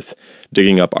do with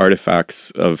digging up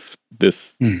artifacts of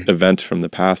this event from the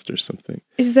past or something.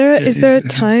 Is there a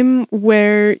time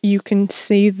where you can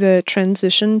see the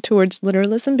transition towards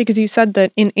literalism? Because you said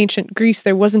that in ancient Greece,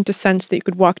 there wasn't a sense that you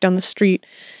could walk down the street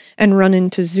and run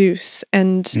into Zeus.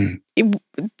 And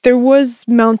there was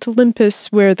Mount Olympus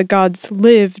where the gods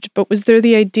lived, but was there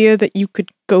the idea that you could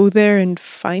go there and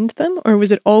find them? Or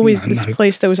was it always this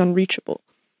place that was unreachable?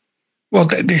 Well,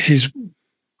 this is,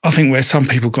 I think, where some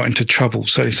people got into trouble,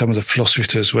 certainly some of the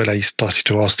philosophers, where they started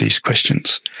to ask these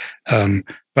questions.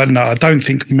 But no, I don't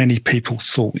think many people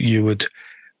thought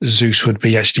Zeus would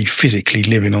be actually physically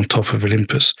living on top of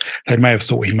Olympus. They may have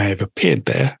thought he may have appeared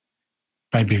there.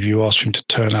 Maybe if you asked him to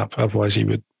turn up, otherwise he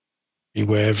would be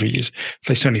wherever he is.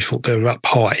 They certainly thought they were up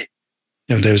high.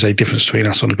 There was a difference between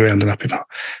us on the ground and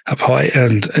up high,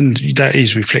 and that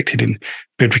is reflected in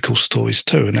biblical stories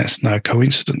too, and that's no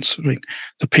coincidence. I mean,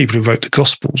 the people who wrote the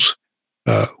Gospels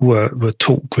were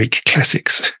taught Greek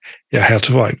classics, how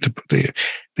to write. The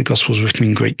Gospels written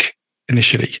in Greek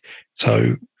initially,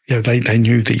 so they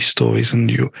knew these stories, and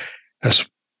that's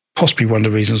possibly one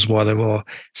of the reasons why there are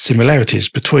similarities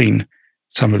between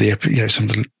some of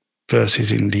the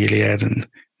verses in the Iliad and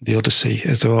the Odyssey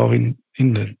as there are in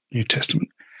the New Testament.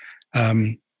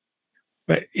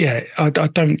 But I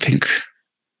don't think.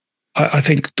 I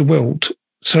think the world,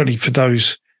 certainly for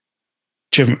those,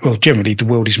 generally the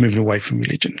world is moving away from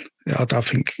religion. I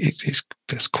think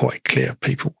that's quite clear.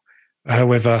 People,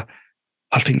 however,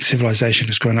 I think civilization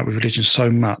has grown up with religion so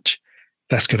much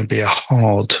that's going to be a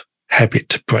hard habit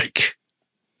to break.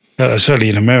 Certainly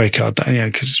in America,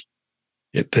 because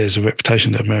there's a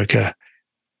reputation that America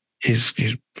is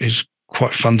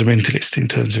quite fundamentalist in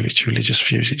terms of its religious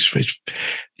views. It's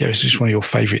just one of your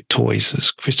favourite toys, as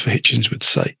Christopher Hitchens would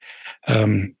say.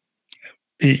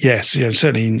 Yes,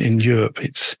 certainly in Europe,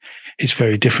 it's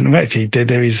very different. Actually,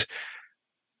 there is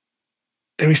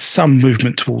some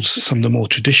movement towards some of the more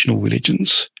traditional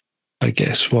religions, I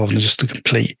guess, rather than just a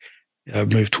complete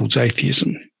move towards atheism.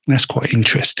 And that's quite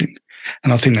interesting,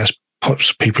 and I think that's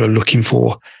perhaps people are looking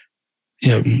for,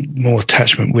 more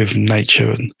attachment with nature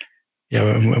and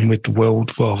and with the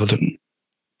world rather than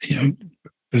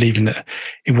believing that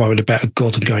you're worried about a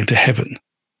God and going to heaven.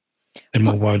 They're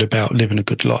more worried about living a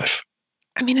good life.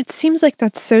 I mean, it seems like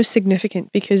that's so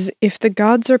significant, because if the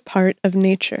gods are part of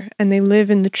nature and they live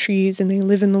in the trees and they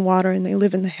live in the water and they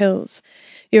live in the hills,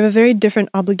 you have a very different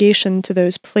obligation to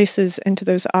those places and to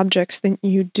those objects than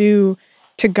you do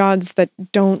to gods that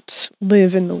don't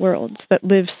live in the worlds, that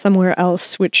live somewhere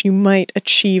else, which you might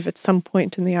achieve at some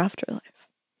point in the afterlife.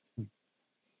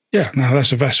 Yeah, no,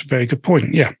 that's a very good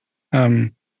point. Yeah. I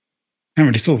haven't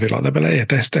really thought of it like that, but yeah,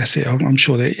 that's it. I'm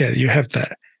sure that, yeah, you have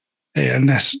that. Yeah, and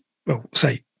that's, well,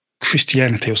 say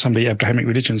Christianity or some of the Abrahamic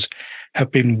religions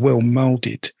have been well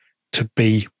molded to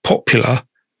be popular,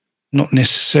 not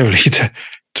necessarily to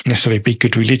necessarily be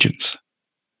good religions.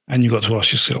 And you've got to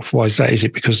ask yourself, why is that? Is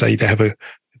it because they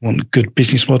want a good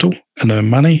business model and earn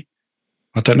money?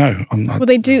 I don't know. Well,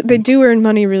 they do earn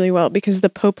money really well, because the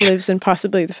Pope lives in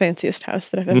possibly the fanciest house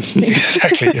that I've ever seen.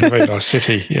 Exactly, in a very nice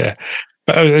city, yeah.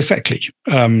 But exactly.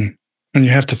 And you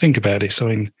have to think about this. I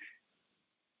mean,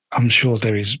 I'm sure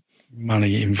there is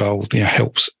money involved,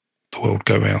 helps the world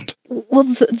go round. Well,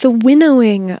 the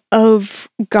winnowing of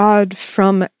God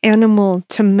from animal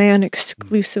to man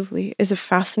exclusively is a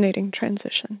fascinating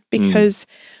transition, because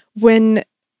when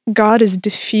God is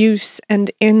diffuse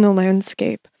and in the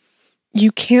landscape,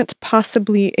 you can't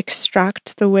possibly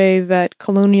extract the way that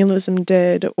colonialism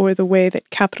did or the way that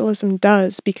capitalism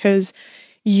does, because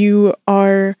you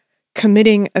are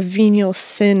committing a venial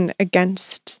sin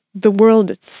against the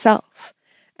world itself.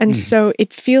 And so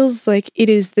it feels like it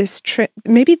is this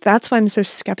maybe that's why I'm so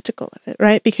skeptical of it,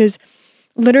 right? Because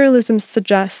literalism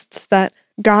suggests that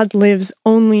God lives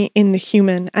only in the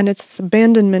human, and it's the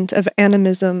abandonment of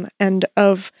animism and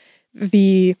of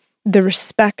the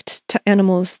respect to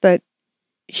animals that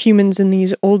humans in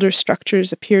these older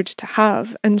structures appeared to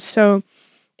have. And so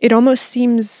it almost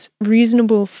seems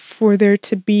reasonable for there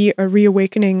to be a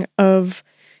reawakening of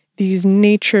these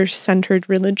nature-centered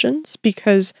religions,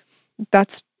 because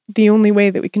that's the only way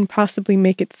that we can possibly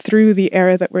make it through the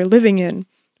era that we're living in,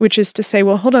 which is to say,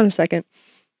 well, hold on a second.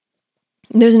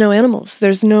 There's no animals.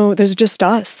 There's just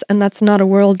us. And that's not a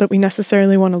world that we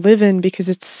necessarily want to live in, because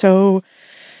it's so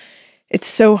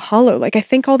hollow. Like, I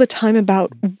think all the time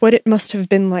about what it must have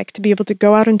been like to be able to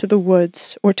go out into the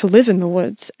woods or to live in the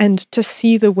woods and to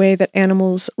see the way that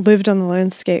animals lived on the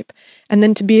landscape, and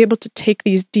then to be able to take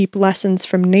these deep lessons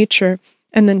from nature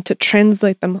and then to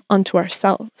translate them onto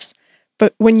ourselves.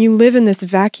 But when you live in this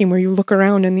vacuum where you look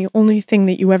around and the only thing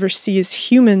that you ever see is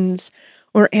humans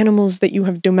or animals that you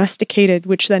have domesticated,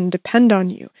 which then depend on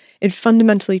you, it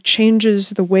fundamentally changes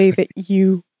the way that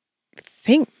you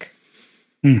think.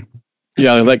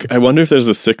 Yeah, like, I wonder if there's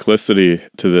a cyclicity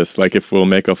to this, like if we'll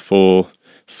make a full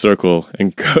circle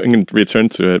and go and return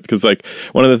to it. Because, like,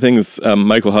 one of the things,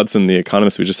 Michael Hudson, the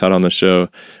economist we just had on the show,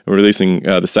 we're releasing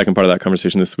the second part of that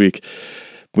conversation this week.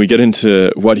 We get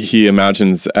into what he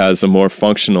imagines as a more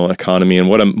functional economy and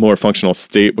what a more functional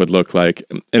state would look like.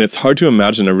 And it's hard to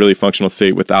imagine a really functional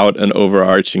state without an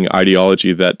overarching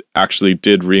ideology that actually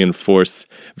did reinforce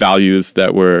values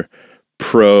that were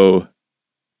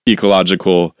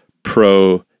pro-ecological,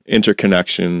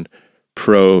 pro-interconnection,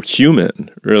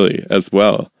 pro-human, really, as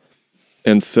well.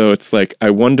 And so it's like, I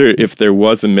wonder if there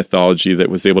was a mythology that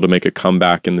was able to make a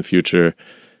comeback in the future,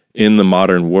 in the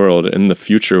modern world, in the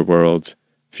future world,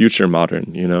 future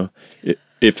modern,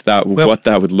 if that, what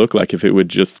that would look like, if it would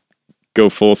just go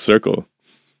full circle.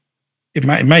 It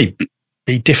may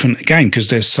be different again, because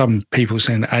there's some people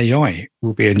saying that AI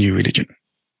will be a new religion.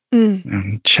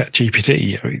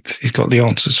 ChatGPT, he's got the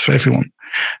answers for everyone.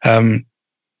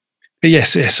 But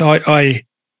yes, I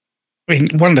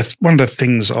mean, one of the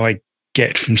things I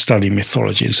get from studying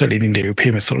mythology, and certainly in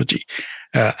Indo-European mythology,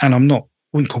 and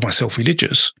wouldn't call myself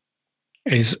religious,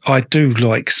 is I do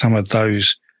like some of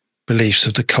those beliefs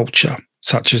of the culture,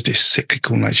 such as this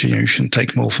cyclical nature. You shouldn't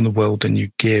take more from the world than you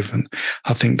give, and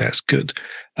I think that's good.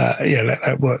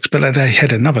 That works. But they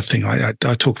had another thing I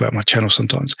talk about on my channel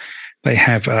sometimes. They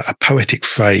have a poetic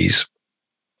phrase,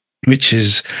 which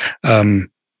is, in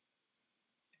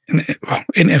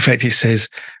effect, it says,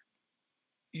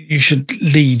 you should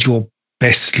lead your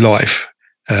best life,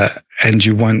 and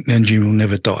you will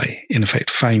never die. In effect,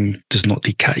 fame does not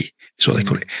decay. Is what they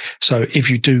call it. So if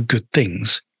you do good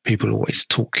things, people always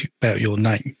talk about your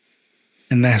name,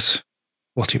 and that's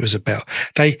what it was about.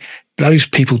 Those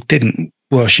people didn't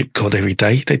worship God every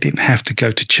day. They didn't have to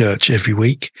go to church every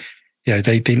week.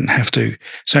 They didn't have to.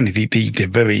 Certainly,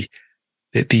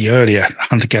 the earlier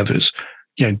hunter gatherers,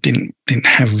 didn't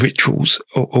have rituals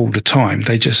all the time.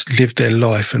 They just lived their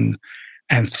life and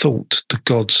thought the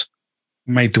gods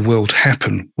made the world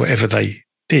happen. Whatever they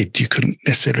did, you couldn't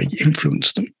necessarily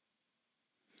influence them.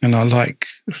 And I like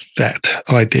that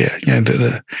idea,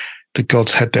 that the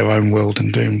gods had their own world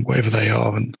and doing whatever they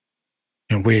are. And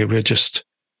we're just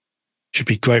should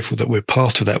be grateful that we're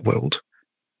part of that world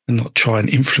and not try and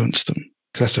influence them.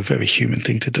 That's a very human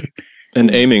thing to do.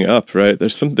 And aiming up, right?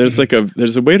 There's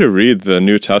a way to read the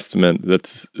New Testament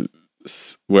that's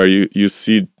where you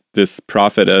see this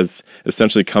prophet as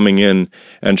essentially coming in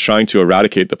and trying to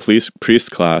eradicate the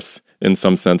priest class in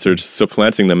some sense, or just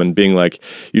supplanting them and being like,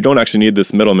 you don't actually need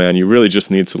this middleman. You really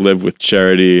just need to live with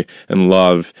charity and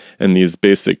love and these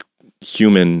basic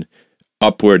human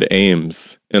upward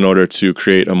aims in order to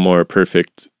create a more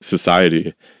perfect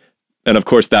society. And of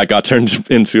course, that got turned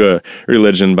into a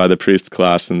religion by the priest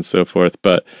class and so forth.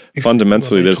 But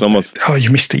fundamentally, there's almost... Oh,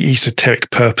 you missed the esoteric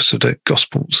purpose of the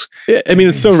Gospels. I mean,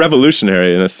 it's so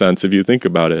revolutionary in a sense, if you think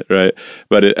about it, right?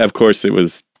 But of course, it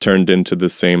was turned into the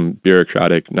same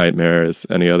bureaucratic nightmare as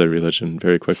any other religion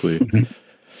very quickly. Mm-hmm.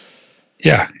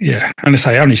 Yeah. And I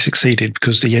say only succeeded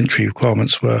because the entry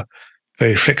requirements were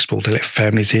very flexible. They let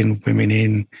families in, women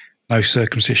in, no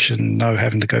circumcision, no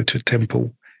having to go to a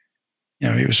temple.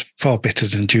 It was far better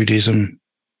than Judaism,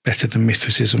 better than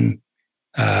Mithraism.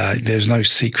 There's no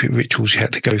secret rituals you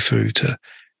had to go through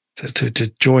to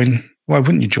join. Why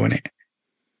wouldn't you join it?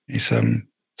 It's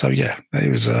so yeah,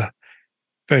 it was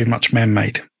very much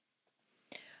man-made.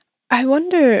 I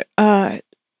wonder,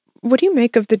 what do you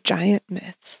make of the giant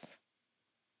myths?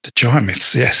 The giant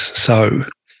myths, yes. So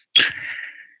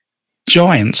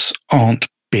giants aren't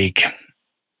big.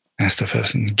 That's the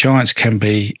first thing. Giants can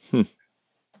be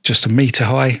just a meter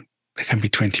high. They can be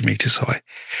 20 meters high.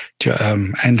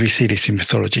 And we see this in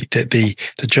mythology. The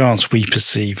giants we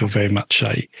perceive are very much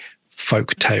a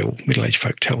folk tale, middle-aged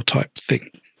folk tale type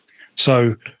thing.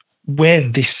 So where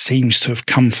this seems to have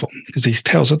come from, because these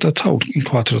tales are told in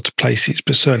quite a lot of places,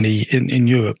 but certainly in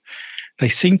Europe, they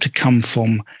seem to come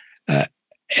from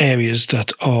areas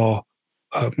that are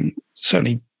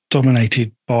certainly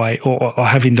dominated by or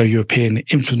have Indo-European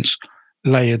influence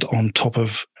layered on top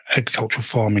of agricultural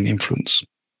farming influence.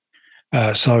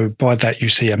 So by that you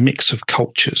see a mix of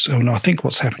cultures. And I think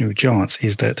what's happening with giants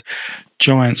is that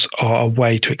giants are a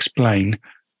way to explain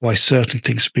why certain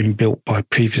things have been built by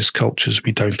previous cultures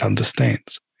we don't understand.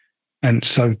 And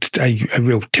so a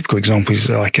real typical example is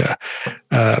like a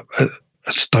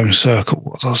stone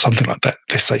circle or something like that.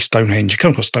 Let's say Stonehenge. You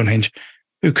come across Stonehenge.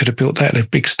 Who could have built that? They're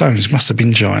big stones. Must have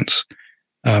been giants.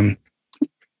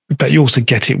 But you also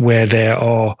get it where there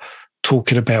are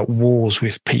talking about wars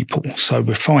with people. So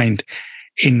we find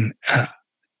in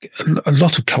a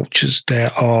lot of cultures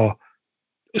there are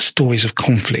stories of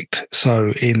conflict.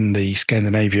 So in the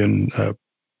Scandinavian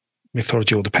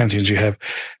mythology or the pantheons, you have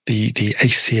the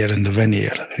Aesir and the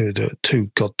Vanir, who are the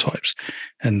two god types.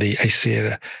 And the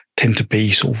Aesir tend to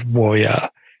be sort of warrior,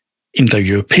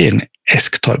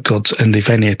 Indo-European-esque type gods, and the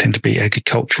Vanir tend to be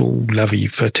agricultural, lovey,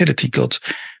 fertility gods.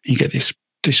 And you get this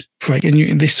break, and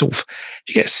you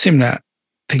get similar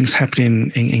things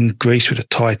happening in Greece with the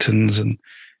Titans and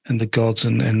the gods,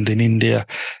 and in India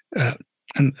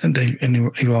and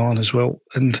in Iran as well.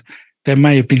 And there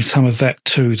may have been some of that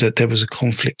too, that there was a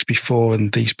conflict before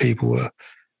and these people were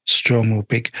strong or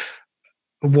big.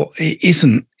 What it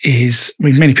isn't is, I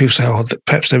mean, many people say, that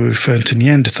perhaps they were referring to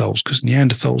Neanderthals because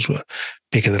Neanderthals were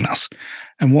bigger than us.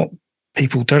 And what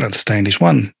people don't understand is,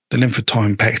 one, the length of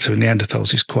time back to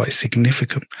Neanderthals is quite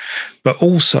significant. But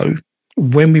also,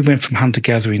 when we went from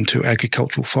hunter-gathering to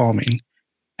agricultural farming,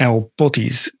 our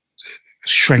bodies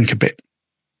shrank a bit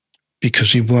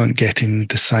because we weren't getting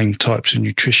the same types of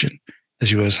nutrition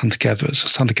as you were as hunter-gatherers.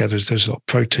 As hunter-gatherers, there's a lot of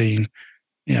protein,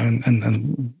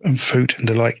 and fruit and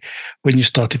the like. When you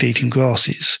started eating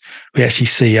grasses, we actually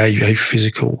see a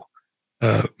physical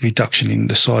reduction in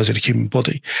the size of the human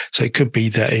body. So it could be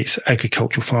that it's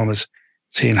agricultural farmers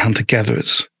seeing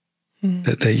hunter-gatherers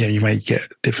that you may get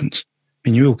a difference. I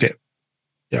mean, you will get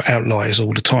outliers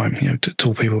all the time, to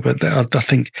tall people, but I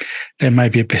think there may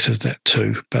be a bit of that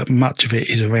too. But much of it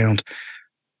is around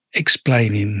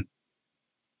explaining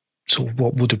sort of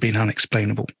what would have been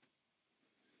unexplainable.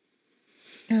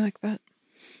 I like that.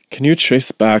 Can you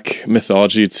trace back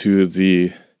mythology to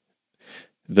the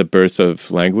birth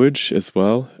of language as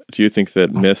well? Do you think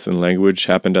that myth and language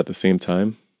happened at the same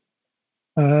time?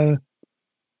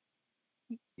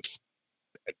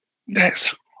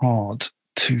 That's hard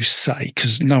to say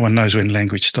because no one knows when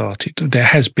language started. There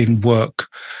has been work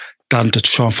done to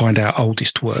try and find out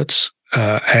oldest words.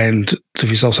 And the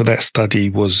result of that study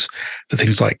was the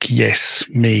things like yes,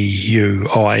 me, you,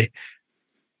 I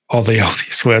are the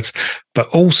oldest words, but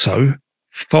also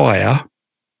fire.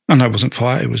 Oh, no, it wasn't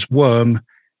fire. It was worm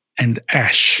and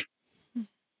ash.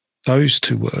 Those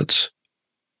two words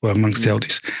were amongst the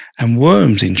eldest. And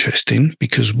worm's interesting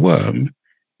because worm,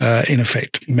 in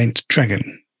effect, meant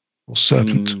dragon or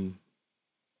serpent.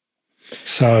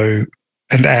 So,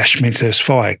 and ash means there's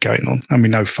fire going on. And we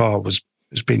know fire was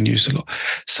being used a lot.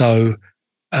 So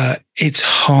it's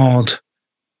hard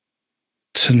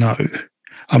to know.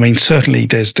 I mean, certainly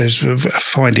there's a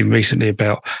finding recently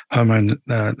about Herman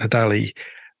Nadali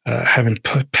having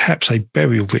perhaps a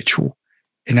burial ritual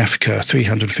in Africa,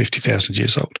 350,000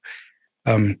 years old.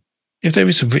 If there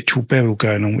is a ritual burial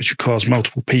going on which requires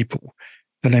multiple people,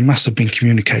 then they must have been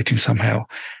communicating somehow.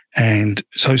 And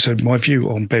so my view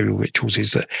on burial rituals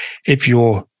is that if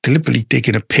you're deliberately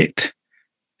digging a pit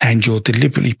and you're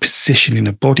deliberately positioning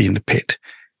a body in the pit,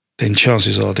 then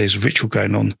chances are there's a ritual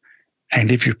going on.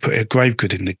 And if you put a grave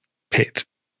good in the pit,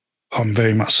 I'm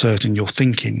very much certain you're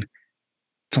thinking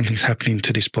something's happening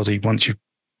to this body once you've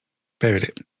buried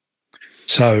it.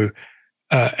 So,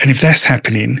 and if that's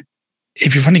happening,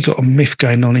 if you've only got a myth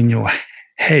going on in your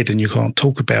head and you can't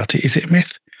talk about it, is it a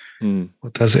myth?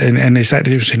 What does it? And is that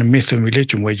the difference in a myth and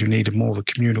religion, where you need more of a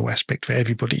communal aspect for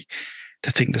everybody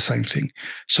to think the same thing?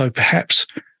 So perhaps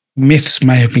myths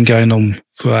may have been going on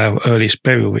for our earliest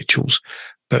burial rituals,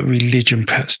 but religion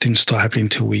perhaps didn't start happening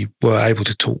until we were able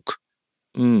to talk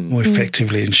more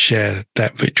effectively and share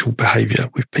that ritual behavior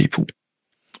with people.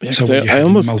 Yeah, so I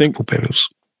almost think burials.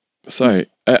 Sorry,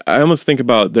 I almost think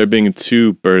about there being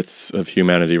two births of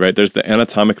humanity, right? There's the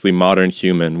anatomically modern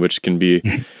human, which can be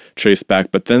traced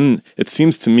back, but then it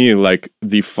seems to me like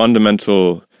the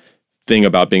fundamental thing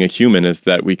about being a human is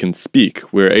that we can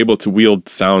speak. We're able to wield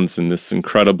sounds in this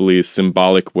incredibly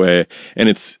symbolic way, and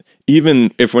it's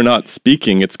even if we're not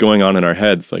speaking, it's going on in our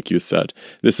heads, like you said.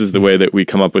 This is the way that we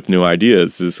come up with new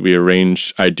ideas, is we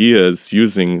arrange ideas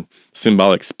using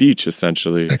symbolic speech,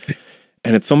 essentially. Exactly.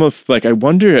 And it's almost like, I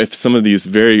wonder if some of these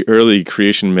very early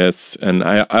creation myths, and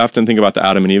I often think about the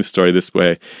Adam and Eve story this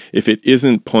way, if it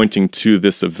isn't pointing to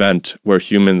this event where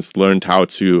humans learned how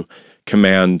to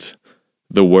command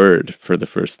the word for the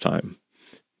first time.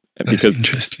 Because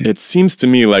it seems to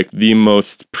me like the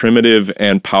most primitive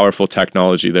and powerful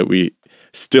technology that we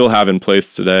still have in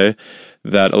place today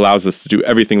that allows us to do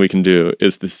everything we can do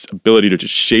is this ability to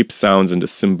just shape sounds into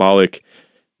symbolic,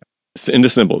 into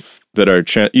symbols that are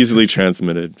easily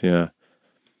transmitted. Yeah.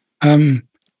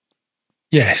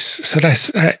 Yes. So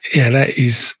that's, that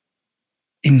is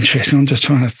interesting. I'm just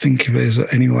trying to think of it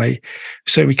as any way.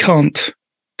 So we can't,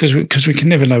 because we can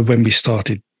never know when we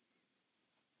started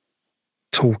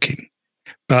talking.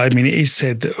 But I mean, it is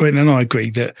said that, and I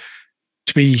agree, that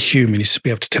to be human is to be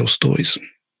able to tell stories.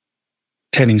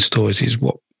 Telling stories is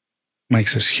what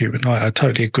makes us human. I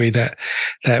totally agree that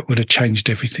would have changed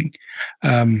everything.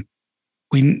 So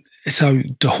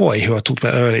Dahoy, who I talked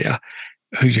about earlier,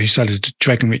 who studied the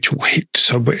dragon ritual,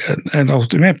 and I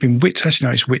was remembering Witz, actually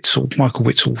no, it's Witzel, Michael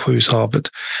Witzel, who's Harvard.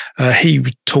 He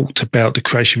talked about the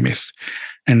creation myth,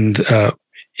 and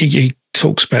he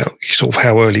talks about sort of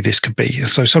how early this could be. And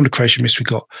so some of the creation myths we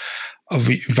got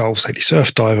involve, say, this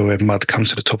earth diver where mud comes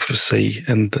to the top of the sea,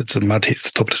 and as the mud hits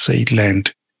the top of the sea,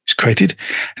 land is created.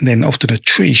 And then often a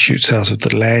tree shoots out of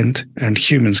the land, and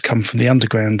humans come from the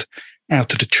underground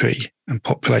out of the tree and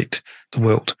populate the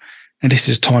world. And this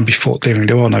is a time before there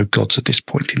are no gods at this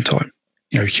point in time.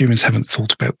 You know, humans haven't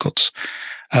thought about gods.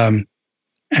 And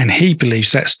he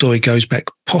believes that story goes back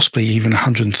possibly even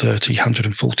 130,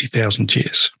 140,000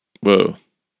 years. Whoa.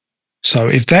 So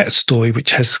if that story, which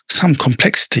has some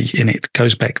complexity in it,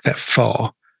 goes back that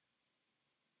far,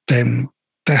 then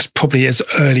that's probably as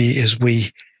early as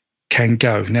we can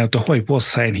go. Now, Dahoy was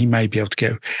saying he may be able to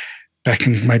go back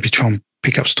and maybe try and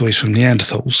pick up stories from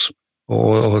Neanderthals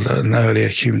or an earlier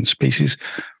human species.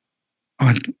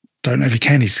 I don't know if he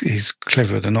can. He's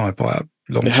cleverer than I by a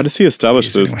long How does he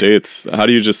establish those dates? How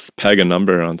do you just peg a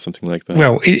number on something like that?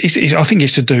 Well, I think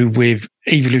it's to do with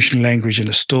evolutionary language and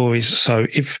the stories. So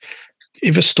if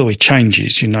a story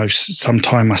changes, you know, some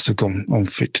time must have gone on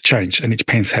for it to change, and it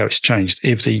depends how it's changed.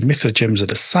 If the mythogems are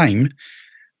the same,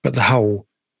 but the whole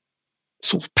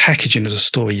sort of packaging of the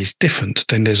story is different,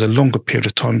 then there's a longer period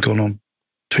of time gone on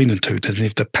between the two than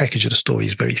if the package of the story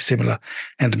is very similar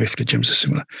and the mythogems are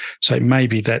similar. So it may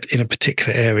be that in a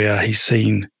particular area he's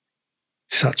seen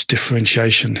such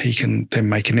differentiation, he can then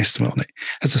make an estimate on it.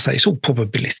 As I say, it's all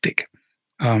probabilistic.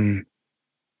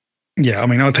 Yeah, I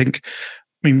mean, I think,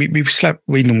 we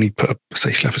normally put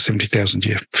slap a 70,000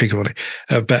 year figure on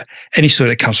it. But any story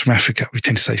that comes from Africa, we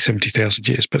tend to say 70,000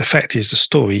 years. But the fact is, the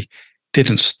story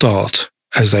didn't start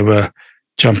as they were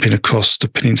jumping across the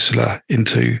peninsula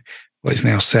into what is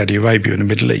now Saudi Arabia in the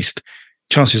Middle East.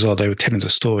 Chances are they were telling the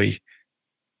story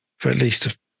for at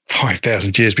least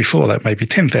 5,000 years before that, maybe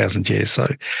 10,000 years, so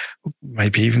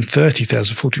maybe even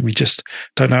 30,000, 40. We just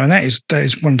don't know, and that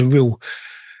is one of the real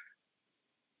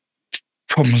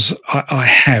problems I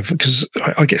have, because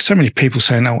I get so many people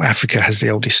saying, "Oh, Africa has the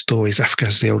oldest stories, Africa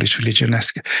has the oldest religion,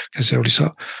 Africa has the oldest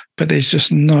art," but there's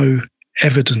just no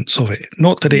evidence of it.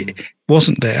 Not that it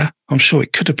wasn't there; I'm sure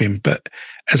it could have been, but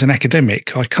as an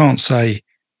academic, I can't say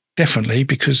definitely,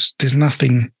 because there's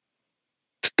nothing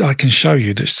I can show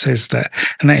you that says that,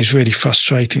 and that is really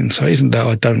frustrating. So it isn't that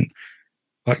I don't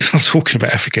like not talking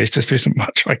about Africa, it's just there isn't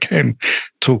much I can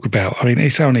talk about. I mean,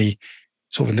 it's only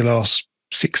sort of in the last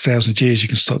 6,000 years you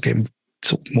can start getting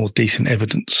sort of more decent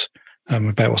evidence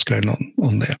about what's going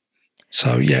on there.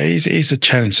 So yeah, it is a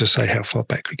challenge to say how far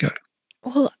back we go.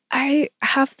 Well, I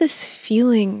have this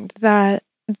feeling that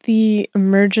the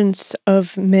emergence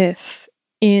of myth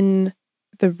in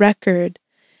the record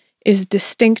is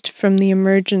distinct from the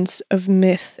emergence of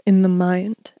myth in the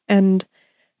mind. And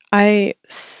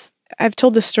I've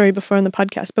told this story before on the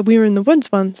podcast, but we were in the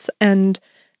woods once, and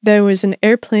there was an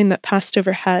airplane that passed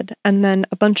overhead, and then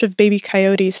a bunch of baby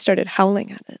coyotes started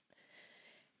howling at it.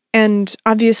 And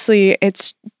obviously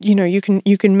it's, you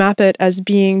can map it as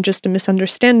being just a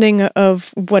misunderstanding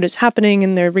of what is happening,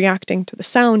 and they're reacting to the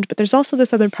sound. But there's also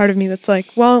this other part of me that's like,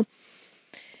 well,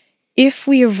 if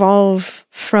we evolve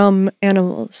from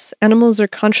animals are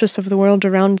conscious of the world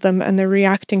around them, and they're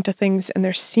reacting to things, and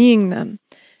they're seeing them.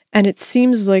 And it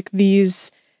seems like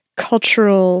these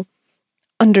cultural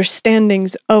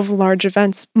understandings of large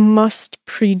events must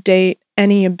predate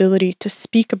any ability to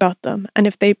speak about them,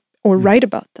 or write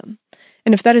about them.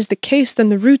 And if that is the case, then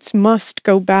the roots must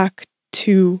go back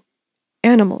to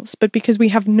animals. But because we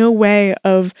have no way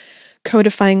of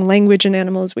codifying language in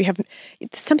animals,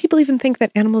 some people even think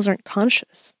that animals aren't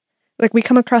conscious. Like, we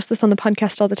come across this on the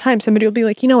podcast all the time. Somebody will be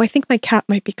like, I think my cat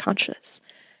might be conscious.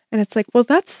 And it's like, well,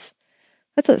 that's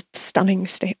a stunning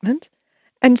statement.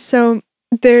 And so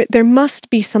there must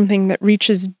be something that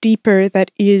reaches deeper,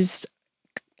 that is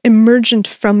emergent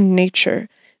from nature,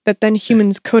 that then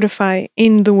humans codify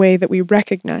in the way that we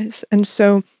recognize. And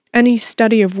so any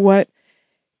study of what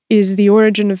is the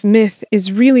origin of myth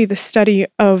is really the study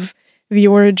of the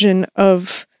origin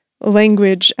of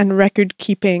language and record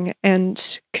keeping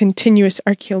and continuous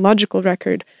archaeological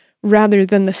record, rather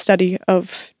than the study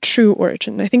of true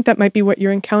origin. I think that might be what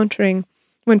you're encountering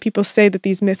when people say that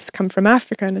these myths come from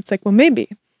Africa, and it's like, well, maybe.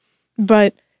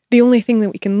 But the only thing that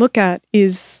we can look at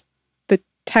is the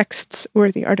texts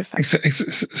or the artifacts.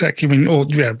 Exactly. I mean,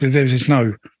 there's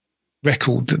no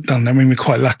record done. I mean, we're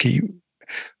quite lucky.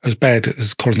 As bad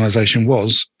as colonization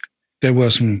was, there were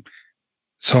some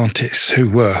scientists who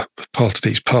were part of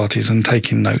these parties and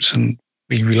taking notes, and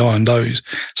we rely on those.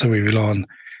 So we rely on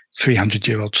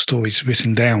 300-year-old stories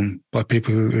written down by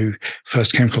people who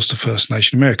first came across the First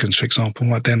Nation Americans, for example,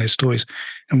 and write down their stories.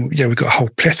 And we've got a whole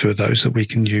plethora of those that we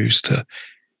can use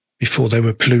before they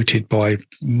were polluted by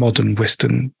modern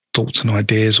Western thoughts and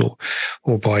ideas,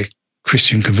 or by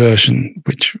Christian conversion,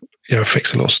 which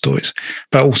affects a lot of stories.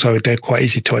 But also they're quite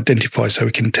easy to identify, so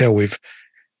we can tell if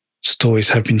stories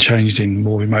have been changed in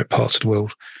more remote parts of the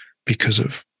world because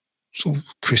of sort of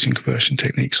Christian conversion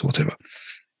techniques or whatever.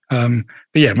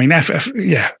 But yeah, I mean, Africa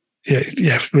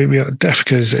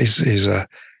is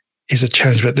a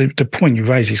challenge. But the point you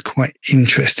raise is quite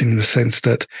interesting in the sense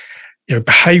that,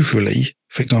 behaviorally,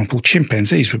 for example,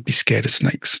 chimpanzees would be scared of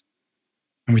snakes.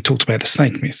 And we talked about the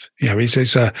snake myth.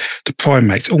 The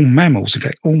primates, all mammals, in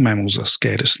fact, all mammals are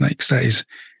scared of snakes. That is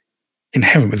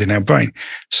inherent within our brain.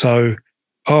 So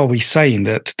are we saying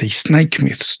that the snake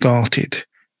myth started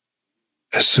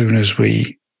as soon as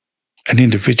an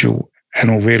individual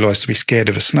animal realized to be scared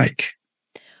of a snake?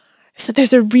 So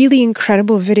there's a really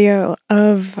incredible video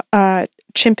of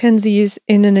chimpanzees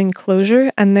in an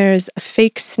enclosure, and there's a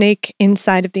fake snake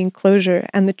inside of the enclosure,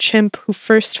 and the chimp who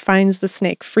first finds the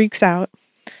snake freaks out,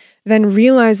 then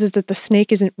realizes that the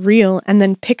snake isn't real, and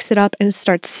then picks it up and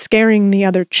starts scaring the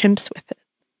other chimps with it.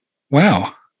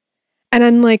 Wow. And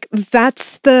I'm like,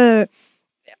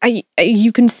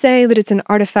 you can say that it's an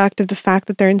artifact of the fact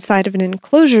that they're inside of an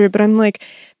enclosure, but I'm like,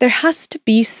 there has to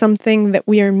be something that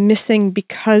we are missing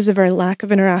because of our lack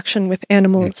of interaction with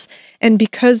animals, and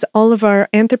because all of our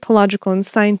anthropological and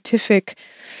scientific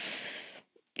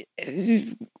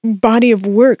body of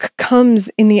work comes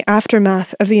in the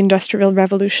aftermath of the Industrial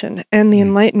Revolution and the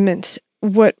Enlightenment.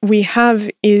 What we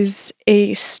have is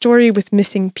a story with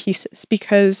missing pieces,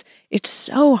 because it's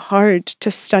so hard to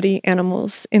study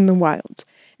animals in the wild.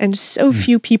 And so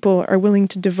few people are willing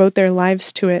to devote their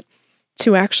lives to it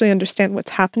to actually understand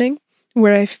what's happening,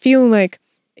 where I feel like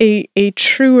a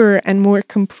truer and more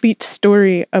complete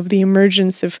story of the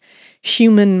emergence of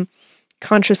human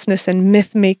consciousness and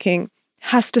myth making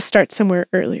has to start somewhere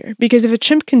earlier. Because if a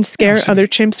chimp can scare other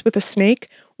chimps with a snake,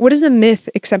 what is a myth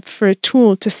except for a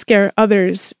tool to scare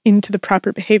others into the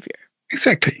proper behavior?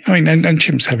 Exactly. I mean, and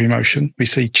chimps have emotion. We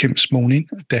see chimps mourning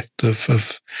the death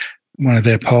of one of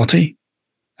their party.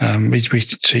 We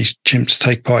see chimps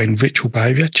take part in ritual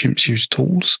behavior. Chimps use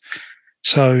tools.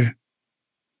 So,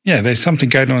 yeah, there's something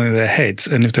going on in their heads.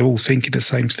 And if they're all thinking the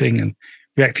same thing and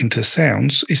reacting to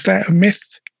sounds, is that a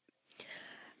myth?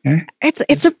 Yeah.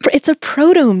 It's a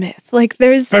proto myth. Like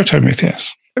there's proto myth,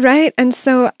 yes. Right. And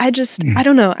so I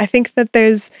don't know. I think that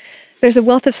there's a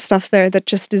wealth of stuff there that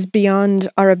just is beyond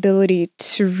our ability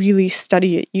to really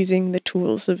study it using the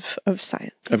tools of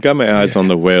science. I've got my eyes on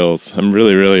the whales. I'm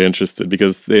really, really interested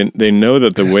because they know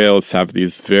that the whales have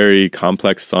these very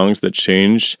complex songs that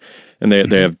change, and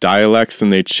they have dialects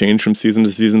and they change from season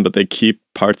to season, but they keep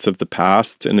parts of the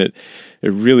past, and it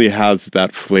really has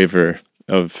that flavor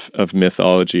of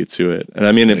mythology to it. And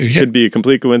I mean, it could be a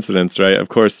complete coincidence, right? Of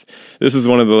course, this is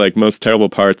one of the most terrible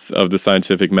parts of the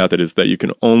scientific method, is that you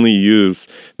can only use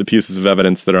the pieces of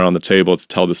evidence that are on the table to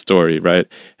tell the story, right?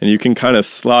 And you can kind of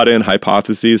slot in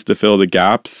hypotheses to fill the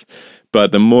gaps,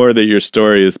 but the more that your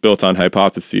story is built on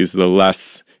hypotheses, the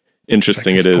less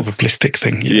interesting it is. Probabilistic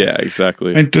thing. Yeah,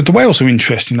 exactly. And the whales are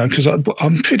interesting though, because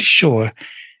I'm pretty sure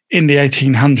in the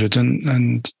 1800s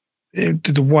and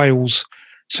the whales,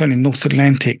 certainly North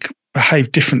Atlantic,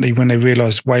 behaved differently when they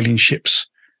realised whaling ships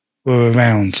were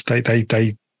around.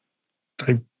 They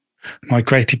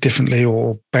migrated differently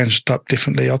or bounced up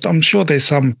differently. I'm sure there's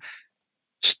some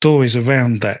stories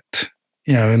around that,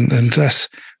 and that's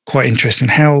quite interesting.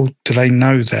 How do they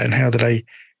know that, and how do they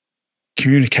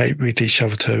communicate with each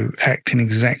other to act in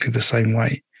exactly the same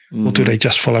way? Mm-hmm. Or do they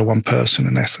just follow one person?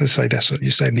 And that's what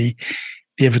you're saying. The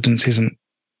evidence isn't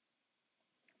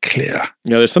clear.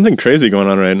 Yeah, there's something crazy going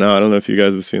on right now. I don't know if you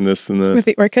guys have seen this with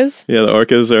the orcas. Yeah, the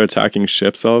orcas are attacking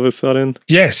ships all of a sudden.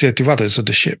 Yes, the rudders of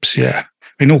the ships. Yeah,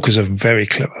 I mean, orcas are very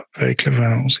clever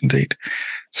animals indeed.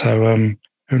 So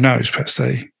who knows? Perhaps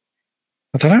I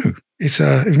don't know. It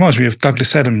reminds me of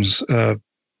Douglas Adams'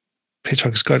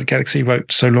 Hitchhiker's Guide to the Galaxy.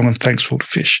 Wrote "So Long and Thanks for All the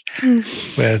Fish,"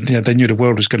 where they knew the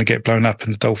world was going to get blown up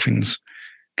and the dolphins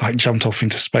jumped off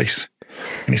into space.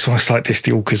 And it's almost like this: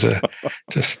 the orcas are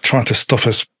just trying to stop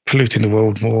us polluting the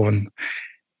world more. And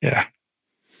yeah,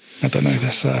 I don't know.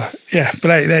 That's but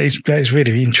that is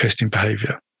really interesting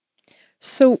behaviour.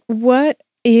 So, what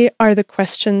are the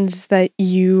questions that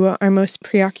you are most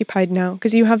preoccupied now?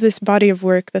 Because you have this body of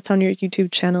work that's on your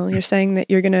YouTube channel. You're saying that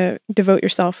you're going to devote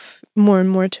yourself more and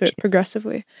more to it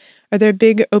progressively. Are there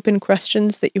big open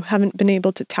questions that you haven't been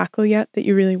able to tackle yet that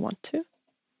you really want to?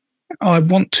 I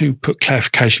want to put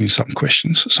clarification in some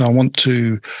questions. So I want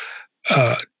to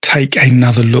take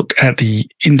another look at the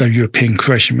Indo-European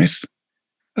creation myth.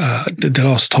 The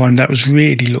last time that was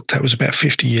really looked at was about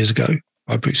 50 years ago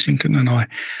by Bruce Lincoln, and I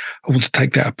want to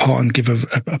take that apart and give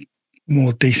a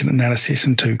more decent analysis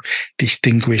and to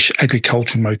distinguish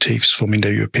agricultural motifs from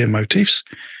Indo-European motifs,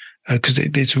 because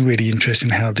it's really interesting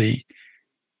how the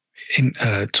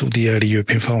early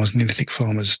European farmers, Neolithic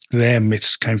farmers, their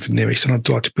myths came from the Near East, and I'd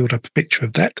like to build up a picture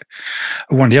of that.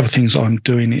 One of the other things I'm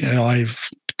doing, I've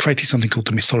created something called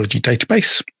the Mythology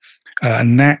database,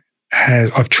 and that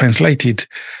I've translated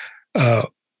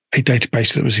a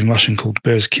database that was in Russian called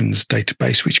Berzkin's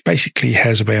database, which basically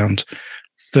has around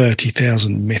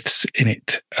 30,000 myths in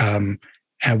it, and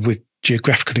with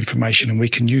geographical information, and we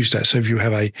can use that. So if you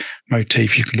have a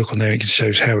motif, you can look on there and it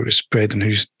shows how it was spread and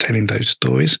who's telling those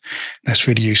stories. That's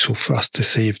really useful for us to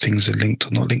see if things are linked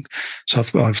or not linked. So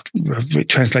I've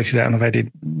translated that, and I've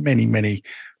added many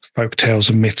folk tales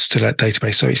and myths to that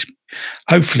database. So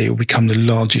hopefully it will become the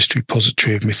largest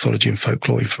repository of mythology and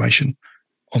folklore information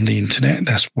on the internet.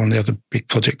 That's one of the other big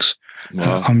projects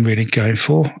I'm really going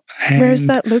for. And where is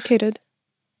that located?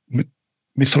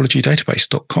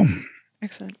 mythologydatabase.com.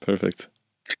 Excellent. Perfect.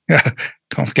 Yeah,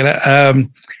 can't forget it.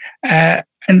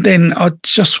 And then I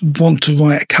just want to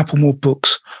write a couple more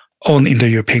books on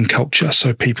Indo-European culture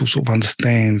so people sort of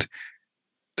understand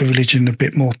the religion a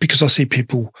bit more, because I see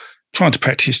people trying to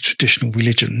practice traditional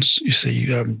religions. You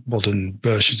see modern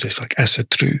versions, it's like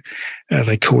Asatru,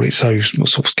 they call it, so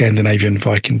sort of Scandinavian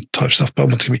Viking type stuff, but I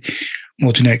want to be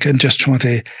more generic and just try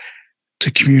to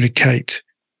communicate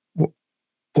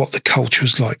what the culture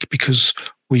is like, because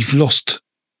we've lost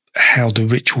how the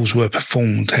rituals were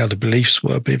performed, how the beliefs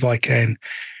were. But if I can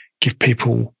give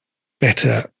people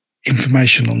better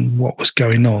information on what was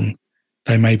going on,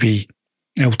 they may be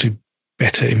able to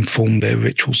better inform their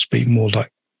rituals, be more like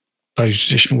those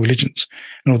traditional religions.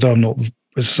 And although I'm not,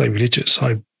 as I say, religious,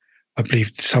 I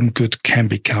believe some good can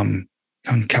become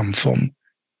can come from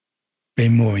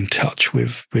being more in touch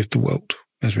with the world,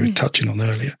 as we were touching on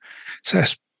earlier. So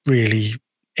that's really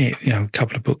it, a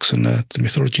couple of books and the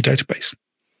mythology database.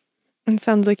 It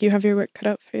sounds like you have your work cut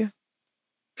out for you.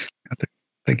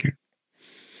 Thank you.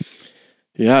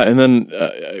 Yeah, and then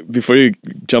before you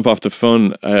jump off the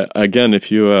phone, again,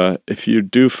 if you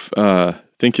do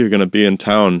think you're going to be in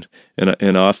town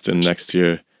in Austin next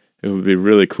year, it would be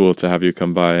really cool to have you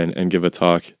come by and give a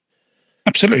talk.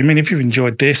 Absolutely. I mean, if you've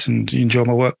enjoyed this and you enjoy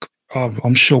my work,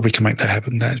 I'm sure we can make that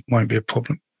happen. That won't be a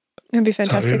problem. It'd be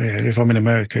fantastic. So, if I'm in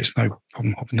America, it's no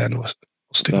problem hopping down to Austin.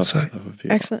 That would be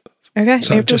excellent. Okay,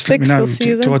 so April 6th, we'll see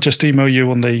you then. Do I just email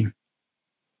you on the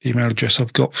email address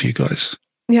I've got for you guys?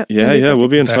 Yeah. We'll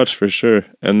be in touch for sure.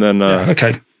 And then,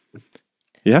 okay.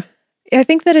 Yeah. I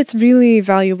think that it's really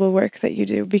valuable work that you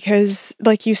do because,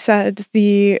 like you said,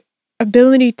 the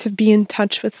ability to be in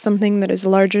touch with something that is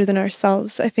larger than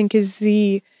ourselves, I think, is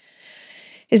the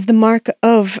mark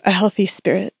of a healthy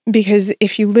spirit. Because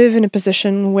if you live in a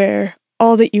position where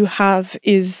all that you have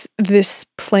is this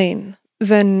plane,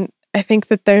 then I think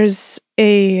that there's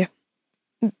a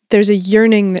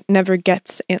yearning that never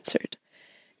gets answered.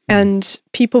 And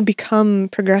people become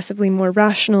progressively more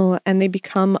rational and they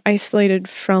become isolated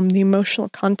from the emotional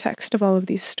context of all of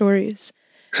these stories.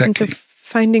 Exactly. And so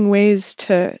finding ways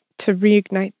to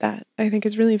reignite that, I think,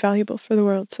 is really valuable for the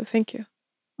world. So thank you.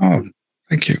 Oh,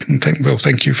 thank you. And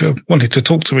thank you for wanting to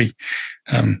talk to me.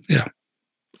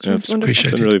 It's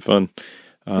appreciated. It's been really fun.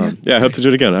 I hope to do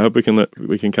it again. I hope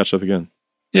we can catch up again.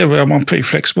 Yeah, well, I'm pretty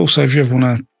flexible. So if you ever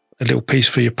want a little piece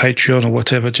for your Patreon or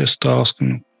whatever, just ask,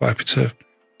 and I'm happy to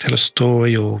tell a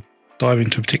story or dive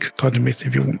into a particular kind of myth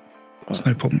if you want. It's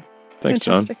no problem. Thanks,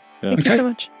 Fantastic. John. Thank you so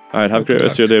much. All right, have a great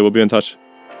rest of your day. We'll be in touch.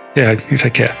 Yeah, you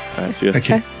take care. All right, see you. Thank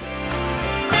you. Bye.